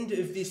the end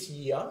of this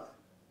year,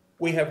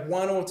 we have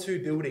 1 or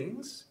 2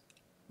 buildings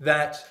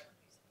that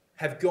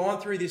have gone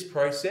through this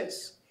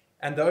process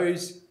and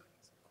those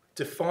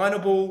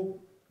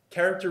definable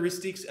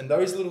characteristics and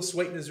those little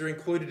sweeteners are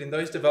included in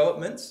those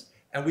developments,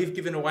 and we've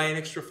given away an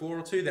extra floor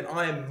or 2, then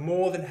I am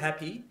more than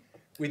happy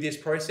with this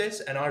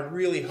process, and I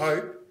really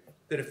hope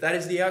that if that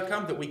is the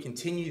outcome, that we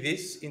continue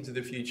this into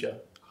the future.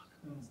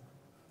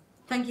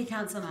 Thank you,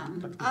 Councillor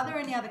Martin. Are there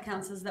any other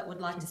councillors that would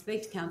like to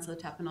speak to Councillor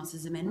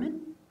Tapanos's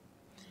amendment?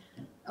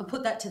 I'll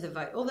put that to the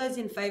vote. All those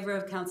in favour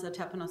of Councillor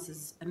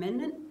Tapanos's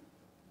amendment?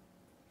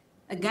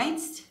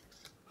 Against?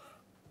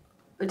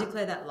 I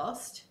declare that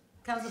lost.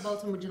 Councillor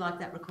Bolton, would you like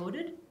that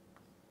recorded?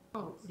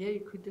 Oh, yeah, you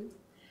could do.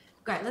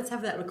 Great, let's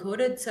have that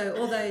recorded. So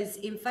all those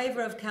in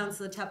favour of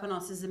Councillor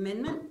Tapanos's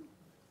amendment?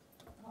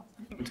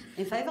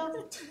 In favour?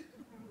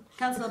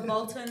 Councillor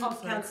Bolton,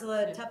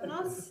 Councillor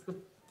Tapanos?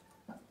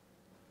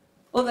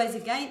 All those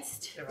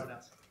against? Everyone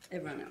else.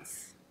 Everyone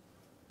else.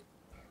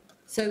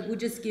 So we'll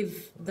just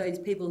give those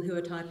people who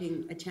are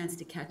typing a chance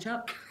to catch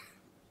up.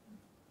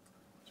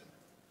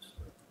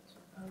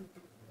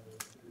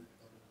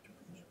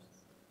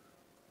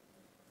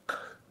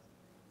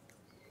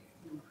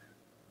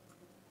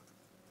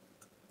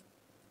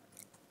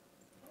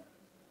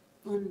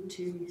 One,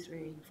 2,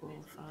 3, 4,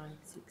 5,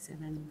 6,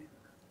 7.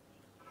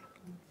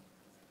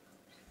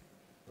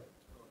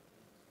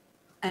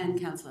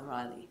 And Councillor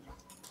Riley.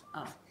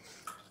 Oh.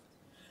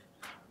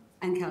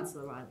 And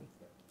Councillor Riley.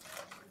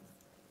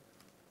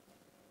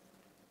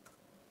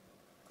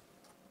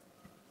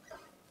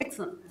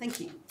 Excellent, thank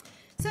you.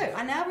 So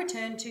I now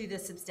return to the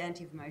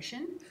substantive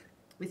motion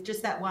with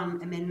just that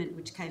one amendment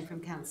which came from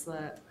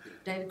Councillor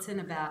Davidson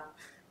about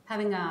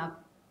having a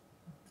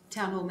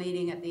town hall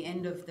meeting at the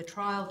end of the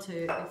trial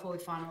before we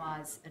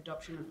finalise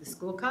adoption of the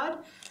scorecard.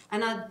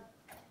 And I'd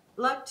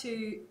like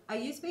to, are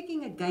you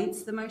speaking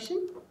against the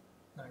motion?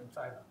 No, in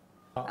favour.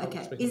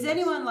 Okay, is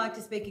anyone like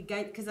to speak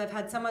against, because I've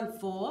had someone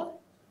for,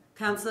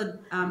 Councillor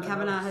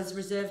Kavanagh has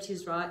reserved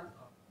his right.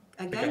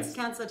 Against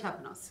Councillor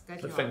Tapanos. Go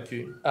for Thank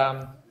you.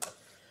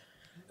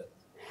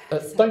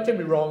 Don't get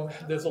me wrong,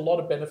 there's a lot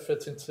of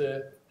benefits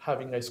into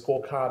having a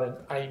scorecard and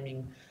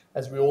aiming,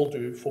 as we all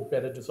do, for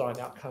better design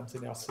outcomes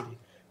in our city.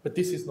 But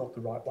this is not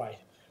the right way.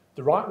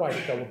 The right way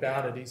to go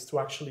about it is to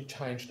actually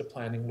change the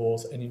planning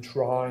laws and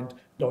enshrine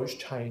those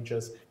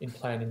changes in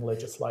planning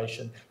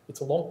legislation.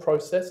 It's a long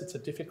process, it's a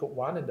difficult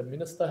one, and the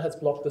Minister has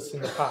blocked us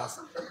in the past,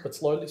 but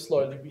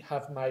slowly, we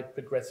have made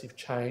progressive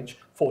change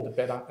for the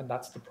better, and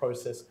that's the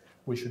process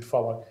we should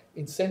follow.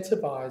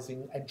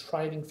 Incentivising and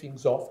trading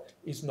things off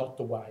is not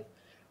the way.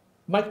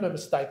 Make no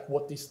mistake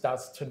what this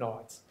does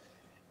tonight.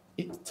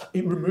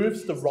 It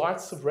removes the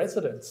rights of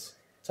residents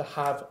to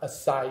have a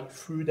say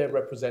through their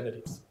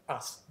representatives,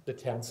 us, the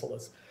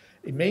councillors.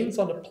 It means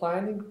on a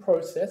planning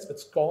process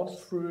that's gone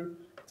through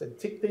to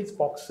tick these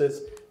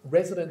boxes,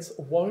 residents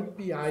won't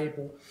be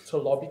able to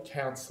lobby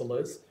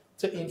councillors,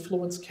 to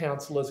influence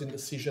councillors in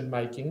decision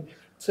making,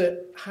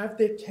 to have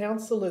their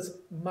councillors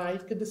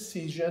make a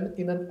decision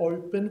in an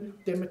open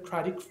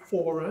democratic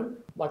forum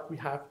like we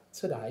have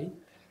today.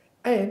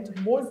 And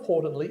more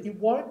importantly, it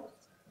won't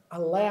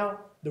allow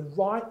the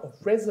right of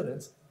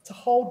residents to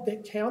hold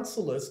their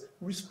councillors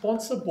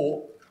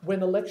responsible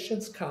when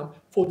elections come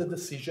for the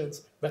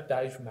decisions that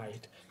they've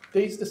made.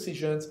 These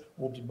decisions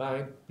will be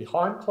made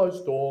behind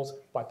closed doors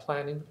by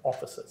planning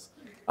officers.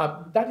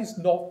 That is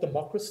not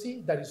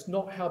democracy, that is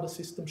not how the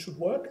system should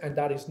work, and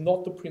that is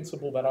not the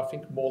principle that I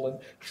think Moreland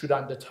should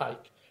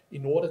undertake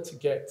in order to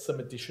get some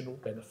additional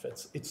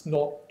benefits. It's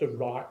not the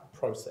right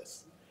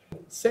process.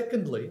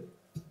 Secondly,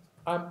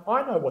 I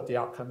know what the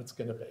outcome is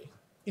going to be.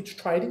 It's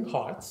trading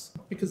heights,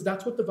 because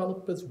that's what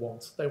developers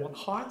want. They want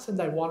heights and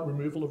they want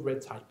removal of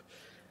red tape.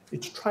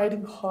 It's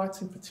trading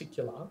heights in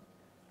particular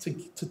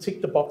to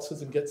tick the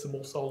boxes and get some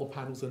more solar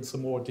panels and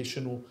some more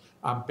additional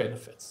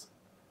benefits.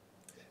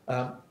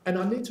 And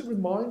I need to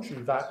remind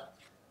you that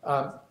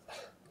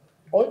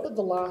over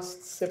the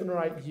last 7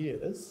 or 8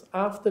 years,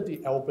 after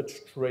the Albert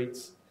Street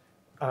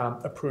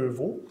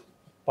approval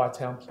by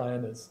town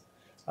planners,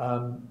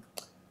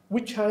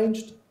 we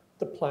changed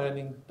the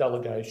planning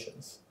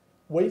delegations.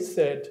 We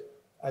said,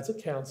 as a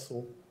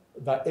council,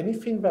 that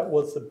anything that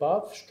was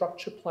above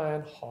structure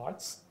plan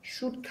heights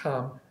should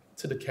come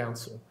to the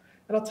council.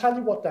 And I'll tell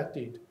you what that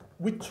did.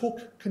 We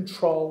took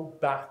control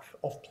back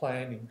of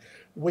planning.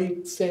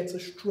 We sent a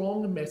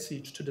strong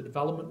message to the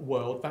development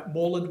world that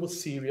Moreland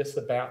was serious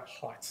about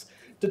heights.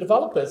 The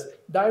developers,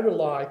 they were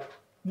like,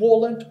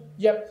 Moreland,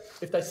 yep,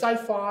 if they say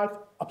 5,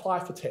 apply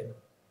for 10.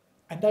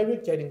 And they were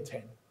getting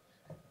 10.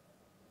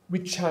 We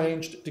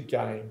changed the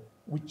game.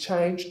 We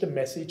changed the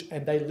message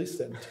and they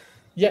listened.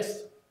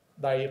 Yes,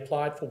 they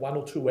applied for 1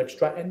 or 2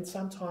 extra and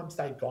sometimes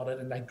they got it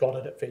and they got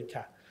it at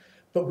VCAT.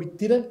 But we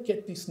didn't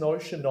get this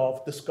notion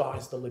of the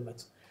sky's the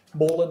limit.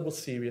 Moreland was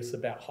serious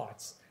about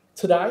heights.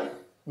 Today,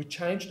 we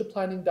changed the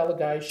planning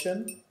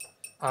delegation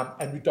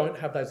and we don't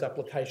have those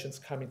applications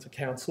coming to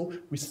council.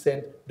 We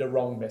send the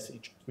wrong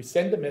message. We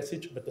send the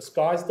message that the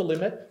sky's the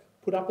limit,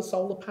 put up a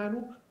solar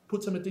panel,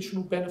 put some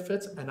additional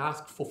benefits and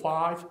ask for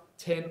 5,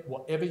 10,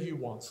 whatever you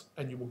want,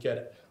 and you will get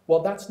it.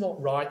 Well, that's not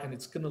right, and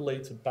it's going to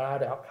lead to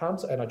bad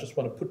outcomes, and I just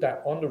want to put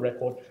that on the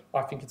record.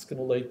 I think it's going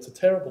to lead to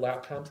terrible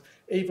outcomes,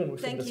 even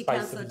within the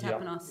space of a year.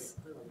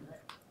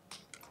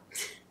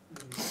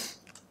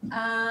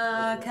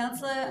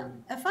 Councillor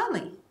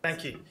Farley.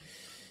 Thank you.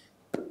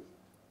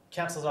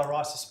 Councillors, I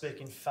rise to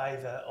speak in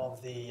favour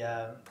of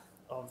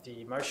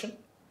the motion.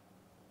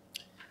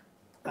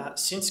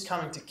 Since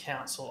coming to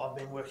council, I've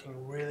been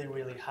working really,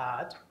 really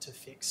hard to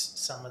fix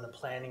some of the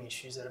planning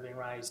issues that have been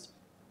raised,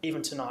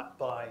 even tonight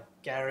by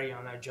Gary.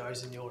 I know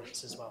Joe's in the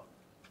audience as well.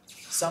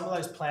 Some of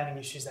those planning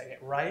issues that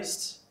get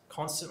raised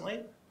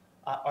constantly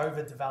are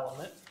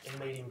overdevelopment in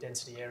medium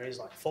density areas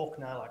like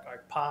Faulkner, like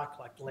Oak Park,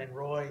 like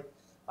Glenroy,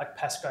 like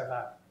Pascoe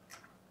Vale.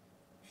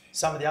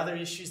 Some of the other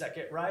issues that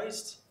get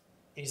raised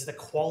is the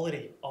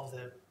quality of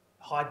the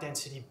high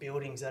density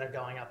buildings that are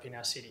going up in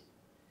our city.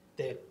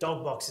 They're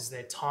dog boxes,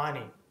 they're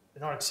tiny,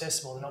 they're not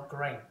accessible, they're not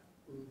green.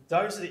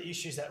 Those are the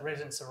issues that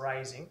residents are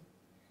raising,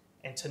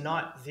 and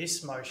tonight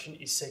this motion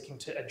is seeking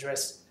to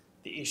address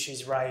the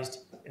issues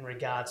raised in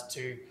regards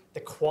to the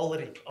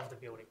quality of the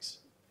buildings.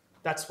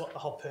 That's what the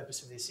whole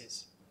purpose of this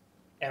is.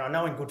 And I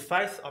know in good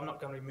faith I'm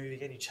not going to be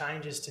moving any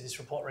changes to this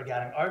report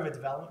regarding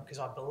overdevelopment, because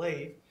I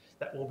believe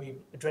that we'll be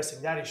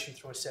addressing that issue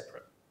through a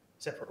separate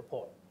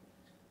report.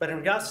 But in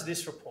regards to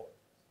this report,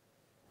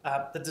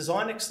 the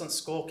Design Excellence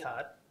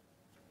Scorecard,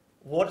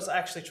 what it's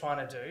actually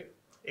trying to do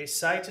is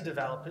say to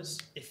developers,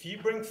 if you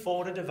bring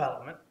forward a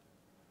development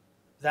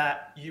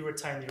that you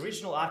retain the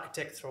original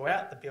architect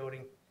throughout the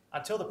building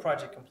until the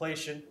project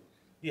completion,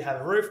 you have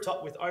a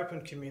rooftop with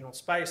open communal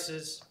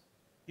spaces,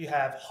 you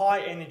have high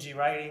energy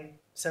rating,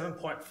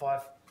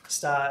 7.5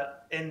 star,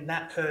 and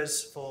that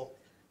occurs for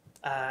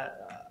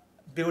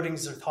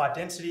buildings with high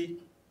density.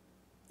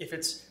 If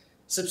it's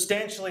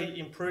substantially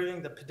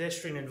improving the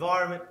pedestrian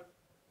environment,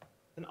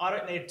 then I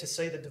don't need to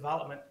see the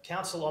development.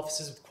 Council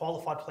officers with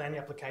qualified planning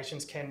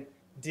applications can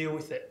deal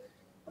with it.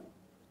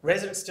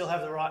 Residents still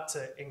have the right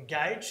to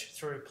engage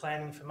through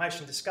planning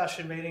information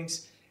discussion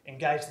meetings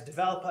engage the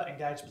developer,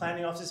 engage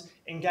planning officers,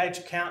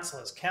 engage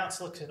councillors.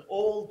 Councillors can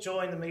all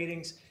join the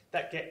meetings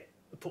that get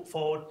put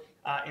forward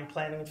in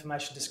planning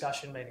information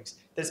discussion meetings.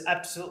 There's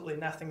absolutely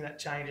nothing that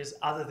changes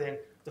other than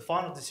the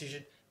final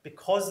decision,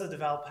 because the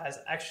developer has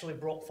actually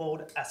brought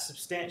forward a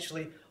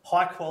substantially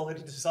high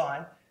quality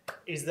design,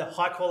 is the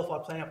high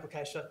qualified planning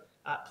application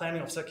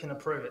planning officer can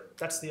approve it.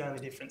 That's the only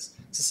difference.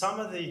 So some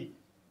of the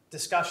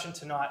discussion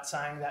tonight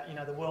saying that, you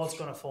know, the world's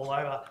going to fall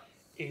over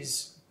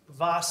is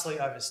vastly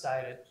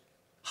overstated.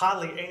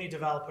 Hardly any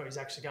developer is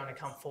actually going to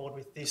come forward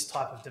with this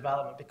type of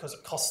development because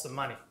it costs them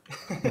money.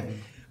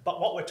 But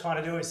what we're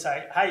trying to do is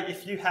say, hey,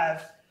 if you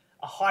have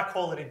a high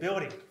quality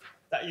building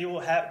that you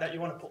want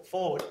to put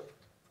forward,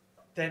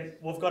 then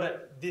we've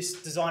got this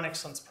design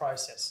excellence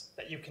process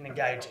that you can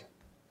engage in.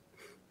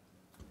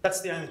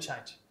 That's the only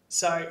change.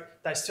 So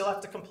they still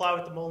have to comply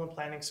with the Moreland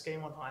planning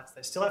scheme on heights.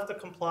 They still have to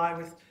comply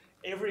with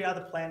every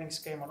other planning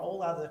scheme on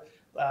all other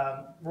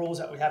rules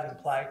that we have in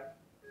play.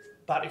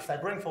 But if they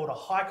bring forward a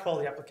high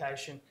quality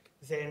application,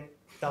 then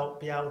they'll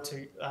be able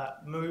to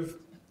move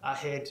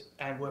ahead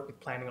and work with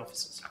planning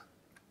officers.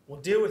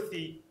 We'll deal with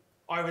the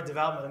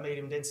overdevelopment of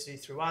medium density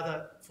through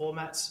other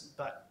formats,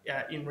 but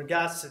in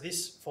regards to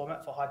this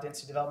format for high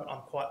density development,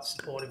 I'm quite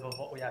supportive of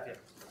what we have here.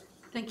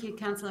 Thank you,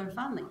 Councillor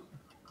Farnley.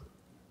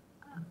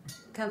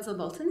 Councillor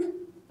Bolton.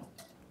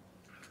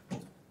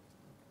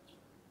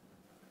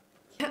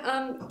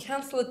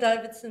 Councillor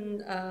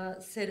Davidson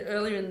said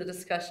earlier in the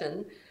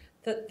discussion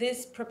that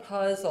this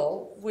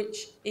proposal,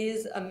 which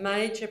is a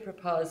major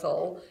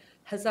proposal,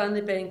 has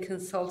only been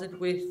consulted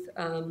with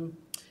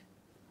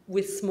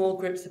small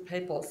groups of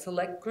people,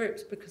 select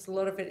groups, because a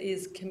lot of it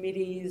is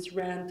committees,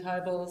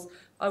 roundtables.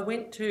 I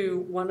went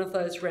to one of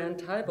those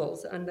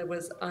roundtables and there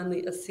was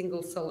only a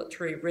single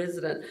solitary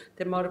resident.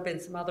 There might have been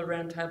some other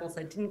roundtables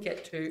I didn't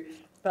get to,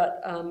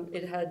 but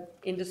it had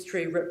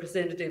industry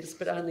representatives,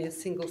 but only a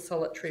single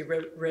solitary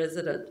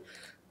resident.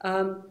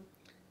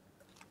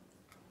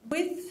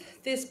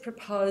 With this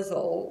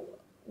proposal,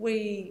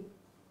 we,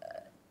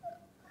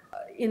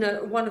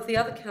 one of the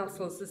other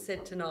councillors has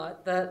said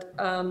tonight that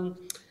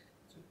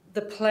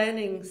the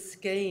planning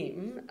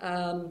scheme,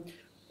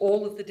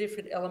 all of the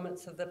different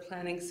elements of the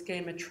planning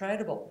scheme are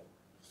tradable.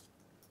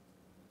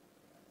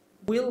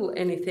 Will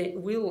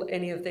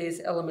any of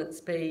these elements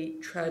be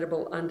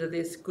tradable under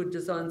this good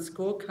design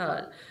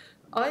scorecard?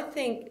 I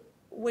think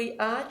we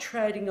are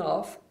trading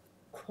off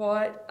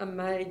quite a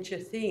major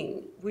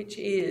thing, which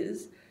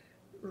is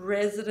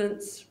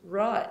residents'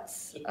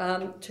 rights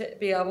to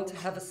be able to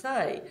have a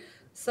say.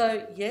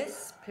 So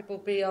yes, people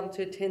will be able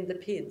to attend the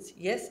PIDs.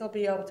 Yes, I'll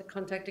be able to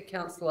contact a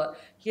councillor.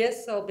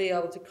 Yes, I'll be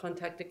able to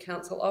contact a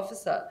council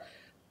officer.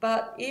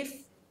 But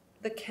if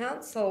the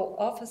council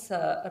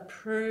officer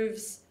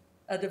approves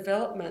a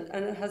development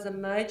and it has a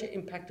major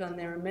impact on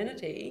their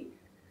amenity,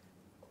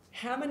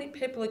 how many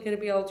people are going to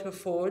be able to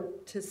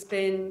afford to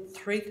spend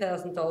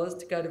 $3,000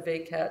 to go to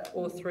VCAT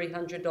or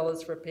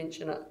 $300 for a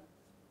pensioner?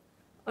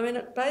 I mean,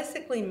 it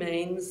basically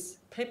means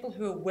people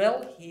who are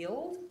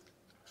well-heeled,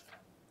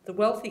 the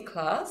wealthy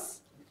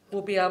class,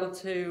 will be able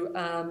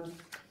to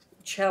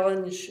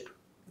challenge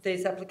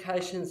these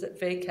applications at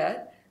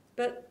VCAT,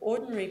 but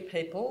ordinary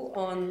people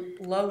on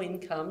low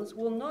incomes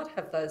will not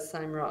have those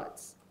same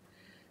rights.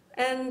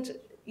 And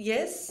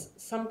yes,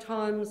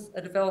 sometimes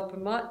a developer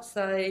might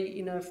say,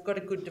 if we've got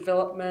a good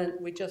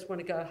development, we just want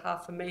to go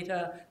half a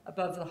metre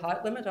above the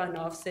height limit. I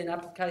know I've seen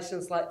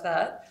applications like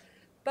that.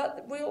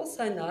 But we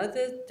also know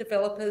there's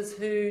developers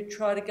who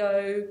try to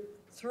go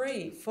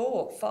 3,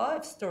 4,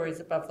 5 stories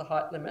above the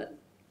height limit.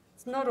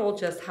 It's not all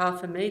just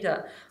half a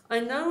metre. I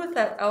know with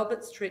that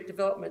Albert Street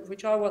development,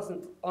 which I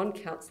wasn't on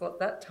council at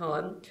that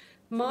time,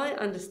 my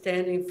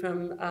understanding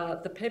from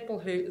the people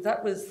who,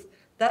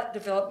 that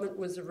development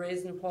was the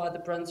reason why the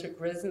Brunswick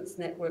Residents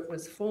Network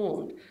was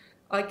formed.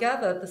 I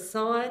gather the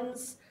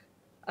signs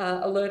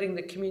alerting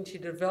the community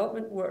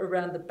development were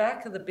around the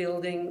back of the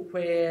building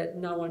where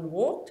no one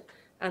walked,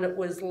 and it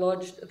was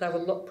lodged, they were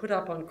put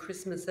up on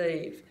Christmas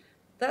Eve.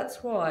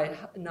 That's why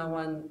no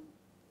one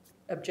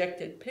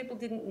objected. People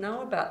didn't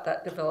know about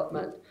that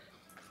development.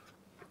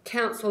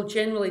 Council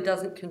generally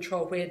doesn't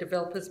control where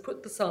developers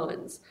put the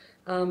signs.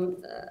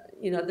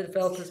 The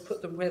developers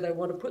put them where they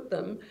want to put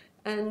them.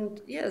 And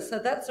yeah, so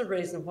that's a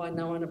reason why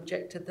no one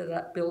objected to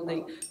that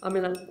building. I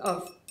mean,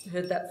 I've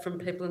heard that from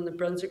people in the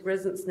Brunswick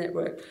Residents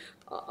Network.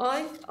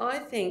 I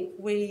think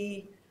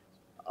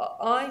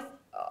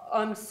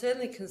I'm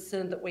certainly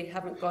concerned that we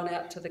haven't gone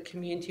out to the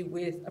community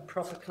with a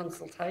proper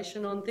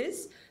consultation on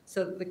this,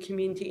 so that the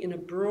community in a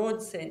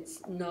broad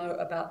sense know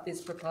about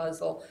this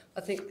proposal.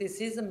 I think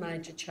this is a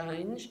major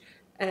change,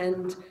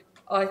 and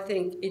I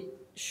think it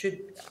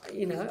should,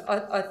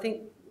 I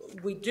think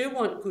we do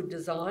want good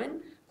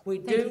design. We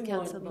do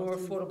want more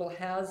affordable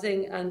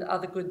housing and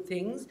other good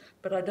things,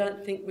 but I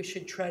don't think we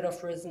should trade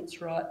off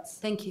residents' rights.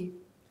 Thank you.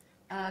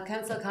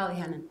 Councillor Carly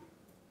Hannon.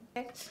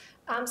 Okay.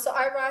 So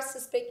I rise to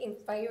speak in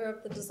favour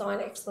of the Design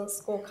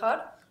Excellence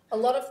Scorecard. A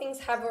lot of things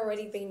have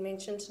already been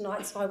mentioned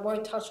tonight, so I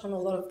won't touch on a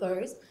lot of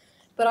those.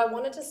 But I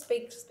wanted to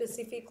speak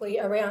specifically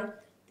around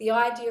the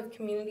idea of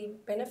community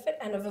benefit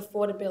and of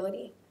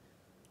affordability.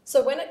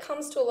 So when it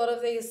comes to a lot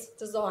of these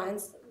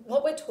designs,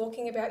 what we're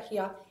talking about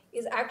here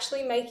is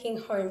actually making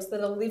homes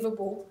that are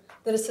livable,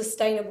 that are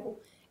sustainable.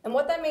 And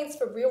what that means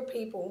for real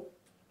people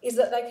is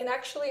that they can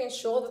actually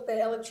ensure that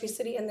their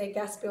electricity and their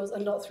gas bills are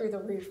not through the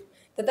roof,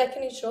 that they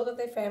can ensure that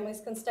their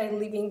families can stay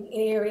living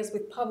in areas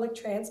with public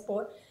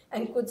transport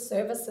and good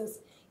services.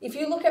 If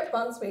you look at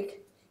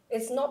Brunswick,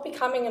 it's not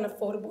becoming an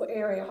affordable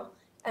area.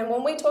 And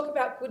when we talk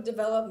about good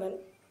development,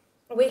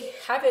 we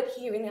have it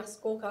here in our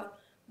scorecard,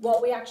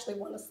 what we actually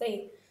want to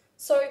see.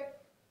 So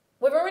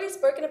we've already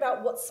spoken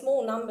about what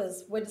small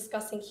numbers we're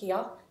discussing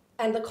here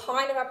and the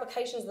kind of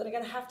applications that are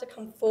going to have to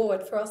come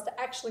forward for us to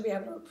actually be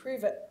able to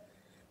approve it.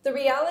 The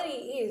reality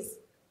is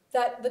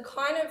that the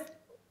kind of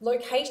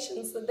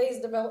locations that these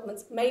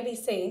developments may be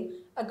seen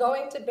are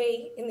going to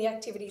be in the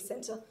activity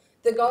centre.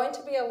 They're going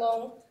to be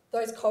along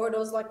those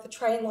corridors like the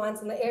train lines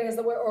and the areas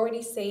that we're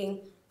already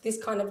seeing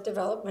this kind of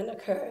development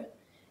occur.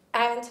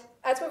 And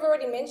as we've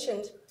already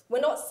mentioned, we're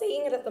not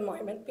seeing it at the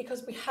moment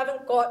because we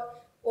haven't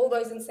got all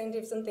those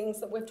incentives and things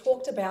that we've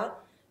talked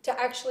about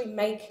to actually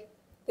make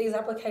these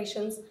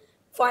applications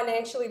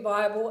financially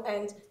viable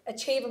and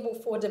achievable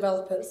for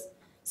developers.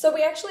 So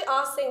we actually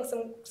are seeing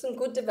some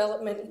good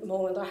development in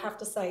Moreland, I have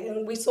to say,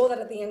 and we saw that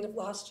at the end of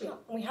last year.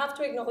 And we have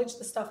to acknowledge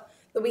the stuff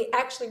that we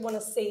actually want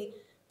to see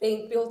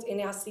being built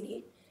in our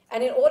city.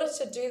 And in order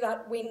to do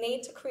that, we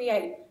need to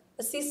create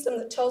a system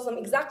that tells them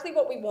exactly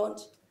what we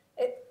want.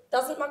 It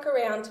doesn't muck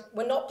around.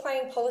 We're not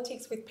playing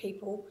politics with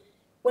people.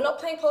 We're not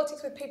playing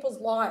politics with people's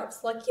lives.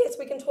 Like, yes,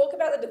 we can talk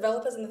about the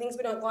developers and the things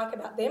we don't like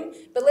about them,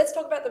 but let's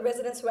talk about the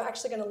residents who are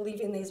actually going to live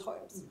in these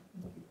homes.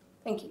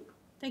 Thank you.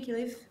 Thank you,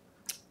 Liv.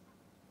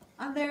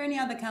 Are there any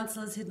other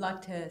councillors who'd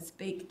like to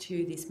speak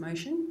to this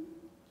motion?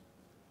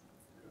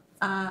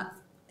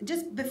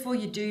 Just before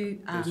you do,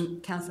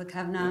 Councillor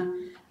Kavanagh,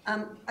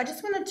 I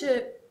just wanted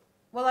to,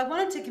 I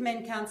wanted to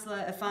commend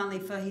Councillor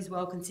Afani for his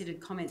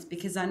well-considered comments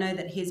because I know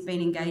that he's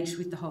been engaged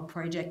with the whole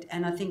project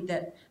and I think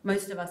that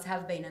most of us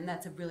have been, and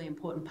that's a really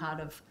important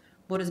part of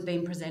what has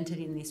been presented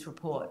in this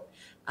report.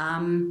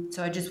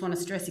 So I just want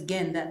to stress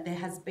again that there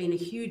has been a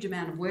huge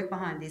amount of work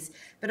behind this,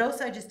 but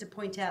also just to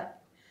point out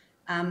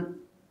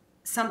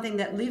something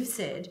that Liv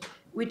said,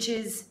 which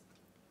is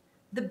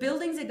the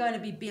buildings are going to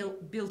be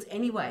built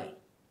anyway.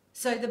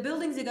 So the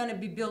buildings are going to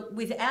be built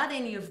without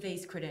any of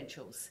these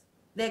credentials.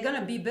 They're going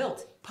to be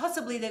built.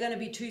 Possibly they're going to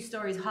be 2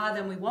 stories higher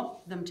than we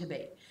want them to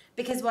be.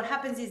 Because what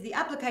happens is the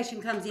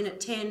application comes in at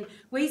 10,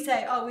 we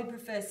say, oh, we'd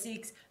prefer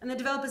 6, and the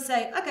developers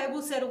say, okay,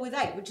 we'll settle with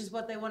 8, which is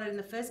what they wanted in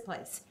the first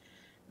place.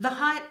 The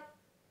height,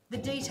 the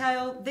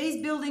detail,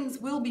 these buildings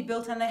will be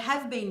built and they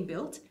have been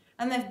built,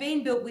 and they've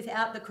been built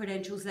without the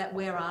credentials that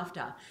we're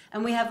after.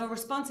 And we have a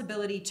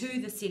responsibility to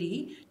the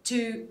city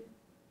to,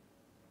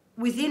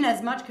 within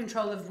as much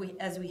control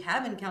as we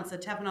have, and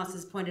Councillor Tapanos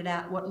has pointed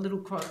out what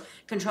little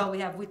control we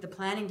have with the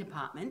planning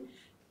department,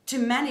 to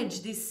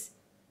manage this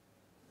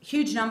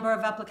huge number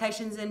of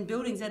applications and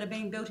buildings that are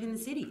being built in the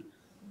city.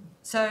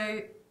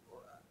 So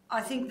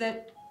I think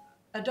that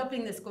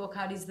adopting the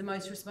scorecard is the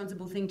most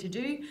responsible thing to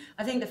do.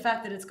 I think the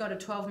fact that it's got a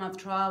 12-month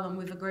trial and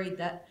we've agreed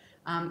that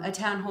a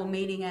town hall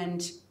meeting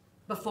and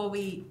before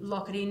we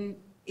lock it in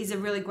is a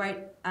really great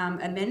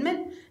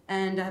amendment,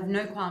 and I have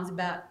no qualms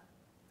about,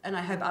 and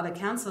I hope other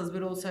councillors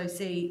would also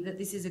see that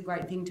this is a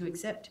great thing to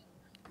accept.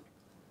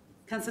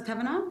 Councillor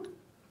Kavanagh?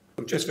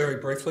 Just very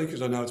briefly,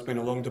 because I know it's been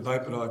a long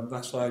debate, but I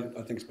must say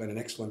I think it's been an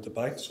excellent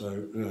debate,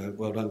 so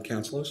well done,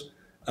 councillors.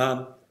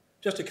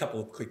 Just a couple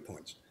of quick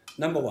points.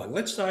 Number one,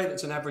 let's say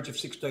it's an average of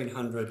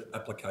 1,600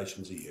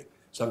 applications a year.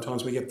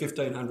 Sometimes we get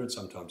 1,500,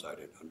 sometimes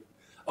 1,800.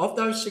 Of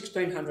those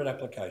 1,600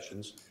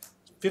 applications,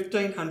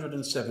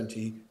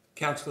 1,570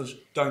 councillors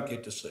don't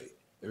get to see.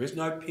 There is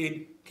no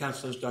PID,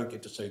 councillors don't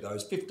get to see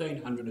those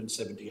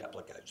 1,570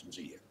 applications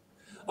a year.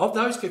 Of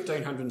those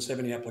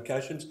 1,570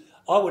 applications,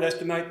 I would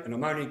estimate, and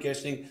I'm only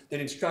guessing, that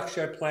in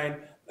structure plan,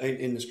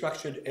 in the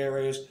structured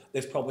areas,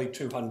 there's probably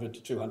 200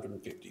 to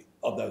 250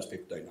 of those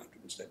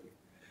 1,570.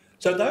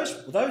 So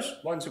those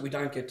ones that we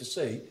don't get to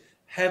see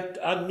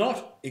are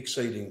not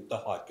exceeding the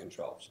height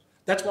controls.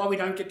 That's why we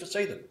don't get to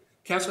see them.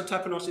 Councillor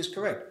Tapanos is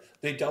correct.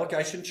 The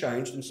delegation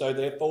changed, and so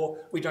therefore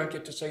we don't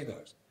get to see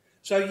those.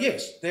 So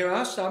yes, there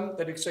are some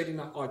that are exceeding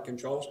the height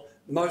controls,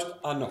 most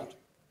are not.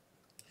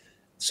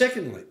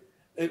 Secondly,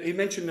 he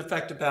mentioned the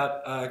fact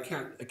about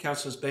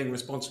councillors being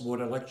responsible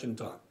at election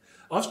time.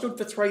 I've stood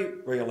for 3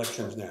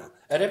 re-elections now.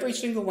 At every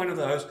single one of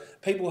those,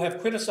 people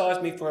have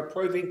criticised me for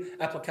approving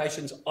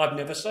applications I've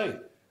never seen.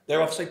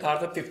 They're obviously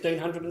part of the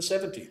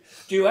 1,570.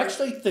 Do you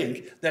actually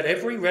think that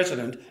every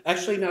resident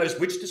actually knows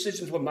which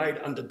decisions were made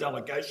under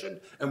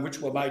delegation and which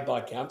were made by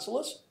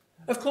councillors?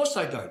 Of course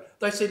they don't.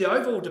 They see the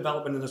overall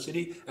development in the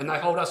city and they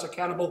hold us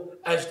accountable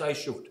as they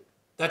should.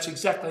 That's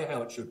exactly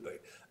how it should be.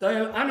 They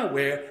are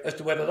unaware as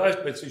to whether those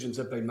decisions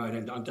have been made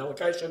under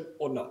delegation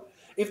or not.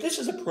 If this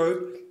is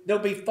approved,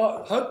 there'll be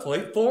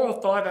hopefully 4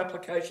 or 5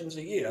 applications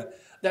a year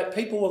that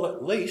people will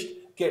at least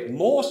get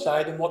more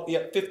say than what the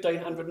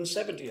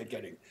 1,570 are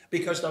getting,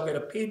 because they'll get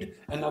a PID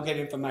and they'll get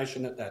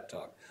information at that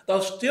time.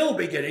 they'll still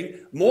be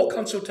getting more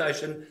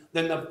consultation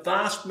than the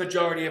vast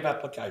majority of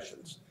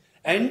applications.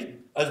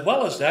 And as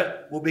well as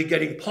that, we'll be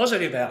getting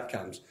positive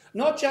outcomes,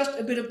 not just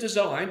a bit of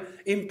design,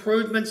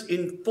 improvements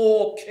in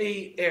 4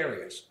 key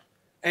areas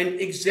and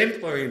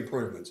exemplary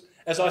improvements.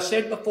 As I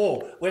said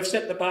before, we've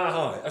set the bar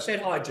high. I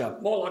said high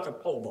jump, more like a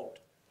pole vault.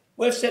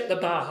 We've set the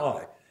bar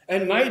high.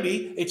 And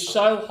maybe it's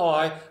so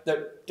high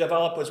that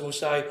developers will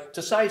say,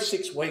 to save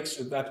 6 weeks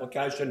of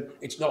application,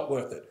 it's not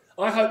worth it.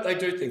 I hope they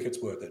do think it's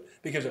worth it,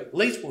 because at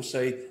least we'll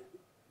see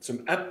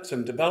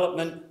some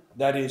development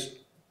that is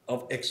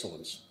of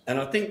excellence. And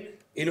I think,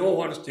 in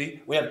all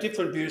honesty, we have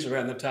different views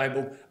around the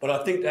table, but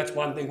I think that's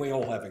one thing we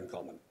all have in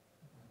common.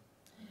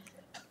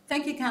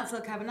 Thank you,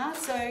 Councillor Kavanagh.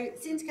 So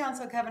since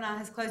Councillor Kavanagh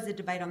has closed the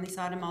debate on this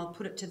item, I'll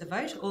put it to the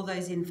vote. All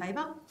those in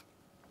favour?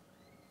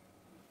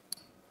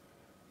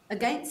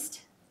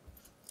 Against?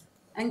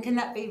 And can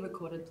that be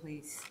recorded,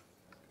 please?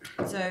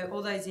 So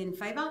all those in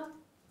favour?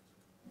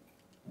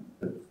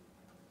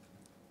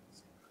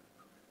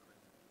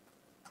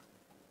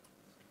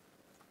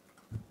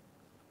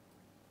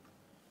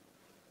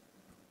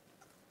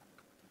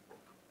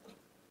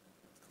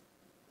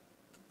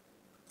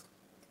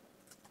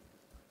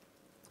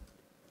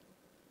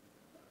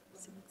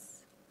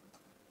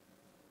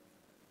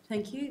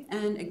 Thank you.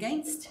 And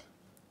against?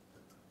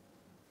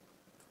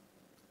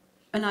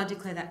 And I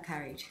declare that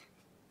carried.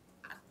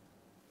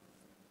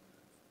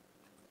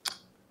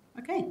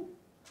 Okay.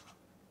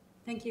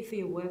 Thank you for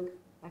your work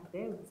back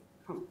there with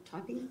prompt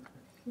typing.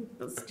 It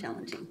was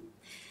challenging.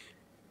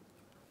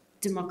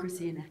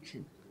 Democracy in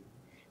action.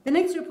 The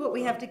next report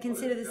we have to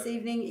consider this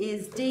evening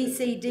is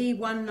DCD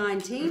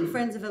 119,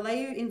 Friends of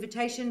Alayu,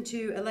 invitation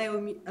to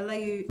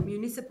Alayu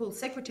Municipal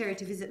Secretary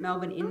to visit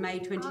Melbourne in May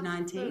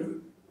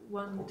 2019.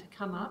 One to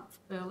come up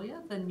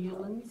earlier, the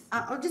Newlands.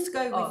 I'll just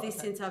go with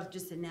this since I've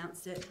just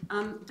announced it.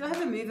 Do I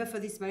have a mover for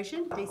this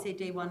motion,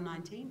 DCD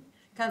 119?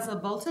 Councillor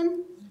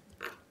Bolton.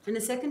 And a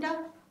seconder?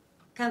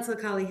 Councillor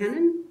Carly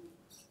Hannon.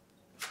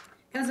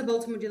 Councillor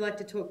Bolton, would you like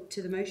to talk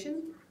to the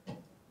motion?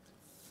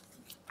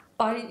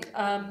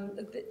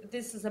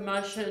 This is a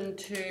motion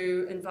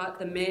to invite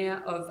the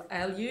Mayor of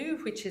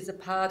Alayu, which is a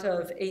part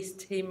of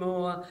East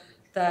Timor,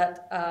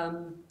 that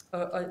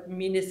a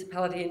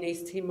municipality in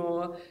East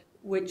Timor,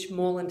 which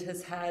Moreland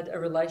has had a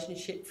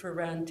relationship for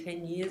around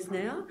 10 years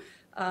now.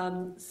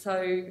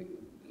 So,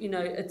 you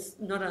know, it's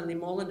not only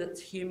Moreland,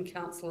 it's Hume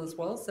Council as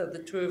well. So the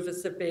two of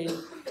us have been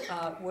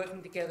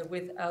working together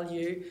with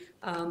Alayu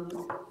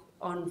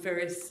on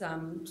various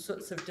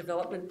sorts of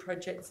development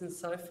projects and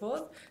so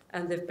forth.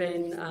 And there've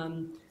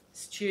been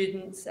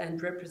students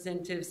and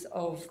representatives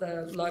of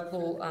the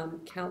local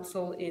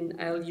council in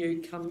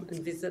Alayu come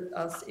and visit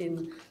us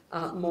in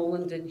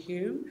Moreland and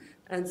Hume.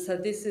 And so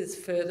this is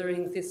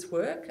furthering this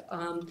work.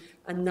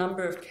 A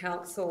number of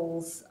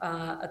councils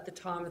at the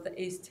time of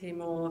the East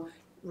Timor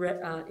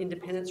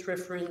independence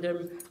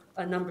referendum,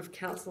 a number of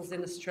councils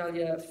in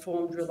Australia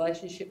formed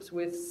relationships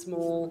with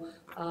small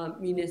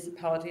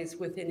municipalities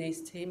within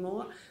East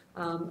Timor,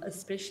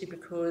 especially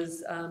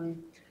because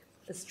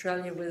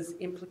Australia was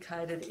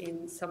implicated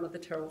in some of the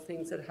terrible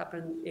things that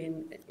happened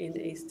in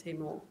East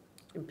Timor,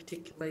 in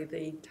particularly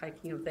the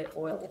taking of their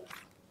oil.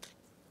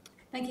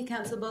 Thank you,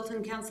 Councillor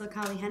Bolton. Councillor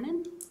Carly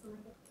Hannon.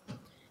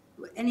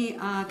 Any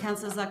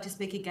councillors like to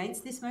speak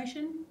against this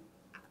motion?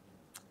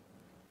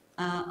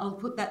 I'll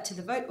put that to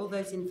the vote. All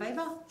those in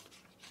favour?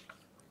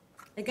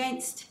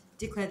 Against?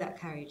 Declare that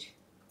carried.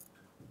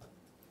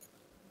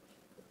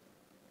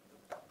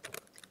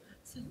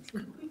 So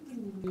could we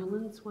bring the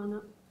Newlands one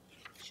up?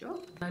 Sure.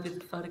 Maybe the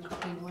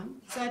photocopying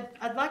one. So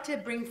I'd like to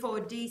bring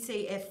forward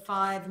DCF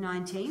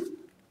 519,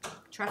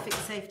 Traffic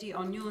Safety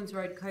on Newlands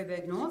Road,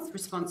 Coburg North,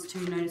 response to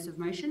notice of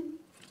motion.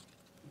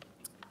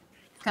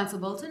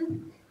 Councillor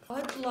Bolton.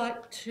 I'd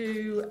like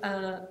to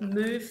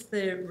move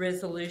the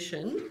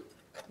resolution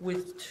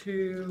with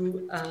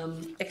 2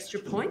 extra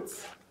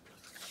points,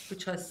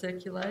 which I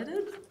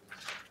circulated.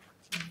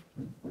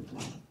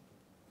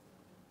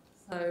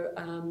 So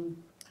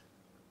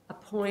a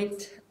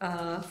point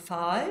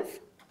 5.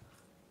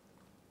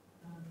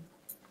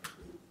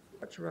 I've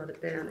got to write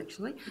it down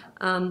actually.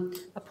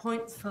 A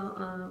point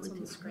 5. It's on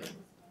the screen.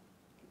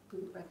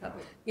 Back up.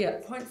 Yeah,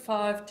 point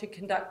 5, to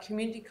conduct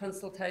community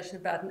consultation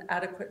about an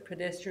adequate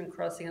pedestrian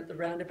crossing at the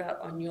roundabout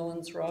on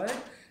Newlands Road.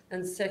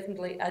 And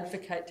secondly,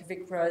 advocate to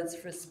Vic Roads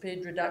for a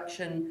speed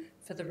reduction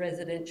for the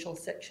residential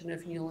section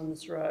of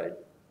Newlands Road.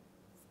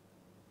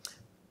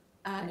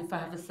 And if I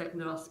have a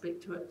second, I'll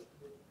speak to it.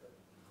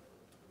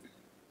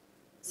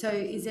 So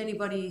is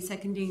anybody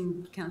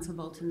seconding Councillor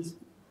Bolton's?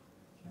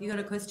 You got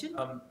a question?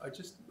 I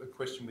just a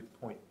question with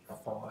point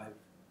 5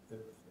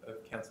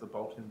 of Councillor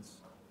Bolton's.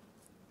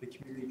 The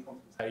community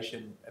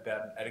consultation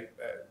about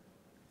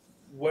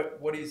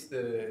what is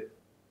the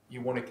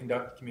you want to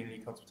conduct a community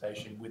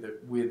consultation with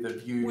a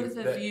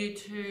view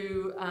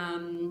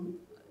to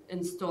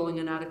installing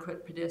an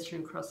adequate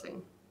pedestrian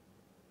crossing.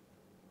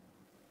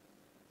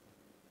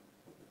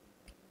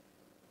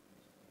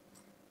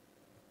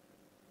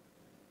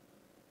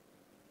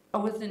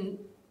 Oh,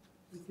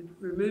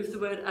 remove the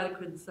word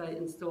adequate and say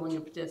installing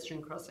a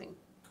pedestrian crossing.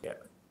 Yeah.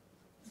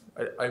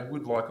 I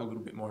would like a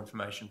little bit more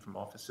information from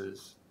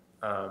officers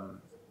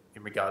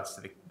in regards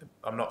to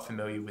I'm not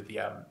familiar with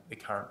the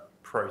current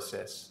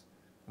process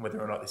and whether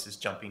or not this is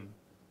jumping.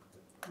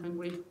 And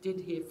we did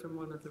hear from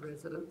one of the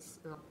residents.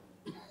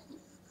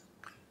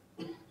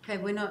 Okay,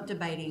 we're not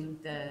debating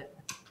the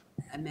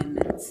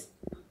amendments.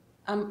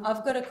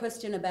 I've got a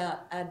question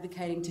about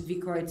advocating to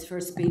Vic Roads for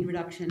a speed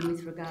reduction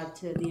with regard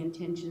to the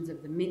intentions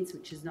of the MITS,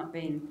 which has not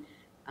been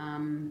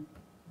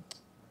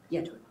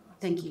yet.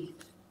 Thank you.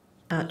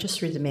 Just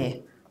through the Mayor.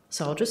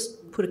 So I'll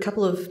just put a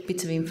couple of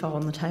bits of info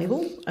on the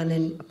table and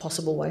then a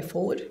possible way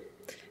forward.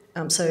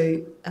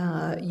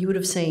 You would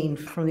have seen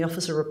from the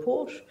officer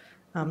report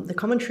the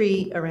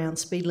commentary around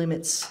speed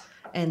limits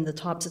and the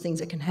types of things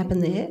that can happen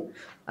there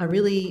are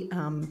really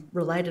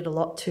related a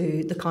lot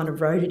to the kind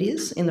of road it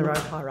is in the road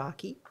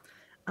hierarchy.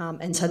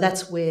 And so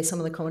that's where some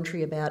of the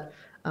commentary about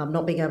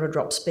not being able to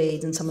drop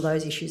speeds and some of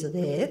those issues are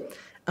there.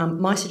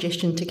 My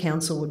suggestion to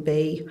council would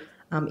be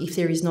if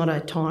there is not a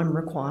time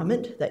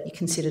requirement that you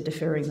consider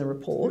deferring the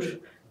report,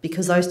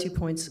 because those 2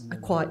 points are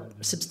quite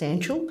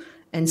substantial,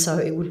 and so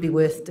it would be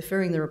worth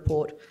deferring the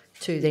report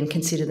to then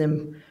consider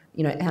them,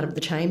 you know, out of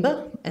the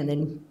chamber and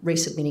then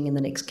resubmitting in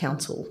the next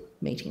council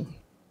meeting.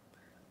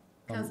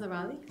 Councillor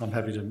Riley? I'm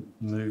happy to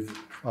move.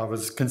 I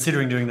was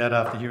considering doing that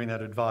after hearing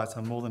that advice.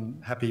 I'm more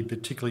than happy,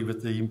 particularly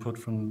with the input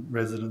from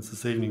residents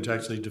this evening, to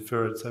actually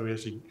defer it so we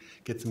actually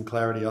get some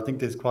clarity. I think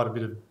there's quite a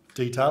bit of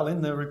detail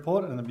in the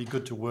report and it'd be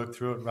good to work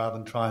through it rather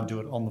than try and do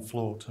it on the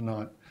floor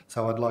tonight.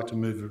 So I'd like to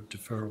move a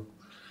deferral.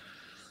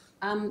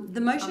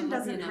 The motion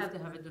doesn't have to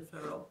have a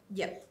deferral.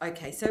 Yep,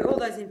 okay. So all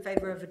those in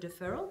favour of a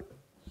deferral?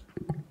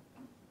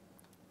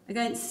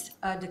 Against?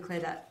 I declare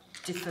that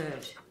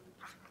deferred.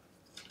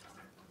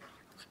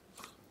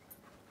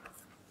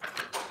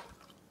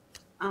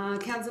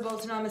 Councillor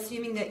Bolton, I'm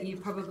assuming that you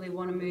probably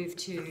want to move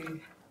to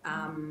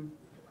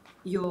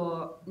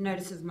your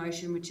notice of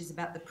motion, which is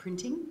about the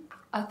printing.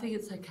 I think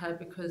it's okay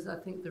because I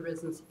think the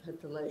residents have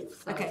had to leave.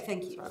 So okay,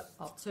 thank you.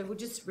 So we'll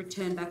just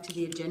return back to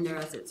the agenda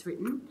as it's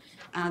written.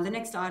 The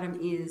next item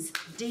is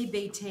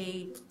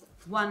DBT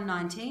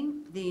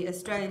 119, the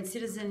Australian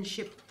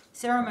Citizenship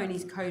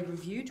Ceremonies Code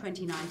Review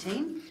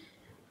 2019.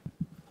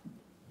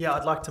 Yeah,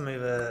 I'd like to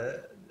move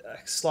a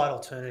slight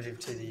alternative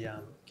to the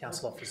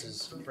council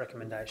officer's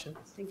recommendation.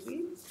 Thank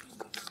you.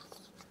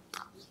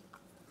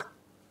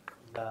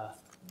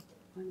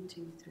 1,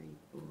 2, 3,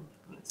 4,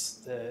 5. It's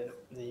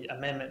the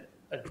amendment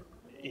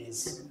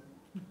is.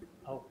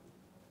 Oh,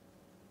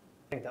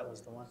 I think that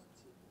was the one.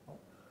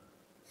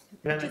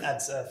 The amendment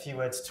adds a few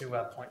words to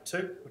point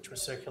 2, which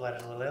was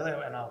circulated a little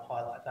earlier, and I'll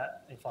highlight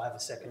that. If I have a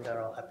seconder,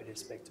 I'll happy to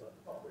speak to it.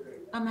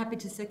 I'm happy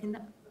to second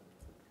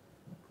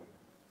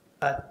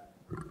that.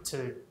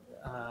 To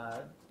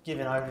give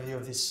an overview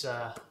of this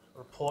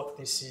report,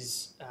 this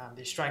is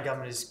the Australian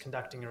Government is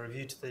conducting a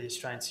review to the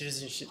Australian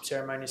Citizenship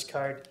Ceremonies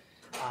Code,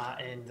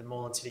 and the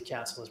Moreland City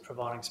Council is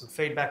providing some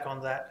feedback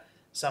on that.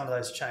 Some of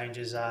those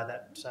changes are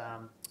that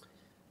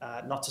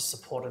not to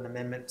support an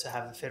amendment to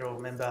have the federal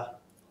member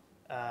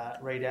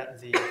read out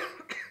the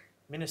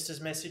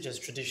minister's message, as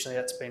traditionally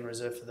that's been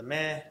reserved for the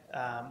mayor.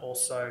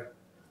 Also,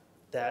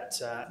 that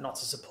not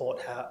to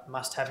support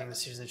must having the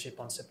citizenship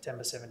on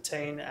September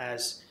 17,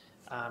 as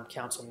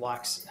council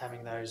likes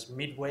having those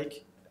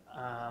midweek.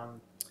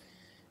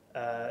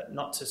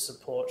 Not to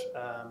support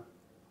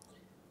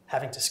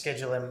having to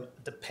schedule them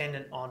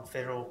dependent on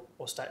federal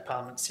or state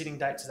parliament sitting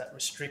dates, that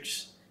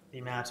restricts the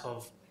amount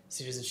of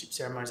citizenship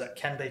ceremonies that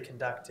can be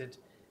conducted.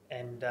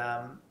 And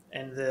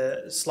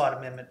the slight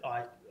amendment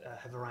I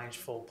have arranged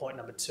for point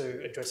number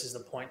 2 addresses the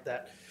point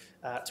that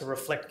to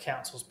reflect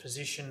council's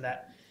position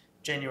that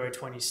January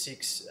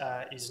 26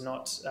 is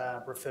not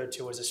referred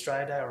to as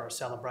Australia Day or a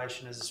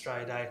celebration as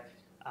Australia Day.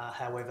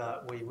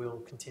 However, we will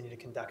continue to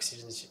conduct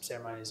citizenship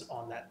ceremonies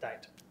on that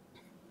date.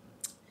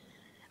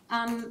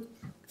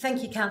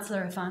 Thank you,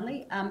 Councillor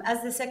Afanli.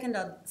 As the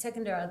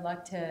seconder, I'd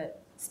like to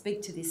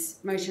speak to this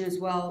motion as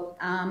well.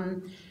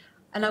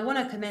 And I want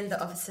to commend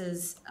the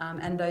officers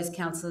and those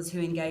councillors who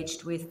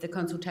engaged with the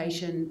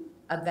consultation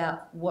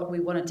about what we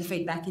wanted to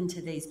feed back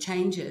into these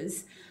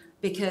changes,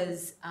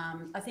 because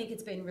I think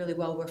it's been really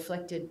well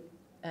reflected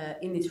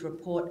in this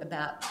report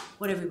about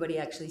what everybody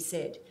actually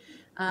said.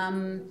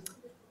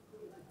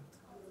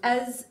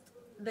 As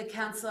the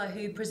councillor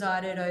who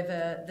presided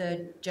over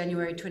the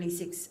January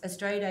 26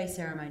 Australia Day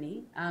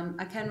ceremony,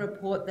 I can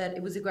report that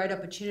it was a great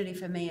opportunity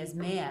for me as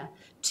mayor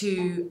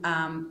to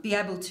be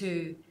able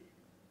to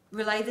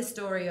relay the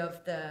story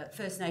of the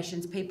First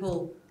Nations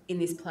people in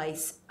this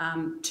place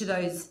to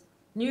those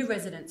new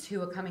residents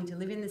who are coming to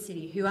live in the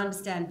city, who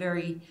understand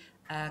very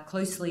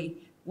closely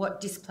what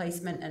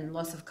displacement and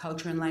loss of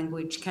culture and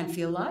language can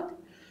feel like.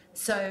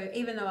 So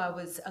even though I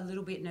was a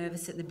little bit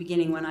nervous at the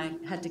beginning when I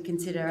had to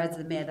consider as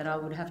the mayor that I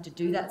would have to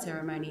do that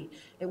ceremony,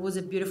 it was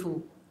a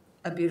beautiful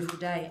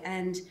day.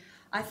 And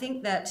I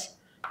think that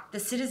the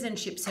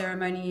citizenship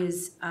ceremony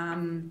is,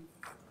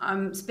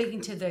 I'm speaking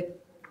to the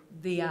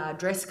the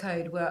dress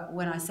code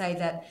when I say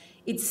that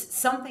it's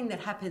something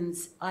that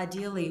happens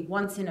ideally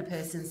once in a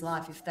person's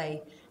life if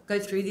they go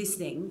through this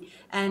thing,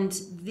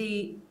 and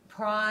the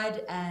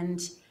pride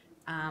and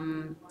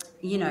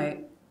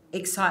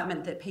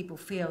excitement that people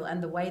feel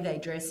and the way they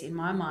dress, in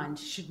my mind,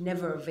 should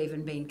never have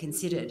even been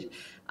considered.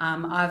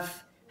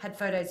 I've had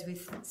photos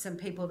with some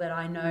people that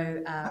I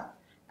know are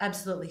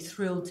absolutely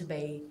thrilled to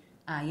be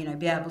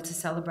able to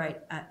celebrate,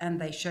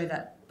 and they show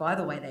that by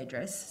the way they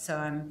dress. So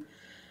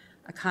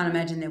I can't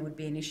imagine there would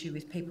be an issue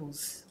with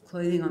people's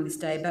clothing on this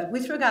day. But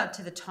with regard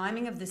to the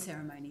timing of the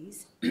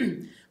ceremonies,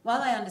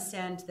 while I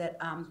understand that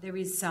there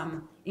is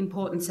some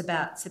importance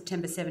about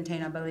September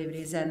 17, I believe it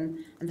is, and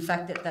the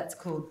fact that that's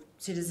called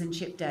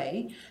Citizenship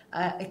Day,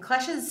 it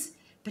clashes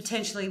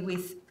potentially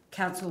with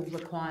council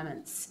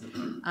requirements.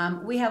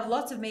 We have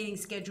lots of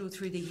meetings scheduled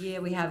through the year.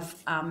 We have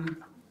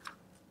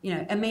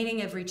a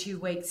meeting every 2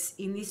 weeks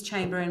in this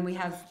chamber, and we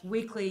have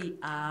weekly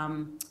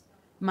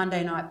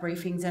Monday night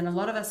briefings, and a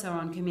lot of us are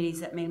on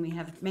committees. That mean we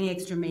have many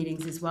extra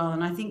meetings as well.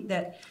 And I think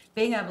that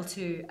being able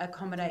to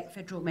accommodate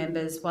federal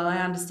members, while I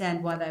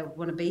understand why they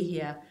want to be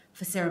here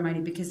for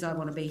ceremony, because I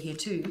want to be here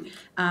too,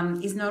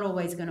 is not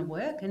always going to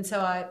work. And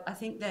so I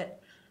think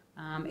that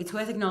it's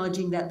worth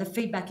acknowledging that the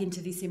feedback into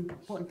this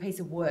important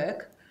piece of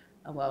work,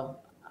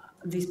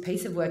 this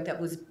piece of work that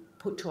was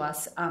put to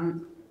us,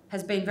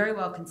 has been very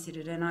well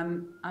considered, and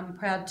I'm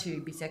proud to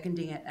be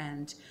seconding it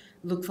and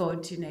look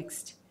forward to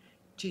next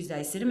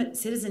Tuesday's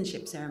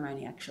citizenship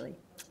ceremony, actually.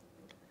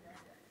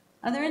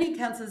 Are there any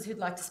councillors who'd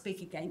like to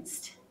speak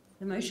against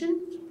the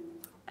motion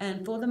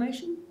and for the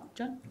motion?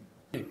 John?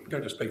 Yeah,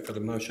 going to speak for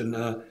the motion.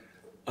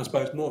 I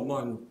suppose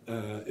mine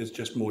is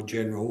just more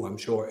general. I'm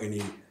sure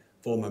any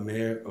former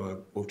mayor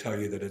will tell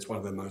you that it's one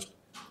of the most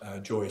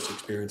joyous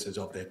experiences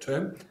of their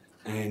term,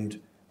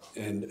 and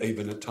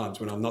even at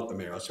times when I'm not the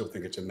mayor, I still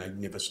think it's a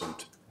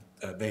magnificent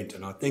event.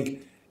 And I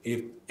think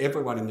if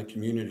everyone in the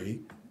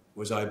community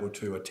was able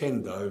to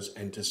attend those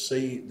and to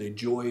see the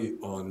joy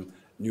on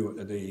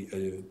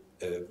the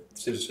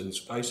citizens'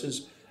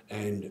 faces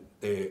and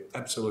their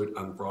absolute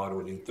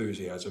unbridled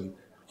enthusiasm,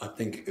 I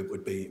think it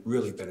would be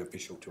really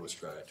beneficial to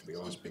Australia, to be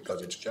honest,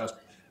 because it's just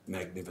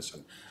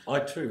magnificent. I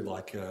too,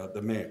 like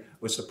the mayor,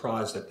 was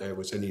surprised that there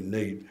was any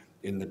need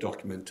in the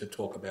document to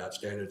talk about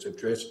standards of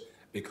dress,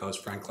 because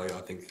frankly I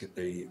think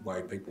the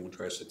way people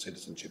dress at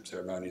citizenship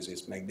ceremonies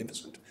is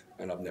magnificent,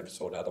 and I've never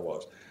thought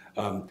otherwise.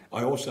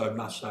 I also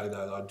must say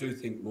though, I do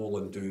think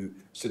Moreland do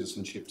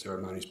citizenship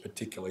ceremonies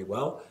particularly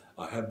well.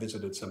 I have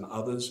visited some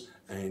others,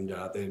 and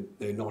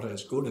they're not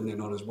as good and they're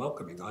not as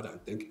welcoming, I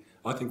don't think.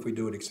 I think we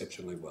do it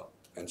exceptionally well.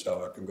 And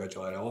so I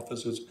congratulate our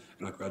officers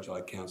and I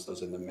congratulate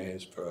councillors and the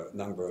mayors for a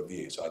number of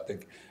years. I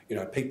think,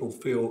 people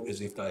feel as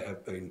if they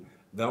have been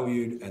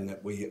valued and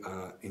that we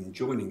are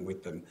joining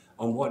with them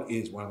on what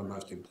is one of the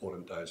most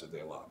important days of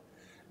their life.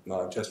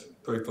 Now,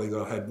 just briefly,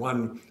 I had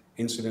one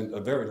incident,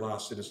 a very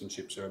last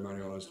citizenship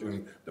ceremony I was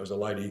doing. There was a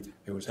lady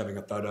who was having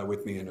a photo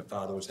with me and her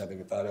father was having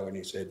a photo, and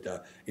he said,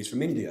 he's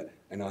from India.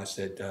 And I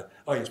said,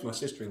 oh yes, my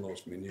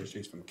sister-in-law's from India,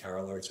 she's from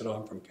Kerala. He said, oh,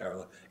 I'm from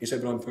Kerala. He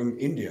said, but I'm from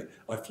India.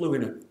 I flew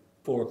in at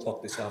 4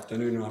 o'clock this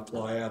afternoon and I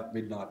fly out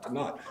midnight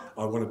tonight.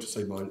 I wanted to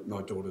see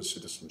my daughter's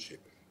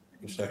citizenship.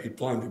 And so he'd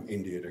flown from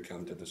India to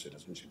come to the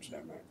citizenship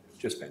ceremony.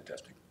 Just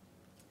fantastic.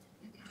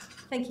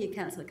 Thank you,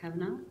 Councillor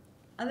Kavanagh.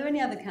 Are there any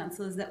other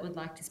councillors that would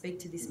like to speak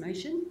to this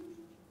motion?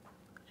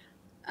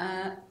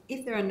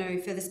 If there are no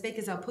further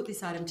speakers, I'll put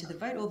this item to the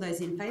vote. All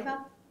those in favour?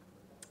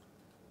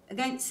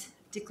 Against?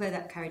 Declare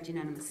that carried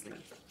unanimously.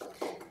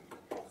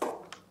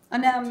 I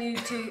now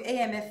move to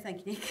EMF,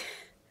 thank you, Nick,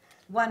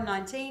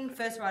 119,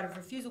 first right of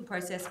refusal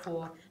process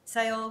for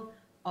sale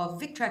of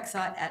VicTrack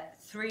site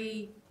at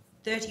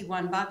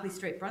 331 Barclay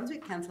Street,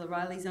 Brunswick. Councillor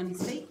Riley's on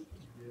his feet.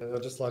 Yeah,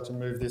 I'd just like to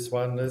move this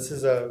one. This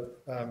is a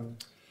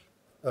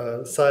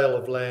sale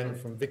of land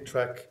from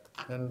VicTrack,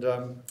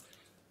 and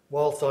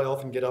whilst I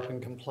often get up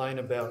and complain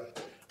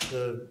about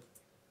the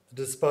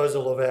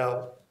disposal of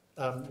our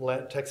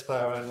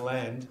taxpayer-owned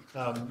land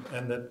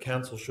and that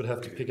council should have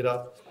to pick it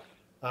up,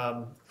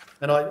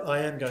 and I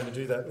am going to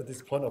do that at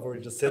this point. I've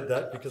already just said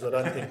that because I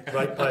don't think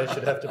ratepayers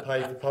should have to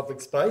pay for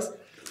public space.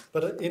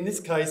 But in this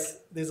case,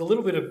 there's a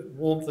little bit of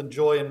warmth and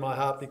joy in my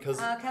heart because...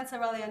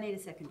 Councillor Riley, I need a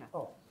seconder.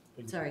 Oh,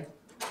 sorry.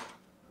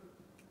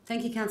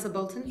 Thank you, Councillor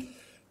Bolton.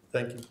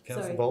 Thank you,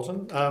 Councillor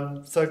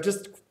Bolton. So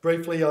just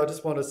briefly, I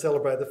just want to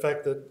celebrate the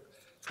fact that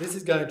this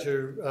is going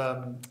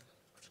to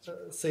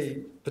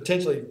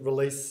potentially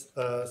release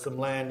some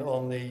land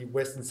on the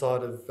western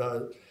side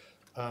of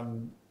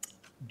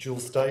Jewel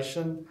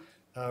Station,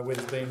 where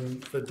there's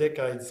been for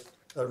decades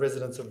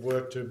residents have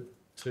worked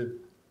to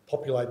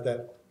populate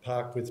that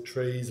park with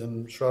trees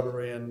and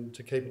shrubbery and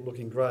to keep it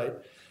looking great.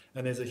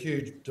 And there's a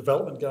huge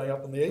development going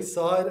up on the east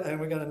side, and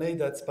we're going to need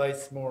that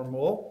space more and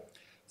more.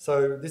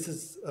 So this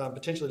is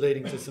potentially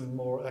leading to some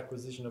more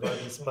acquisition of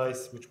open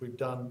space, which we've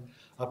done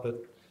up at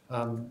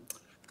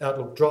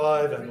Outlook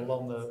Drive and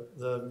along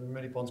the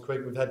Merri-bek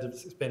Creek. We've had to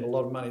spend a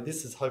lot of money.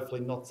 This is hopefully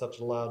not such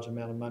a large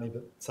amount of money,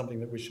 but something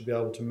that we should be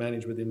able to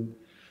manage within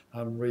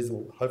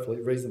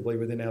hopefully reasonably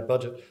within our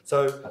budget.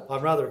 So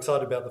I'm rather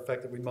excited about the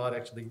fact that we might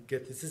actually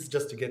get this. This is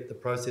just to get the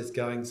process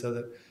going so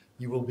that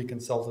you will be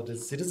consulted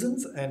as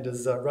citizens and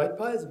as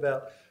ratepayers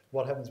about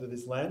what happens with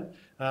this land.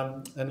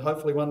 And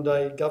hopefully one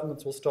day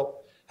governments will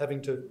stop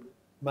having to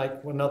make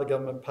another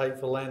government pay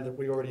for land that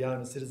we already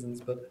own as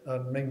citizens. But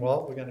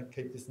meanwhile, we're going to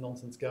keep this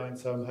nonsense going,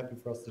 so I'm happy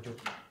for us to do it.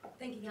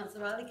 Thank you,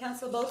 Councillor Riley.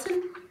 Councillor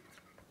Bolton?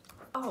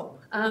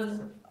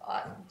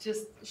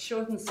 Just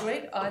short and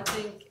sweet, I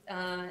think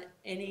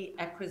any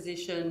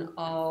acquisition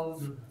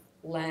of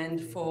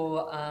land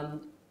for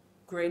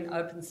green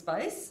open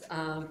space,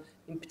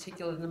 in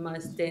particular in the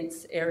most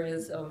dense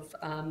areas of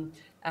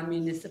our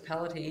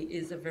municipality,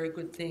 is a very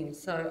good thing.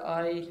 So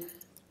I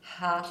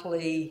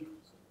heartily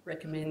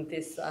recommend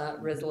this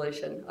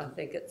resolution. I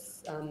think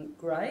it's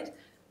great.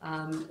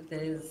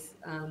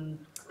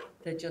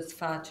 There are just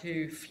far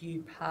too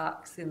few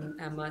parks in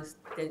our most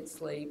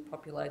densely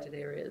populated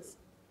areas.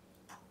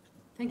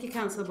 Thank you,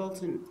 Councillor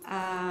Bolton.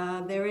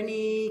 Are there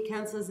any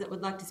councillors that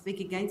would like to speak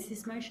against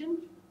this motion?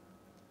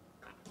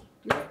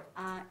 No.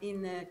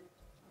 In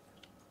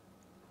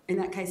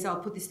that case, I'll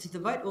put this to the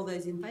vote. All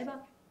those in favour?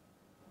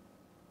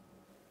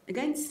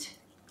 Against?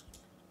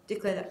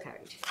 Declare that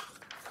carried.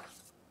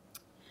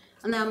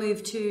 I'll now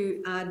move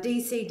to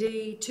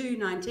DCD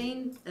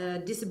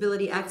 219,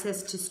 Disability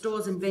Access to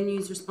Stores and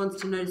Venues, response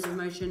to notice of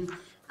motion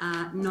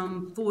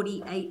NOM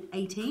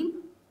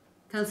 4818.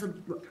 Councillor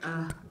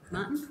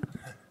Martin.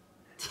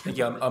 Thank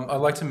you. I'd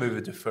like to move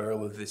a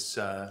deferral of this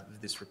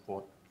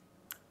report.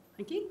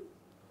 Thank you.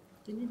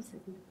 Do you need a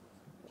second?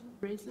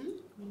 Reason?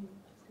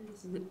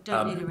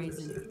 Don't need a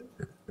reason.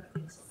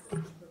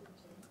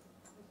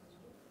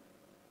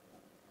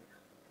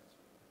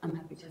 I'm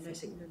happy to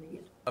second.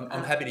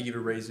 I'm happy to give a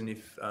reason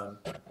if I'm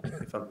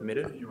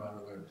permitted. You are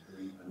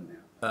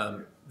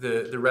allowed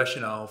to. The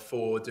rationale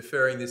for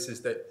deferring this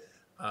is that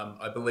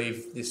I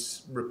believe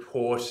this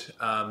report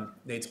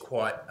needs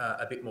quite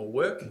a bit more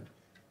work.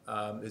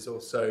 There's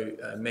also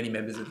many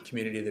members of the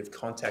community that have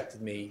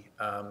contacted me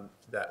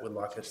that would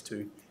like us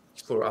to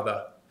explore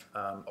other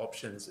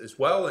options as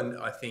well, and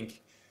I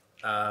think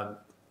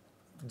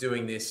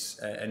doing this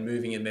and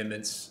moving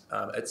amendments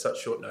at such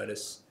short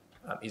notice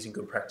isn't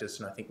good practice,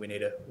 and I think we need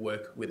to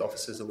work with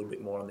officers a little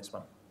bit more on this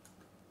one.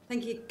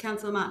 Thank you,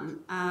 Councillor Martin.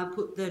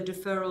 Put the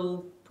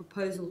deferral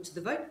proposal to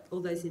the vote. All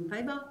those in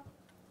favour?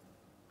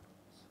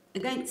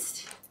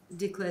 Against?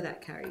 Declare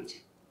that carried.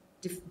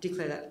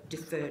 Declare that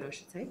deferred, I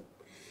should say.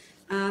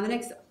 The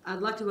next, I'd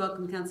like to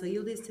welcome Councillor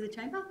Yildiz to the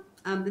chamber.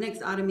 The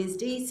next item is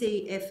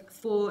DCF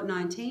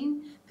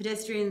 419,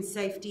 pedestrian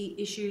safety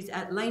issues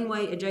at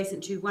laneway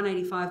adjacent to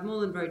 185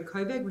 Moreland Road,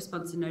 Coburg.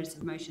 Response to notice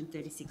of motion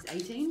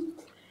 3618.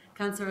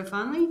 Councillor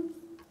O'Farnley.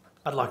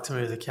 I'd like to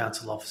move the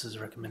council officer's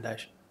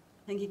recommendation.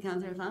 Thank you,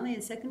 Councillor O'Farnley.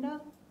 A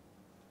seconder?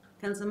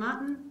 Councillor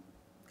Martin.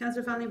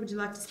 Councillor O'Farnley, would you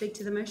like to speak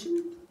to the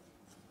motion?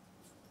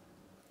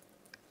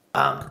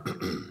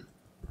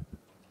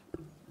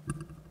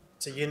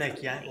 It's a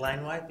unique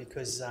laneway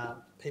because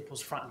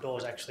people's front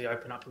doors actually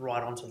open up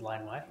right onto the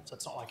laneway, so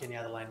it's not like any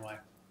other laneway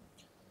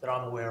that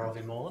I'm aware of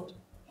in Moreland.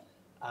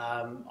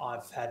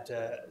 I've had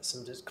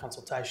some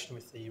consultation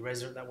with the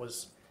resident that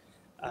was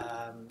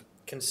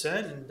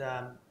concerned,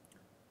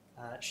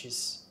 and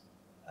she's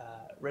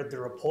read the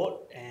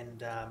report,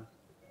 and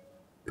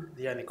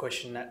the only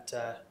question that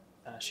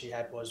she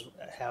had was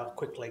how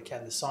quickly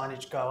can the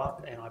signage go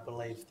up, and I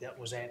believe that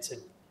was answered.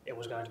 It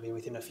was going to be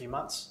within a few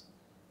months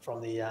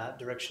from the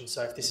direction.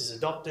 So if this is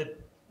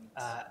adopted,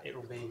 it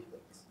will be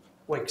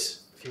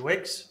weeks, a few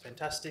weeks,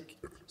 fantastic.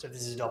 So if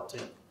this is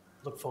adopted,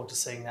 look forward to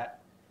seeing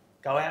that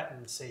go out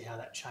and see how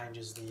that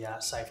changes the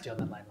safety on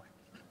the laneway.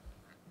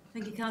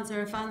 Thank you,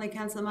 Councillor O'Farnley.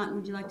 Councillor Martin,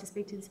 would you like to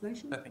speak to this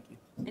motion? No, thank you.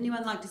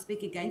 Anyone like to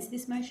speak against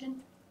this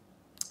motion?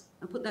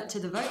 I'll put that to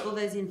the vote. All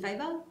those in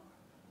favour?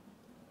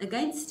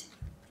 Against?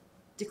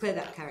 Declare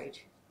that carried.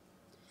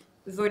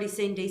 We've already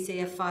seen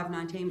DCF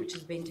 519, which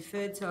has been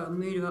deferred, so I'll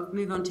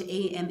move on to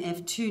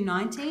EMF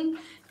 219,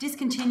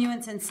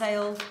 discontinuance and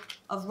sale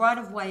of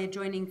right-of-way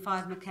adjoining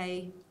 5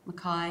 Mackay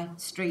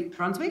Street,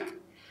 Brunswick.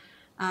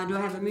 Do I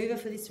have a mover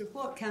for this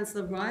report?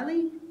 Councillor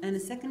Riley, and a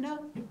seconder?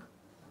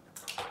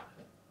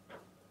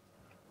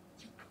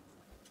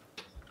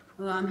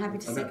 Well, I'm happy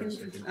to second.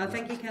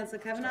 Thank you, Councillor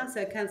Kavanagh.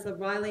 So Councillor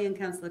Riley and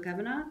Councillor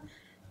Kavanagh.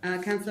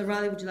 Councillor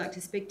Riley, would you like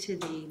to speak to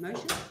the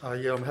motion?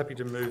 Yeah, I'm happy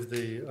to move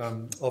the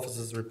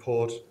officer's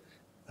report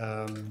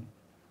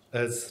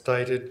as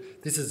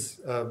stated. This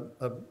is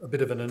a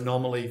bit of an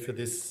anomaly for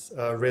this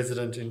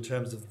resident in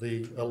terms of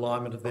the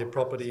alignment of their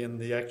property and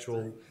the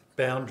actual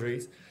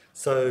boundaries.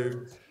 So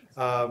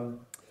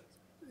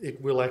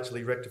it will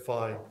actually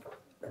rectify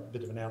a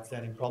bit of an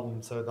outstanding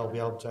problem, so they'll be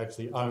able to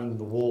actually own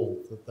the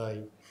wall that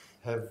they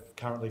have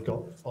currently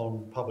got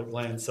on public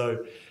land.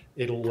 So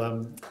it'll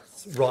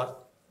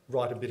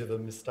right a bit of a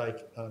mistake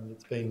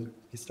that's been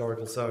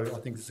historical, so I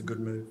think it's a good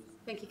move.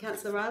 Thank you,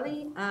 Councillor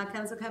Riley.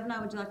 Councillor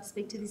Kavanagh, would you like to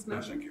speak to this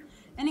motion? No, thank you.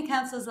 Any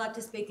councillors like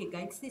to speak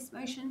against this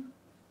motion?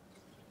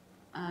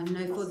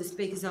 No further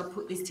speakers. I'll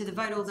put this to the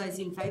vote. All those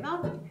in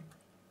favour?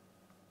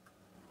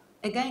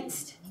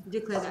 Against?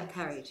 Declare that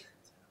carried.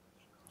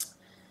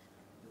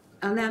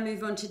 I'll now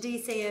move on to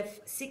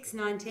DCF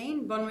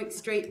 619, Bonwick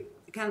Street.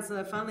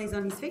 Councillor Farnley's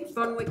on his feet.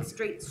 Bonwick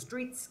Street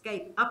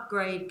streetscape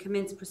upgrade,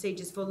 commence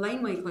procedures for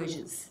laneway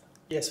closures.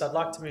 Yes, I'd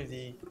like to move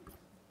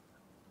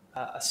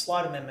a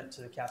slight amendment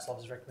to the council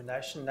officer's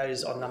recommendation. That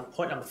is on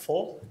point number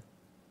 4.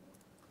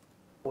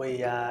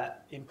 We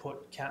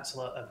input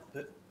Councillor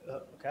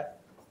okay.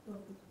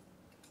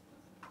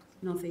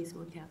 North East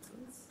Ward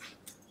councillors.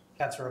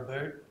 Councillor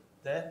Abood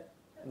there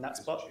in that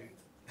spot.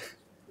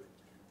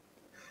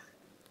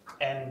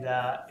 And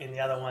in the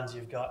other ones,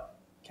 you've got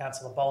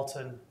Councillor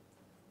Bolton,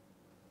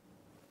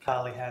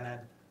 Carly Hannon,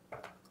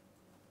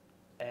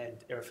 and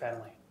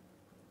Irafamily.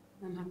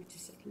 I'm happy to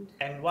second.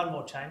 And one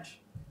more change.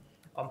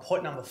 On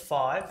point number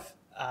 5,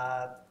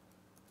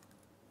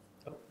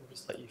 we'll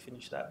just let you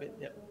finish that bit.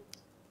 Yep.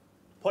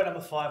 Point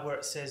number 5, where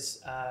it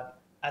says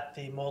at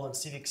the Moreland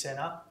Civic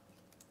Centre,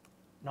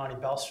 90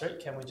 Bell Street,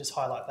 can we just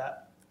highlight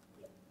that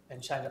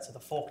and change that to the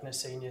Faulkner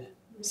Senior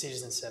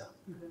Citizen Centre?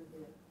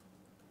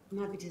 I'm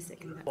happy to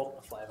second that.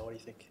 Faulkner flavour, what do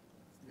you think?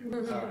 All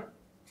right.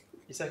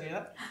 You seconding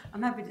that?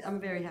 I'm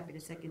very happy to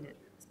second it,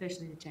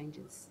 especially the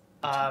changes.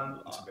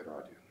 That's a better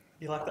idea.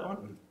 You like that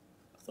one?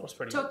 I thought it was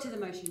pretty Talk to the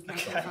motion,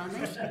 Councillor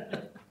Farnley.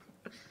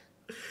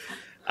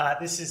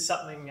 This is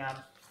something,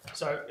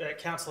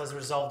 Council has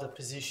resolved a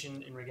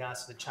position in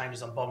regards to the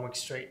changes on Bonwick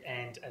Street,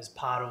 and as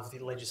part of the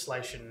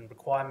legislation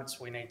requirements,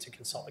 we need to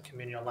consult the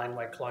community on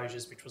laneway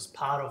closures, which was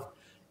part of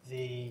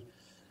the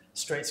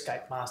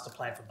streetscape master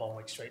plan for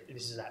Bonwick Street.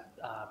 This is that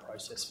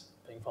process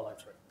being followed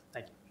through.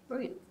 Thank you.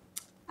 Brilliant.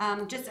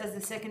 Just as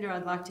the seconder,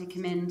 I'd like to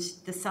commend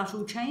the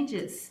subtle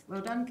changes.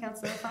 Well done,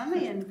 Councillor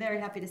Farnley, and very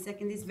happy to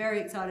second this. Very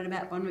excited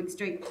about Bonwick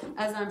Street,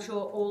 as I'm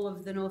sure all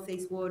of the North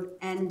East Ward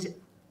and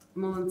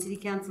Moreland City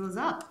Councillors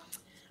are.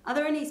 Are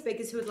there any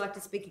speakers who would like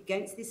to speak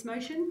against this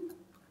motion?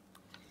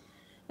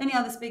 Any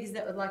other speakers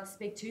that would like to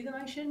speak to the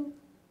motion?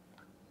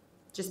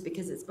 Just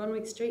because it's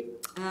Bonwick Street.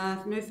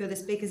 No further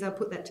speakers, I'll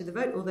put that to the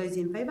vote. All those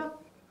in favour?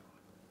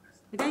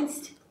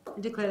 Against? I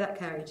declare that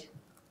carried.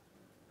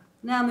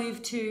 Now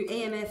move to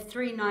EMF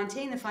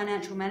 319, the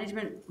Financial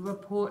Management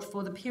Report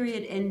for the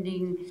period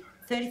ending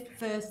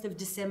 31st of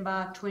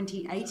December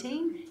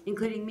 2018,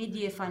 including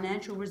mid-year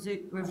financial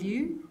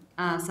review,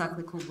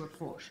 cyclical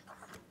report.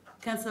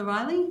 Councillor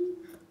Riley,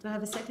 do I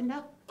have a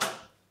seconder?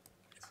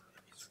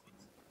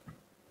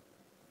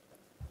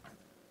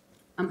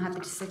 I'm happy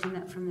to second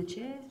that from the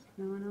chair.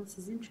 No one else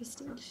is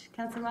interested.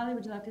 Councillor Riley,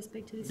 would you like to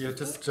speak to this? Yeah,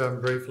 just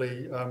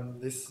briefly,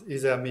 this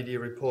is our mid-year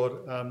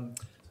report,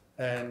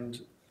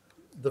 and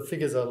the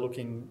figures are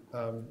looking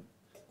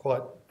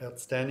quite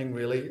outstanding,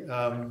 really.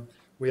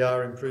 We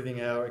are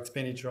improving our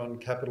expenditure on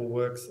capital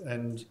works,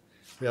 and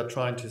we are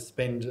trying to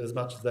spend as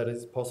much of that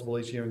as possible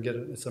each year and get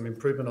some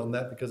improvement on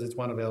that, because it's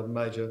one of our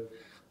major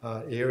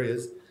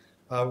areas.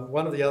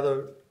 One of the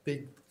other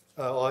big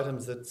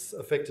items that's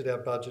affected our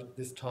budget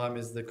this time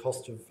is the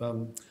cost of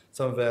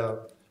some of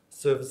our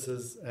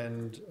services,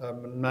 and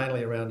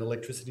mainly around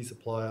electricity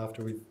supply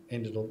after we've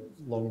ended a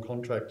long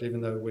contract,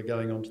 even though we're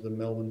going on to the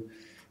Melbourne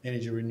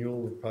Energy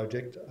Renewal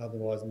Project,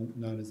 otherwise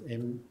known as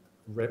MREP,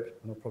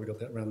 and I probably got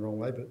that around the wrong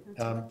way,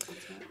 but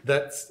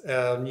that's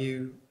our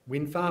new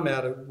wind farm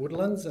out at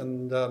Woodlands,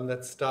 and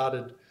that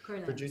started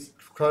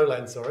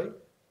Crowlands, sorry,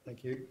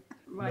 thank you,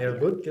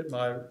 Merri-bek, get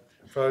my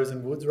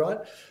frozen woods right.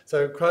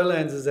 So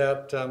Crowlands is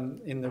out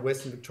in the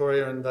Western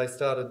Victoria, and they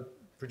started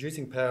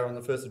producing power on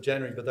the 1st of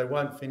January, but they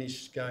won't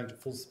finish going to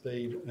full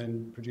speed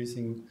and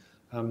producing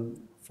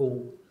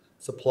full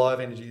supply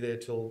of energy there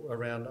till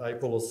around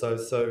April or so.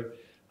 So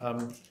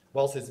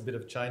whilst there's a bit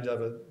of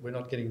changeover, we're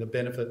not getting the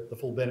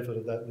full benefit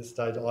of that at this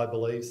stage, I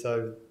believe.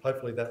 So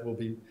hopefully that will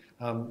be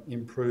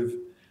improved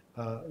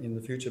in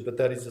the future. But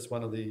that is just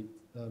one of the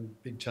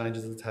big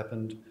changes that's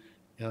happened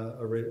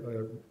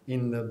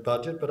in the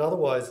budget. But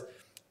otherwise,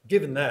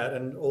 given that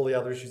and all the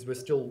other issues, we're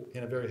still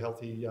in a very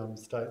healthy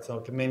state. So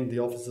I commend the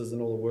officers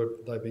and all the work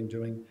that they've been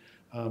doing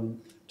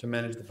to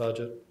manage the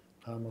budget.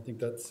 I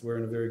think we're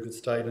in a very good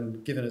state,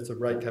 and given it's a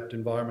rate-capped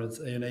environment, it's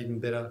an even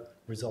better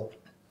result.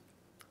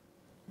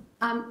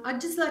 I'd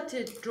just like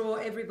to draw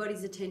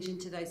everybody's attention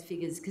to those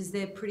figures, because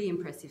they're pretty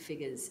impressive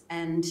figures,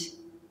 and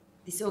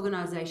this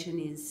organisation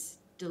is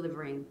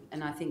delivering,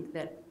 and I think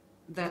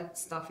that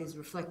stuff is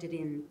reflected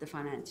in the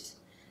finance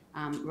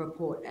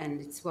report,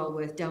 and it's well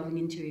worth delving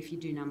into if you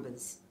do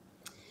numbers.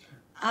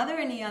 Are there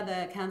any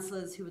other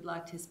councillors who would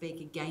like to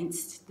speak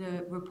against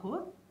the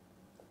report?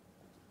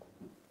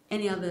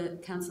 Any other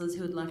councillors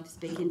who would like to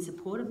speak in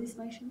support of this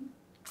motion?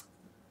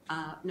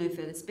 No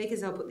further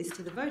speakers. I'll put this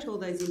to the vote. All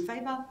those in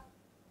favour?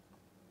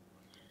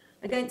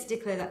 Against?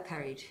 Declare that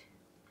carried.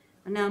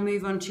 I'll now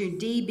move on to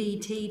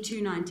DBT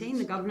 219,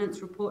 the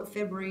Governance Report,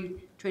 February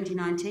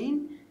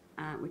 2019,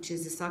 which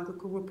is a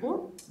cyclical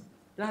report.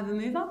 Do I have a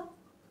mover?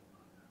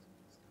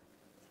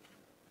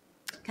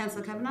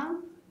 Councillor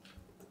Kavanagh?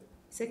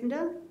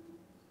 Seconder?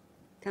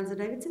 Councillor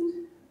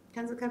Davidson?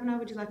 Councillor Kavanagh,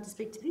 would you like to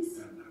speak to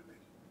this?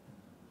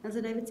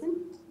 Councillor Davidson?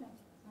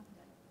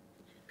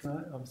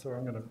 No, I'm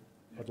sorry,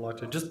 I'd like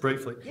to, just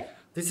briefly. Yeah.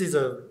 This is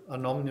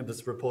an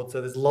omnibus report,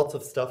 so there's lots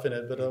of stuff in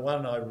it, but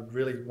one I would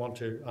really want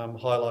to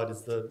highlight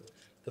is the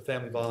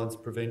family violence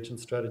prevention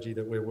strategy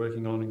that we're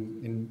working on,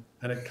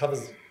 and it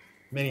covers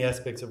many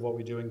aspects of what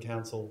we do in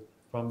council,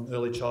 from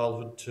early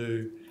childhood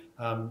to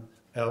our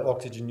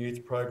Oxygen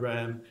Youth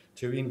program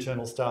to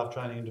internal staff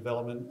training and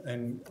development,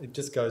 and it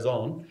just goes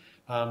on.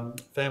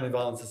 Family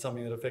violence is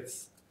something that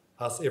affects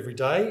us every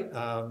day.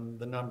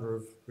 The number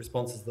of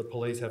responses the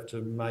police have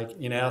to make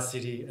in our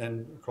city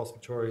and across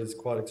Victoria is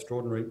quite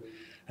extraordinary,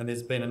 and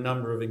there's been a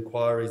number of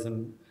inquiries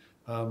and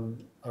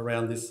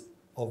around this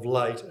of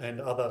late,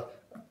 and other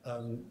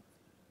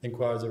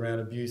inquiries around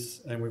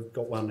abuse, and we've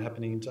got one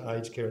happening into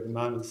aged care at the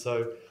moment.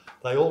 So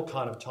they all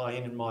kind of tie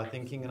in my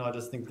thinking, and I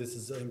just think this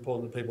is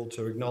important for people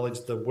to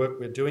acknowledge the work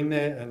we're doing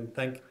there and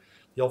thank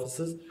the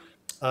officers,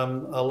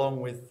 along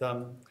with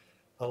a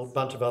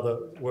bunch of other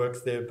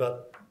works there,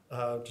 but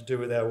to do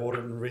with our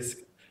audit and risk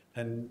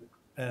and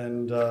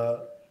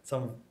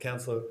some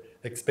council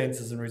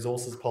expenses and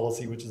resources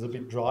policy, which is a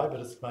bit dry, but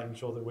it's making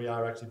sure that we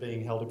are actually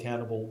being held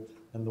accountable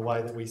in the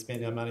way that we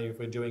spend our money if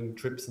we're doing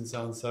trips and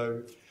so on.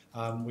 So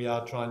we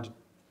are trying to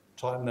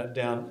tighten that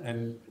down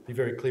and be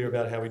very clear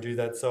about how we do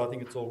that. So I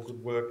think it's all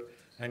good work,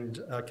 and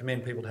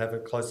commend people to have a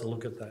closer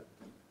look at that.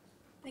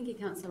 Thank you,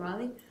 Councillor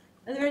Riley.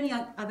 Are there any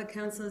other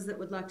councillors that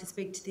would like to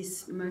speak to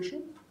this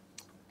motion?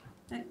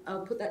 No,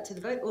 I'll put that to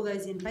the vote. All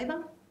those in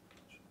favour?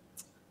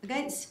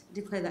 Against?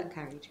 Declare that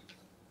carried.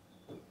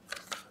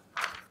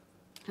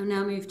 I'll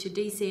now move to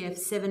DCF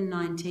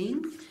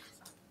 719,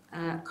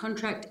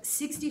 contract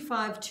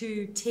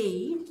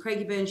 65-2T,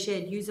 Craigieburn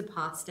Shared User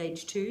Path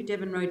Stage 2,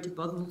 Devon Road to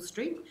Bothwell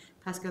Street,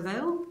 Pascoe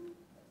Vale.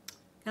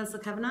 Councillor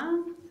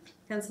Kavanagh,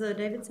 Councillor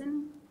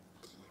Davidson.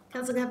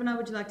 Councillor Kavanagh,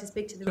 would you like to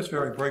speak to the... Just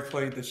very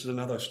briefly, this is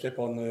another step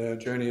on the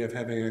journey of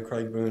having a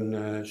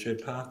Craigieburn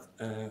shared path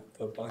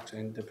for bikes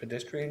and the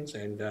pedestrians,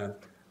 and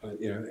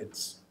you know,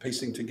 it's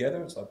piecing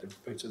together. It's like the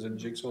pieces of a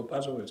jigsaw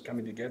puzzle. It's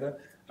coming together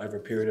over a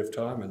period of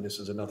time, and this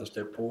is another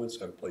step forward,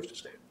 so pleased to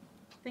stand.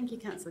 Thank you,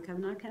 Councillor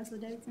Kavanagh. Councillor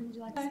Davidson, would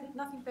you like to speak?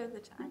 Nothing further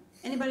to add.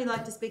 Anybody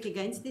like to speak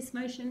against this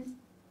motion?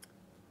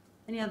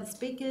 Any other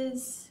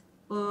speakers?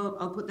 Or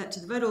I'll put that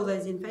to the vote. All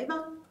those in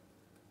favour?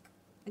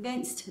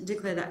 Against?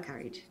 Declare that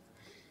carried.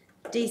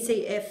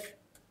 DCF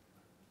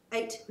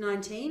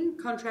 819,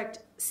 contract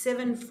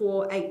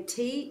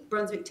 748T,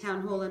 Brunswick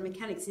Town Hall and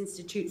Mechanics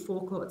Institute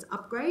forecourts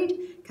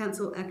upgrade,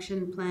 council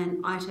action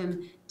plan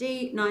item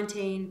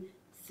D19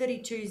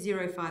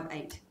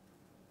 32058.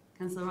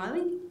 Councillor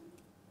Riley,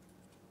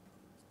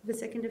 the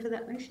seconder for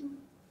that motion?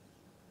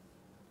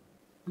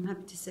 I'm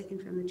happy to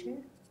second from the chair.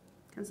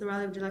 Councillor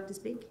Riley, would you like to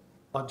speak?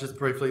 Just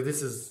briefly,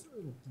 this is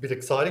a bit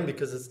exciting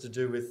because it's to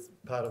do with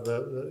part of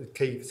the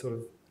key sort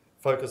of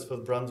focus for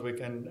Brunswick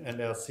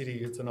and our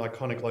city. It's an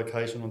iconic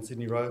location on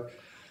Sydney Road.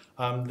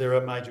 There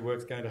are major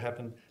works going to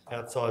happen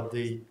outside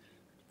the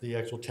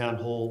actual town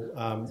hall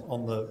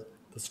on the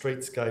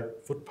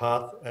streetscape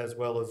footpath, as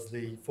well as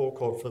the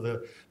forecourt for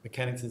the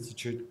Mechanics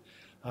Institute.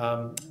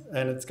 And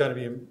it's going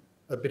to be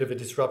a bit of a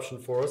disruption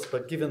for us,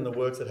 but given the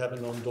works that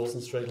happened on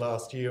Dawson Street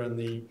last year and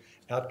the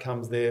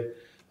outcomes there,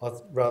 I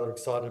was rather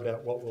excited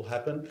about what will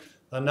happen.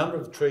 A number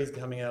of trees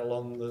coming out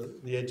along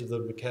the edge of the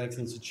Mechanics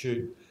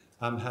Institute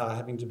are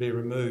having to be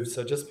removed,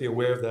 so just be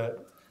aware of that.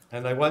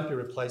 And they won't be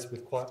replaced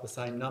with quite the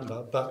same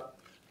number, but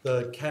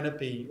the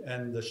canopy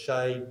and the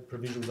shade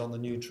provisions on the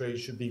new trees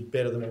should be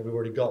better than what we've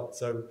already got.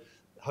 So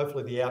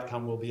hopefully the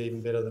outcome will be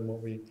even better than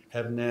what we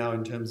have now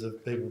in terms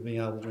of people being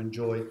able to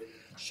enjoy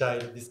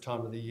shade at this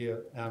time of the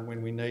year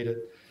when we need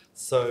it.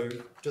 So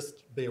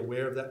just be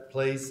aware of that,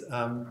 please,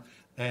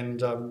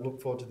 and look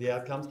forward to the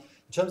outcomes.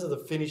 In terms of the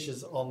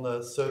finishes on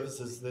the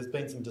services, there's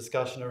been some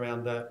discussion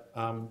around that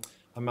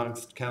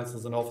amongst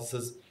councillors and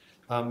officers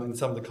in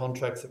some of the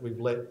contracts that we've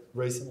let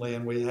recently,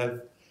 and we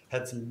have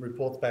had some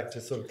reports back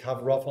to sort of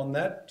cover off on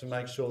that to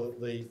make sure that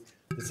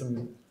there's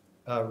some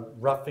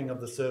roughing of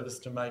the service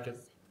to make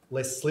it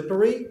less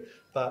slippery,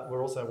 but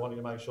we're also wanting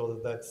to make sure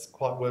that that's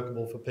quite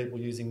workable for people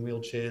using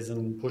wheelchairs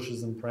and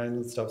pushers and prams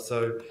and stuff.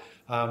 So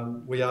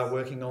we are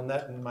working on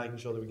that and making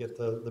sure that we get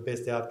the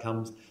best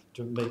outcomes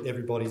to meet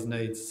everybody's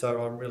needs.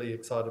 So I'm really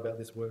excited about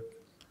this work.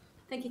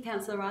 Thank you,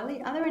 Councillor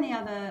Riley. Are there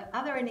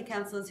any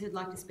councillors who'd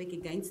like to speak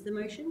against the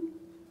motion?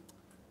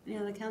 Any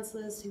other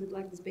councillors who would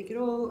like to speak at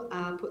all?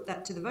 Put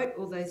that to the vote.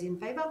 All those in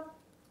favour?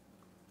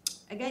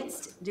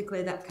 Against?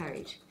 Declare that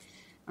carried.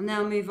 I'll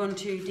now move on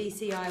to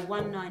DCI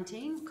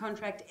 119,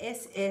 contract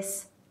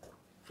SS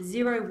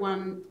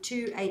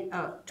 0128,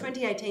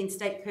 2018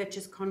 state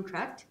purchase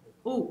contract.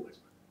 Oh,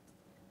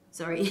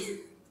 sorry.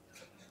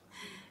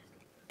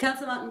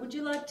 Councillor Martin, would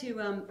you like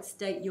to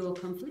state your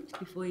conflict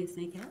before you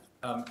sneak out?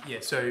 Yeah,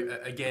 so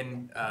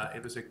again,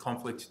 it was a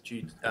conflict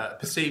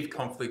perceived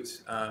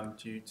conflict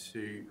due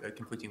to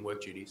conflicting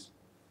work duties.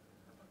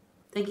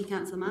 Thank you,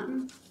 Councillor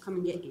Martin. Come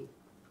and get you.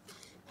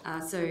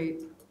 So,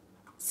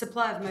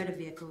 supply of motor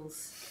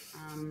vehicles.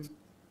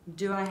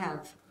 Do I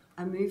have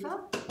a mover?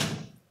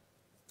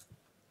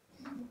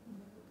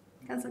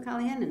 Councillor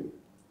Carly Hannon.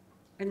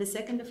 And a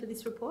seconder for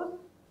this report?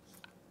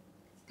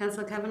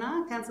 Councillor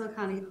Kavanagh. Councillor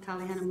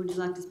Carly Hannon, would you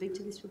like to speak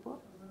to this report?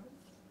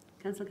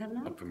 Councillor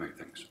Kavanagh? Not for me,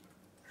 thanks.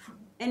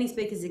 Any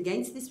speakers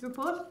against this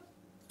report?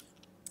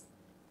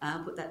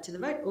 I'll put that to the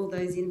vote. All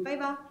those in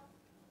favour?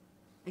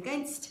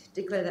 Against?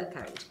 Declare that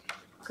carried.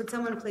 Could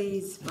someone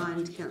please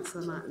find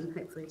Councillor Martin?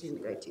 Hopefully it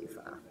didn't go too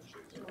far.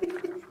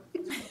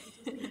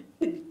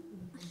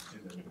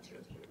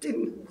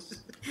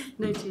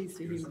 No cheese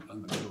for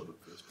him.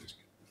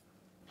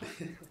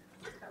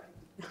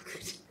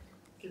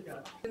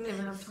 Didn't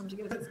even have time to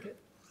get a biscuit.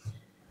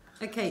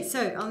 Okay,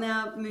 so I'll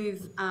now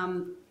move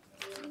on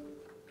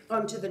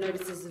to the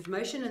notices of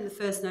motion, and the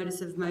first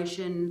notice of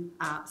motion,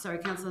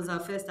 councillors, I'll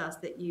first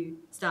ask that you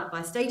start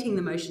by stating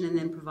the motion and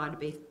then provide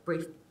a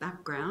brief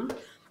background.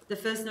 The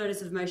first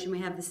notice of motion we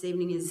have this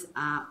evening is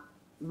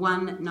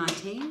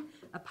 119,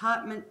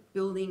 apartment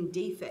building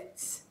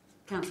defects.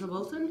 Councillor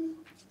Walton.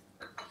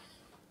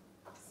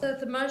 So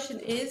the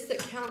motion is that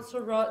Council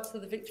writes to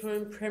the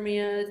Victorian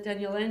Premier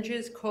Daniel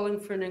Andrews calling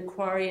for an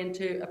inquiry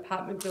into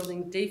apartment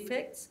building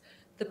defects.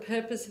 The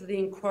purpose of the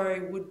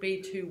inquiry would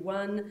be to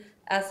 1,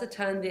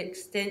 ascertain the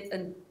extent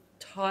and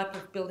type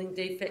of building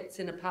defects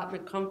in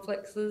apartment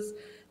complexes,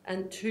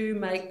 and 2,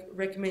 make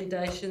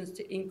recommendations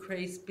to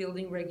increase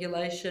building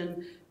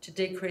regulation to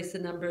decrease the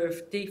number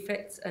of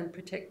defects and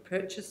protect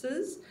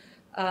purchasers.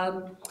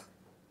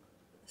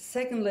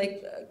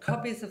 Secondly,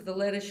 copies of the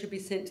letter should be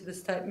sent to the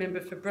State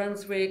Member for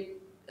Brunswick,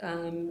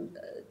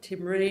 Tim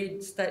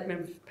Reid, State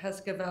Member for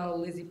Pascoe,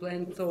 Lizzie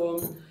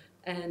Blanthorne,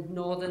 and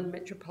Northern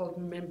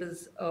Metropolitan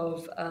members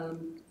of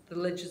the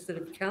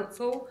Legislative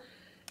Council.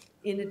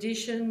 In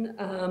addition,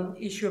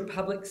 issue a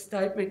public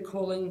statement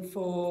calling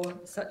for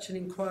such an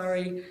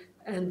inquiry,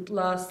 and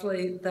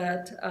lastly,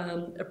 that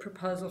a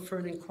proposal for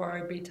an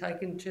inquiry be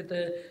taken to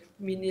the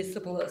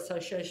Municipal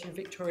Association of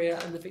Victoria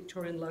and the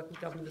Victorian Local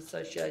Government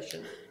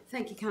Association.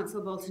 Thank you,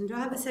 Councillor Bolton. Do I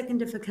have a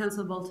seconder for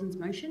Councillor Bolton's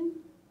motion?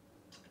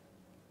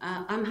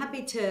 I'm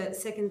happy to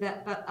second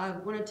that, but I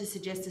wanted to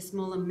suggest a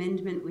small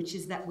amendment, which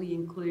is that we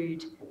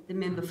include the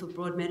member for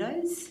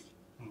Broadmeadows.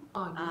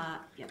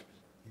 Yeah.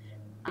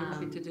 I'm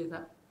happy to do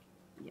that.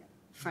 Yeah,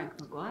 Frank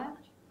Maguire.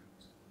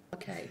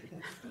 Okay.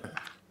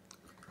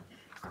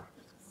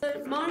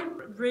 So my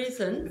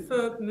reason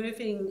for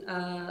moving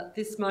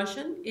this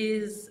motion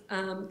is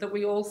that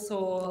we all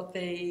saw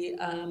the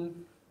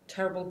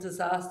terrible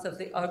disaster of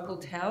the Opal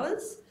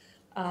Towers,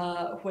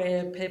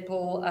 where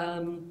people,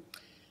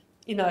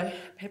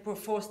 people were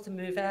forced to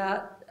move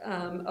out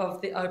of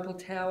the Opal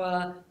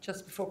Tower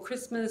just before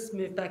Christmas,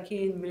 move back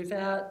in, move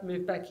out,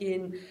 move back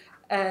in.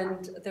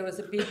 And there was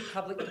a big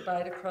public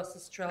debate across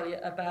Australia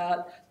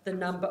about the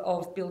number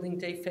of building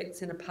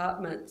defects in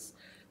apartments.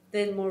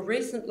 Then more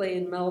recently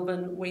in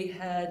Melbourne, we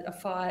had a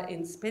fire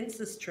in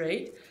Spencer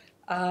Street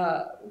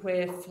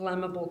where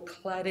flammable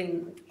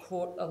cladding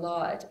caught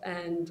alight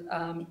and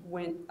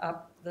went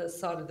up the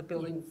side of the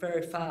building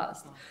very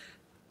fast.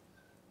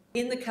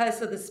 In the case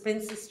of the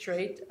Spencer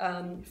Street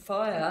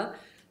fire,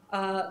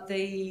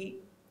 the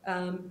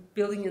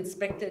building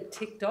inspector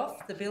ticked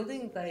off the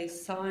building. They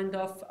signed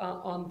off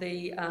on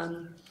the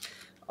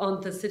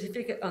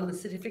certificate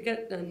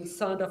and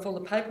signed off all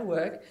the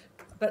paperwork.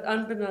 But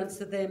unbeknownst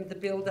to them, the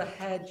builder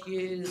had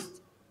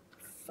used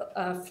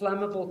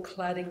flammable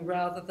cladding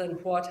rather than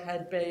what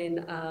had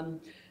been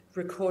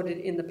recorded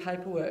in the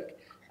paperwork.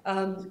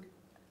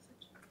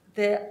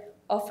 There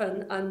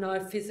often are no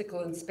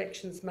physical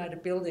inspections made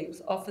of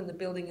buildings. Often the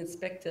building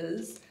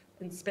inspector's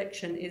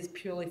inspection is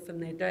purely from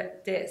their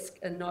desk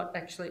and not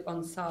actually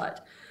on site.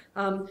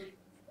 One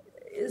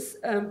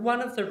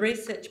of the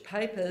research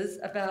papers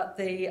about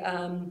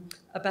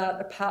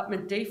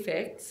apartment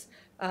defects,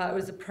 it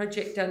was a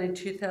project done in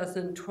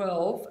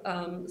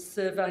 2012,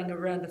 surveying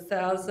around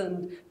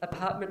 1,000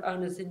 apartment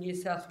owners in New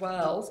South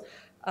Wales,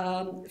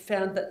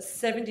 found that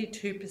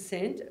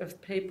 72%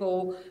 of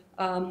people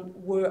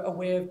were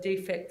aware of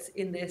defects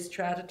in their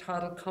strata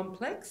title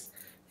complex.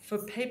 For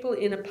people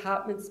in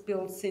apartments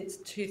built since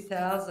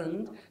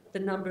 2000, the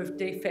number of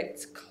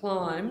defects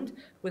climbed,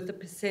 with the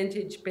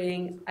percentage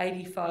being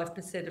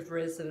 85% of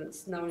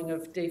residents knowing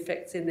of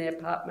defects in their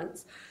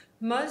apartments.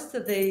 Most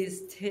of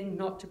these tend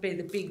not to be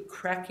the big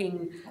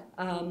cracking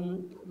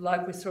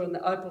like we saw in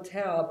the Opal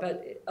Tower,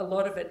 but a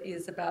lot of it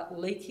is about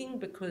leaking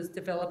because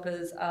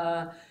developers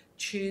are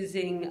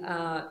choosing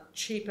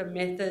cheaper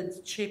methods,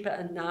 cheaper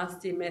and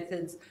nastier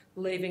methods,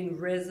 leaving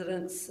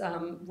residents,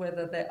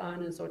 whether they're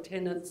owners or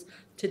tenants,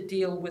 to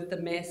deal with the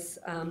mess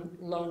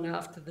long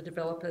after the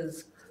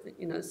developers,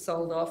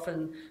 sold off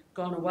and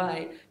gone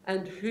away.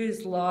 And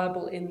who's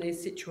liable in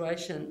these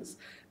situations?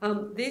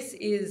 This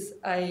is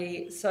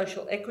a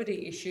social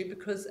equity issue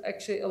because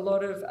actually a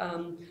lot of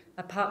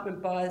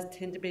apartment buyers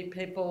tend to be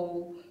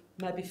people,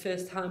 maybe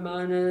first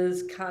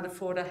homeowners, can't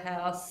afford a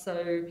house,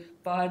 so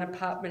buy an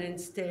apartment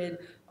instead.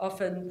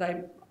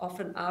 they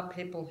often are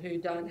people who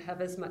don't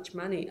have as much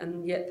money,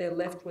 and yet they're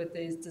left with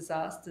these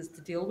disasters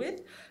to deal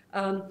with.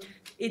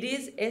 It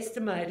is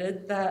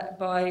estimated that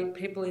by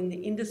people in the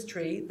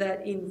industry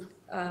that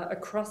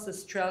across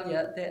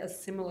Australia there are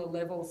similar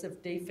levels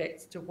of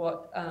defects to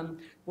what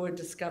were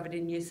discovered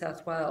in New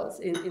South Wales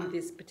in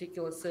this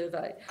particular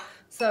survey.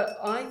 So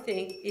I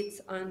think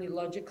it's only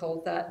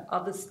logical that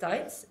other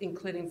states,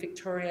 including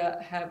Victoria,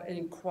 have an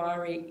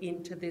inquiry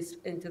into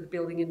the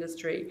building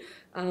industry.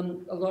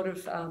 A lot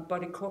of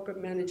body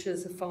corporate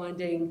managers are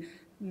finding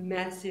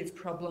massive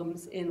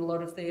problems in a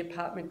lot of the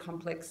apartment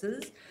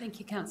complexes. Thank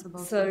you, Councillor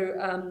Bolton.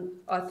 So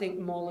I think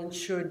Moreland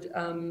should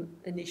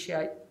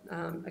initiate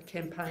a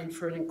campaign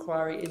for an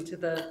inquiry into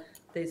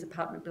these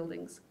apartment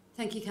buildings.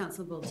 Thank you,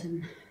 Councillor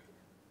Bolton.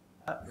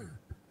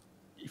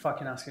 If I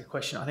can ask a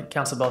question, I think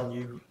Councillor Bolton,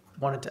 you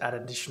wanted to add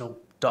additional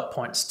dot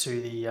points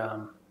to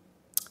the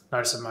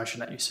notice of motion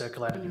that you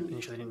circulated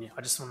initially, didn't you?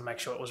 I just want to make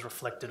sure it was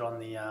reflected on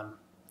the...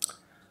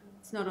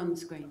 It's not on the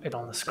screen.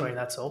 On the screen,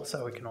 that's all,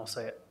 so we can all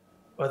see it.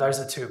 Well, those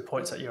are 2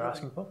 points that you're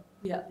asking for?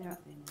 Yeah, they're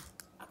up there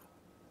now.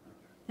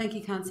 Thank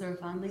you, Councillor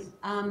Farnley.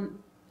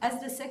 As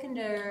the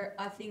seconder,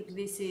 I think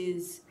this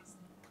is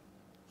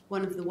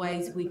one of the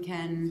ways we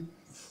can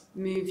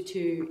move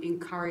to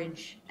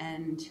encourage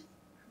and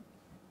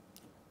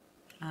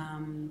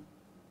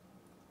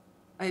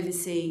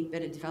oversee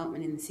better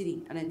development in the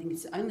city. I don't think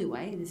it's the only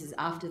way. This is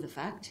after the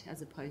fact,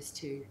 as opposed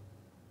to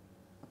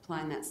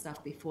applying that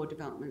stuff before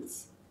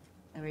developments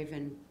are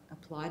even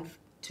applied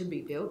to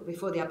be built,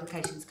 before the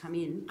applications come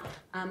in.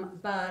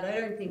 But I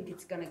don't think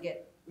it's going to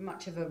get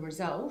much of a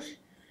result.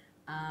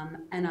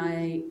 And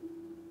I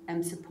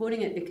am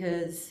supporting it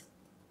because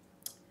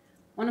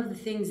one of the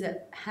things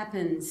that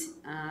happens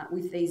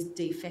with these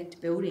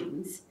defect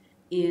buildings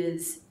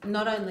is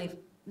not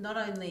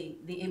only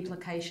the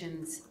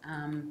implications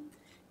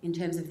in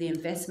terms of the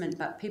investment,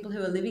 but people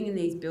who are living in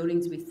these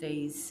buildings with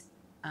these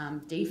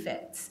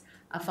defects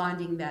are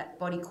finding that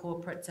body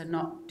corporates are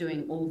not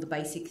doing all the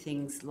basic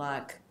things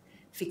like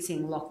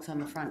fixing locks on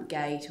the front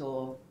gate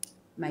or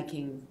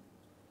making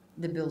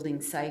the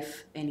building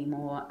safe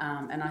anymore.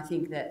 And I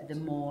think that the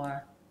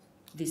more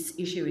this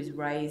issue is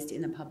raised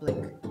in the public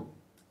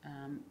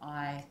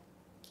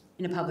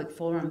in a public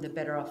forum, the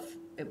better off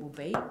it will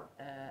be.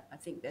 I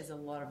think there's a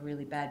lot of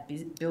really bad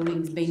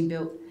buildings being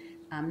built,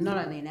 not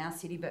only in our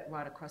city but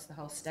right across the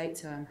whole state.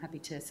 So I'm happy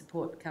to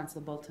support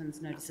Councillor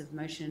Bolton's notice of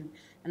motion,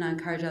 and I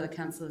encourage other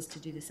councillors to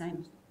do the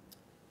same.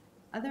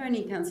 Are there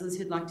any councillors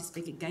who'd like to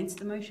speak against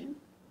the motion?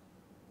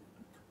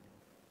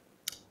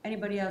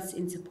 Anybody else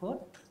in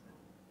support?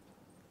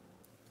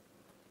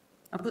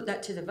 I'll put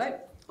that to the vote.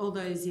 All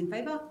those in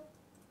favour?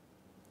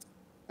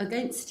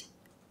 Against?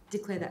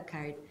 Declare that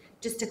carried.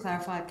 Just to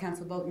clarify,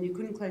 Councillor Bolton, you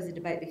couldn't close the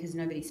debate because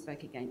nobody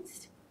spoke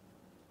against.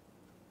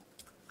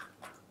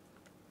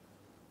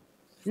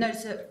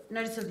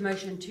 Notice of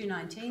motion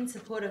 219,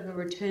 support of a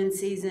return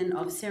season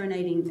of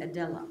Serenading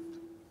Adela.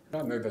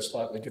 Can I move a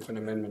slightly different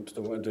amendment to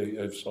the one,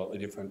 slightly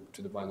different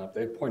to the one up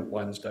there? Point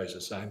 1 stays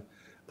the same.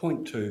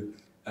 Point 2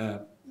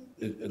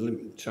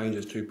 it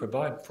changes to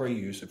provide free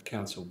use of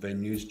council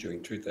venues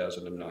during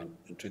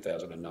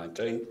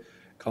 2019,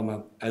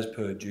 comma, as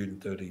per June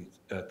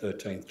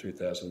 13th,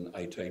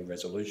 2018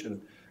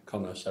 resolution,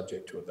 comma,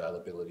 subject to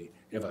availability.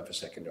 If I have a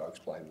second, I'll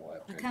explain why.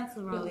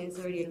 Councillor Riley has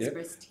already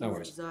expressed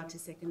his desire to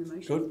second the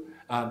motion. Good.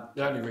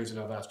 The only reason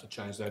I've asked to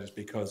change that is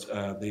because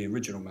the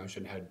original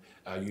motion had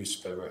use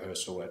for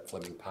rehearsal at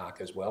Fleming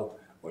Park as well,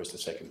 whereas the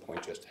second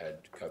point just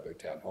had Coburg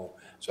Town Hall.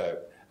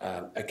 So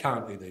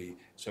currently the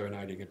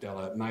Serenading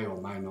Adela may or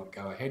may not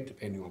go ahead,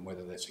 depending on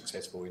whether they're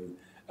successful in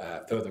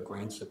further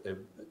grants that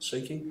they're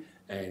seeking.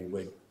 And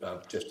we're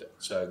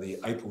so the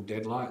April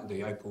deadline,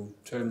 the April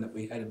term that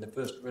we had in the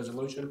first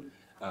resolution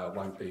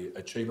won't be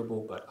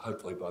achievable, but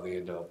hopefully by the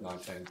end of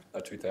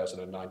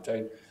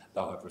 2019,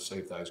 they'll have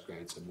received those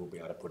grants and we'll be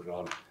able to put it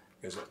on.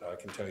 Because I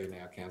can tell you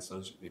now,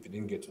 councillors, if you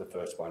didn't get to the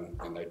first one,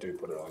 when they do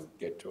put it on,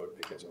 get to it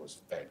because it was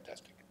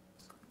fantastic.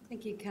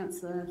 Thank you,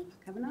 Councillor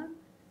Kavanagh.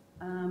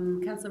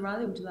 Councillor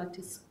Riley, would you like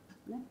to...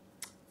 No?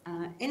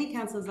 Any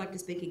councillors like to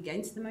speak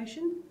against the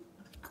motion?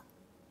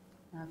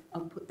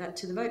 I'll put that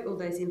to the vote. All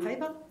those in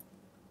favour?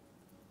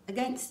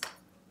 Against?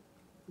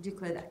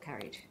 Declare that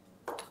carried.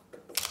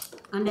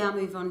 I'll now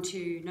move on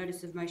to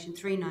notice of motion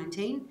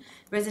 319,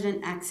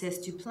 resident access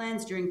to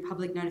plans during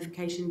public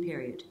notification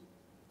period.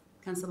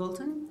 Councillor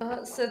Bolton?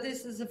 So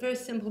this is a very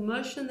simple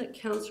motion that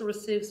council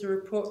receives a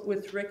report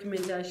with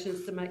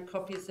recommendations to make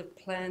copies of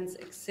plans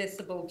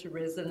accessible to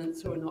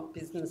residents who are not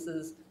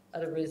businesses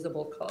at a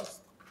reasonable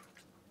cost.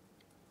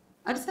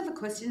 I just have a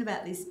question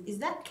about this. Is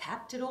that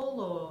capped at all,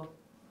 or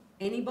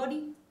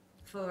anybody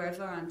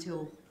forever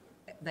until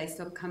they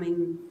stop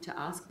coming to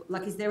ask?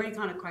 Like, is there any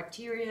kind of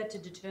criteria to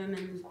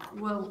determine?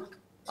 Well,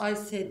 I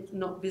said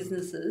not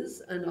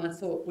businesses, and I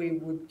thought we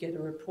would get a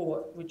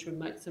report which would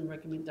make some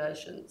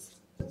recommendations.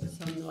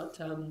 So I'm not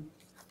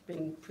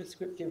being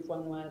prescriptive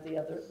one way or the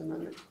other at the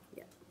moment.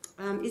 Yeah.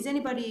 Is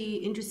anybody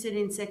interested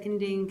in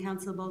seconding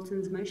Councillor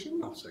Bolton's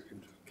motion? I'll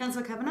second.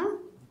 Councillor Kavanagh?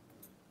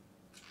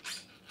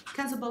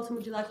 Councillor Bolton,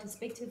 would you like to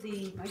speak to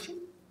the motion?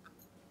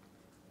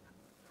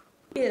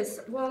 Yes,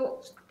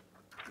 well,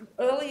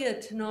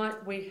 earlier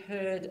tonight we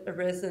heard a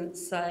resident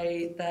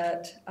say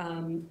that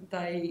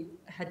they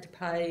had to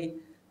pay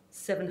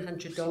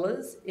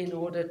 $700 in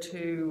order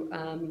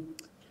to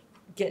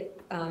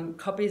get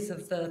copies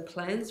of the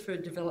plans for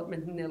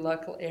development in their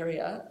local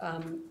area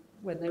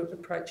when they would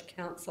approach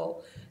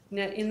council.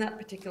 Now, in that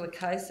particular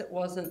case, it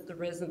wasn't the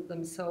resident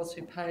themselves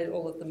who paid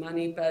all of the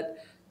money,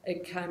 but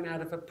it came out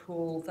of a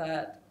pool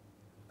that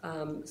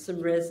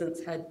some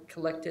residents had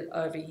collected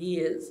over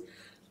years.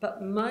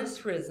 But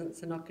most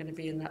residents are not going to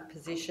be in that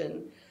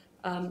position.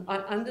 I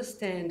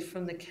understand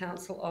from the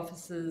council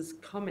officer's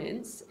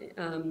comments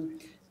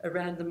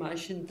around the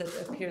motion that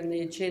appear in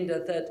the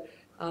agenda that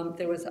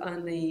there was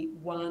only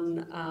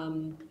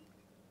one,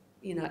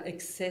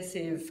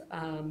 excessive,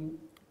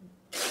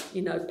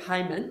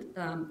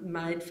 payment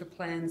made for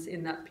plans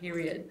in that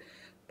period.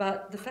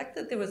 But the fact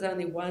that there was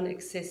only one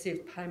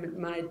excessive payment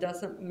made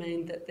doesn't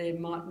mean that there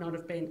might not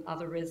have been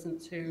other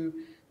residents who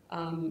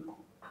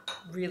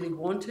really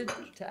wanted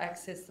to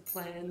access the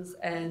plans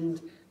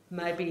and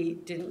maybe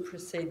didn't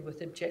proceed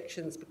with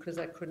objections because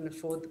they couldn't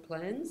afford the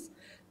plans.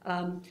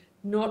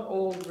 Not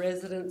all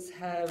residents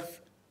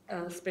have,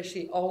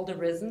 especially older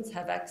residents,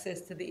 have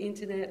access to the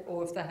internet,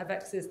 or if they have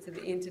access to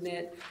the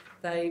internet,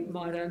 they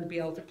might only be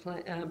able to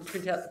print out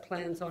the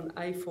plans on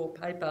A4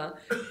 paper,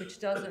 which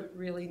doesn't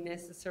really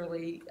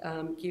necessarily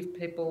give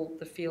people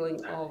the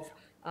feeling of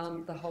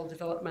the whole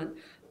development.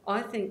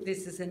 I think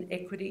this is an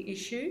equity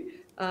issue.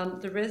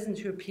 The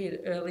residents who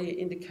appeared earlier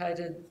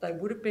indicated they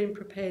would have been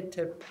prepared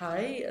to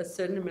pay a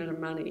certain amount of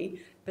money,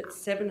 but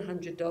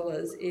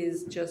 $700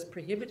 is just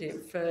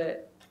prohibitive for,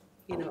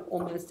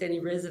 almost any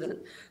resident.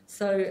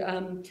 So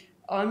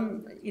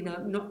I'm,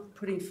 not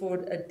putting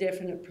forward a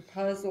definite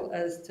proposal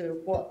as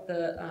to what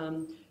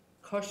the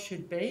cost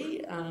should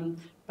be,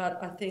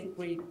 but I think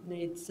we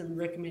need some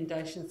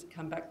recommendations to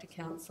come back to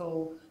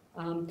council.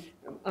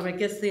 I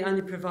guess the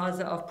only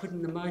proviso I've put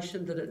in the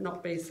motion that it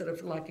not be sort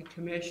of like a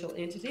commercial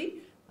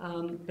entity,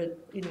 but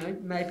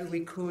maybe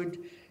we could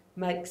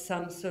make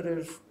some sort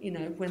of,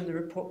 when the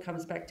report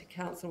comes back to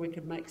council, we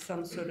could make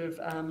some sort of,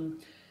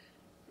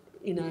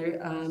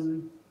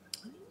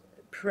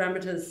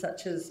 parameters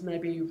such as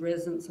maybe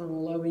residents on a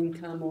low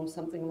income or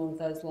something along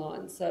those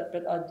lines. So,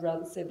 but I'd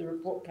rather see the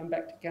report come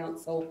back to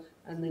council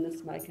and then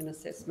us make an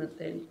assessment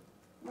then.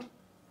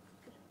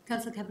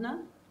 Councillor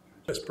Kavanagh?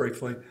 Just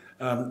briefly,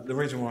 the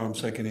reason why I'm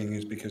seconding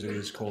is because it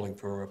is calling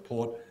for a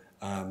report.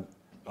 I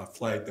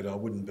flagged that I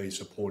wouldn't be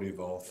supportive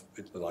of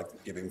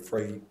giving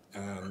free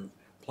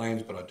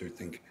plans, but I do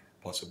think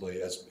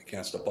possibly, as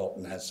Councillor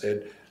Bolton has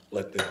said,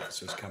 let the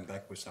officers come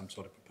back with some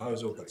sort of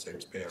proposal that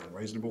seems fair and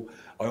reasonable.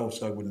 I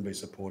also wouldn't be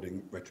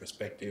supporting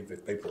retrospective.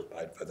 If people have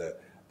paid for the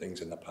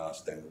things in the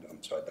past, then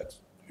I'm sorry, that's,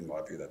 in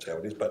my view, that's how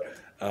it is.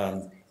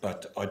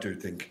 But I do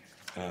think,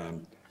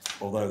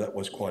 although that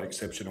was quite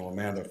exceptional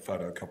amount of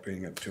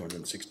photocopying of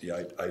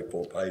 268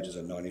 A4 pages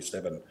and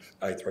 97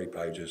 A3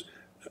 pages,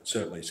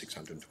 certainly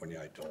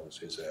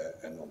 $628 is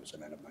an enormous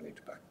amount of money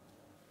to pay.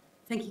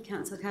 Thank you,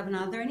 Councillor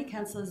Kavanagh. Are there any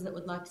councillors that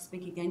would like to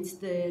speak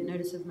against the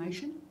notice of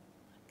motion?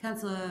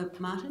 Councillor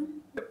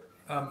Martin?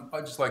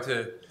 I'd just like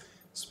to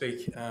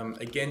speak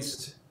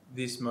against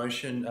this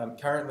motion.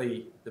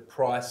 Currently, the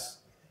price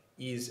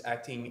is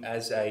acting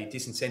as a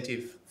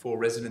disincentive for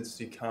residents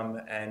to come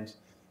and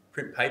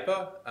print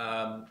paper.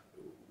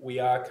 We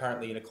are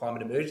currently in a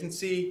climate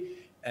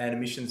emergency, and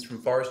emissions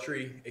from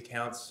forestry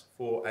accounts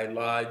for a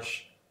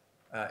large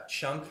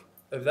chunk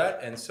of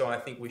that, and so I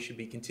think we should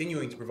be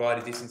continuing to provide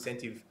a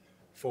disincentive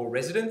for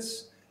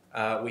residents.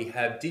 We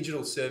have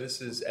digital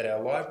services at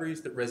our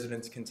libraries that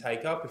residents can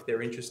take up if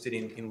they're interested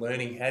in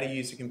learning how to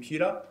use a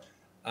computer.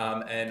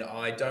 And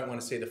I don't want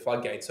to see the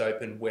floodgates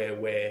open where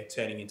we're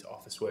turning into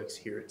office works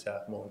here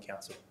at Moreland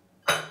Council.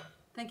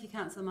 Thank you,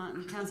 Councillor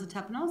Martin. Councillor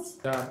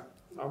Tapanos?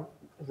 I'm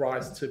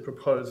rise to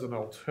propose an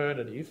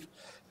alternative,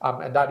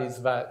 and that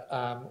is that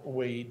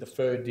we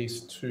defer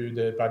this to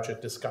the budget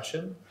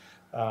discussion.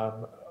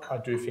 I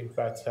do think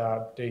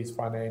that these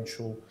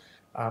financial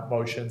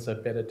motions are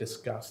better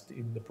discussed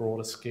in the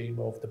broader scheme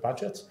of the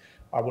budget.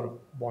 I wouldn't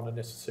want to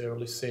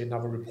necessarily see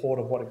another report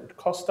of what it would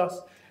cost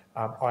us.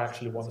 I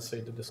actually want to see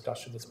the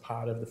discussion as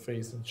part of the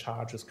fees and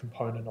charges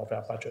component of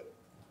our budget.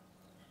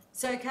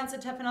 So,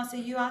 Councillor Tapanos, are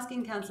you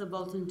asking Councillor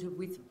Bolton to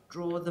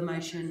withdraw the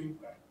motion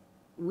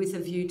with a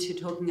view to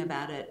talking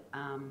about it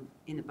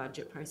in the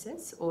budget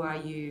process, or are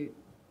you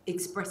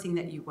expressing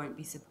that you won't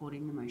be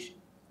supporting the motion?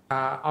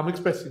 I'm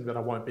expressing that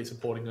I won't be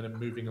supporting it and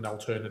moving an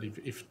alternative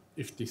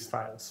if this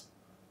fails.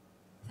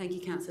 Thank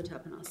you, Councillor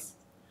Tapanos.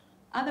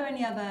 Are there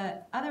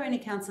any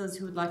councillors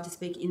who would like to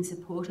speak in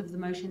support of the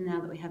motion now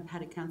that we have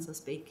had a councillor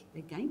speak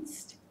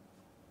against?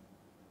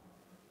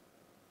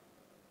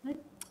 No?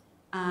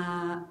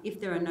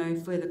 If there are no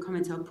further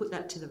comments, I'll put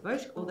that to the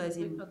vote. All those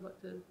in... I'd like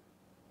to...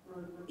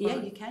 Yeah,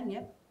 you can,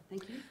 yep.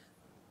 Thank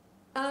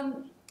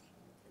you.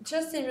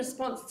 Just in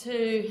response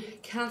to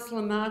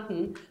Councillor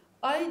Martin,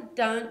 I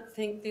don't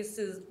think this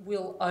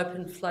will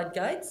open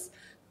floodgates.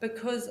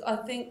 because I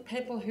think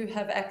people who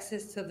have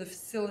access to the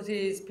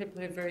facilities,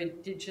 people who are very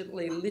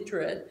digitally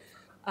literate,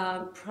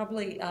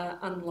 probably are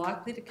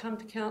unlikely to come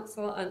to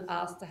council and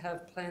ask to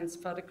have plans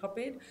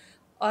photocopied.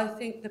 I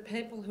think the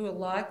people who are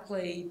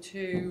likely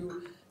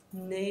to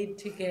need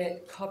to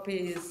get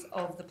copies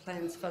of the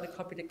plans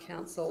photocopied to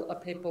council are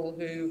people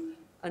who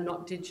are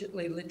not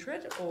digitally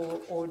literate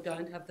or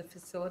don't have the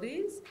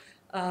facilities,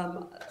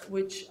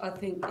 which I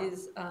think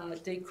is a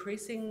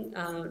decreasing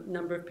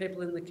number of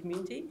people in the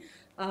community.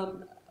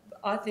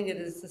 I think it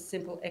is a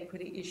simple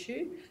equity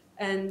issue,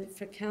 and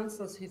for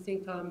councillors who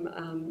think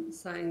I'm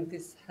saying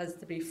this has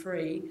to be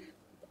free,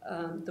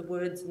 the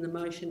words in the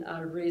motion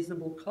are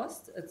reasonable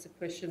cost. It's a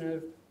question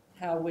of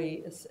how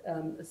we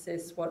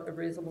assess what a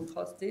reasonable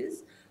cost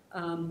is.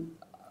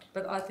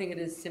 But I think it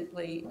is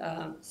simply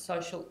a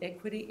social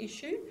equity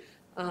issue,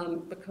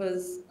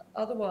 because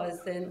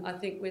otherwise then I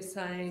think we're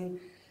saying,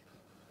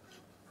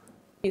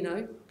 you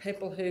know,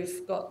 people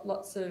who've got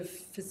lots of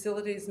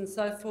facilities and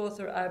so forth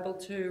are able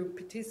to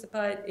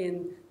participate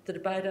in the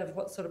debate over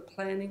what sort of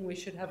planning we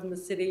should have in the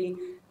city.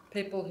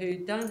 People who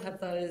don't have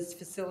those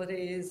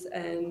facilities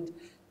and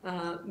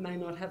may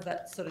not have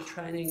that sort of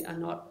training are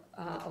not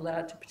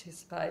allowed to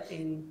participate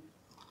in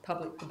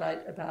public debate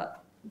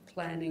about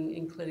planning,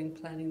 including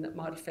planning that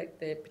might affect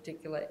their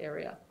particular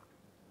area.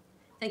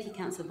 Thank you,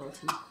 Councillor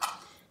Bolton.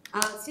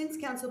 Since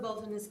Councillor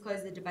Bolton has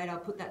closed the debate, I'll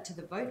put that to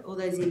the vote. All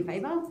those in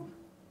favour?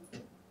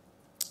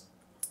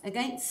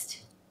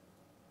 Against?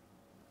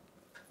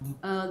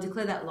 I'll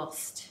declare that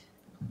lost.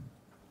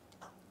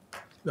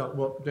 No,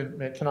 well,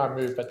 then, can I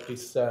move that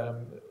this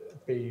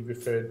be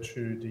referred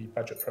to the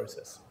budget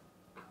process?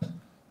 Do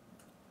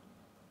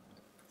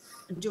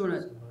you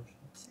want to?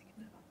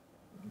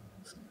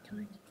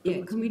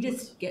 Yeah, can we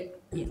just get...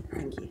 Yeah,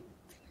 thank you.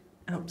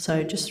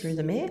 So just through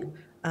the Mayor,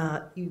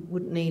 you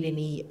wouldn't need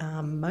any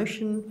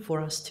motion for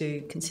us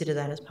to consider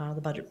that as part of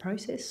the budget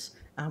process.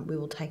 We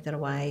will take that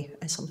away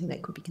as something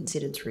that could be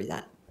considered through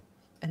that.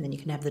 And then you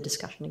can have the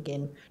discussion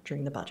again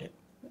during the budget.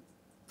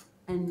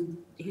 And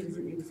he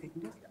doesn't need a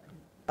seconder?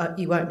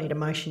 You won't need a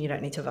motion, you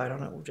don't need to vote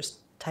on it, we'll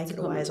just take it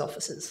away as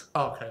officers.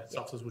 Oh, okay, so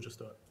officers will just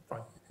do it.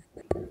 Fine.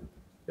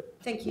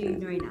 Thank you,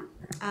 Norina.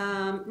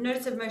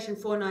 Notice of motion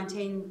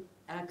 419.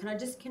 Can I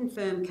just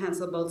confirm,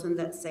 Councillor Bolton,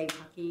 that say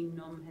Paki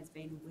nom has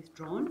been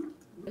withdrawn?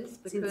 Yes,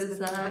 because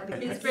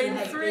it's been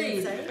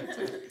free.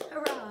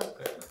 Hurrah!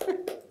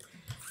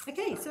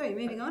 Okay, sorry,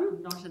 moving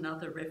on. Not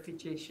another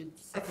refugee should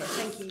say. Okay,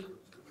 thank you.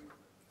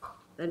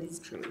 That is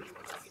true.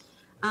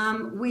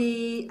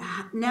 We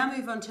now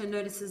move on to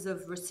notices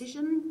of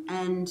rescission,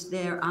 and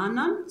there are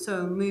none.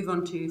 So move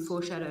on to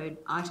foreshadowed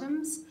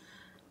items.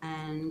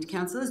 And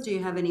councillors, do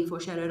you have any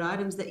foreshadowed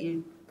items that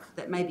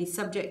may be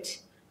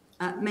subject,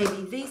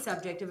 maybe the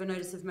subject of a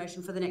notice of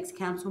motion for the next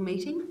council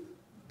meeting?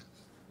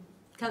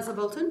 Councillor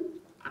Bolton?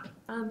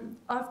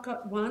 I've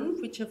got one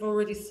which I've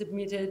already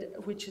submitted,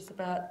 which is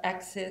about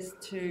access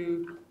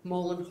to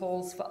Moreland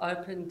Halls for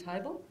Open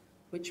Table,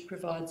 which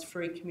provides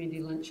free community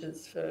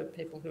lunches for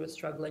people who are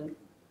struggling.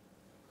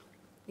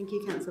 Thank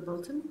you, Councillor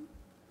Bolton.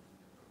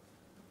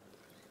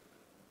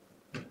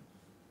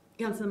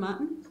 Councillor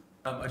Martin?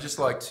 I'd just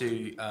like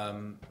to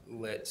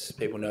let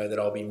people know that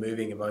I'll be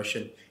moving a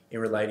motion in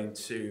relating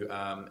to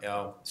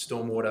our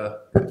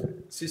stormwater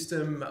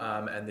system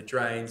and the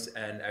drains,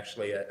 and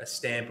actually a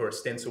stamp or a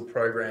stencil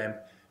program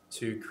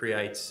to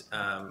create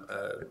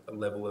a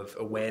level of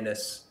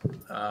awareness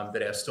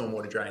that our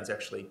stormwater drains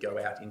actually go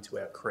out into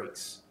our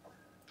creeks.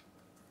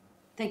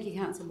 Thank you,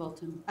 Councillor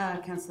Bolton.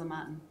 Councillor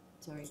Martin,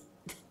 sorry.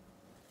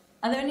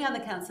 Are there any other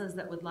councillors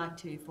that would like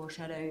to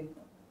foreshadow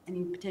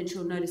any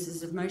potential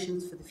notices of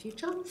motions for the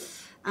future?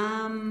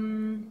 I'll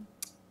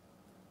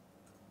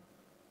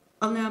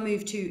now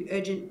move to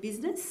urgent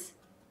business.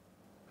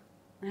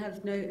 I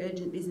have no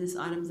urgent business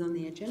items on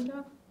the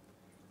agenda.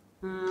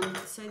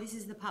 So this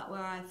is the part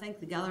where I thank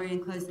the gallery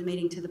and close the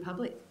meeting to the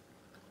public.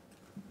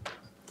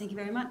 Thank you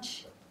very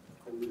much.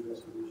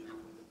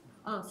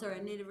 Oh, sorry,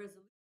 I need a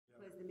resolution to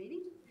close the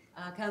meeting.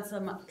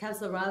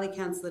 Councillor Riley,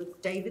 Councillor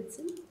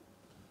Davidson.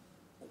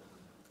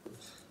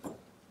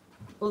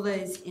 All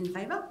those in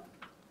favour?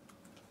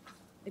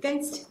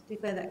 Against?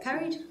 Declare that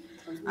carried.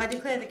 I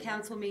declare the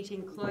council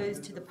meeting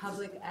closed to the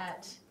public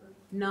at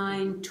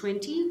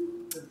 9:20.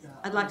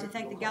 I'd like to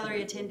thank the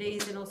gallery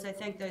attendees and also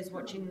thank those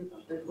watching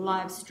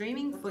live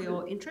streaming for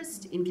your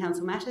interest in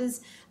council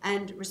matters,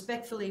 and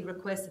respectfully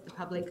request that the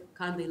public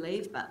kindly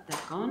leave, but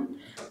they've gone,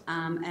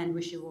 and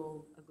wish you all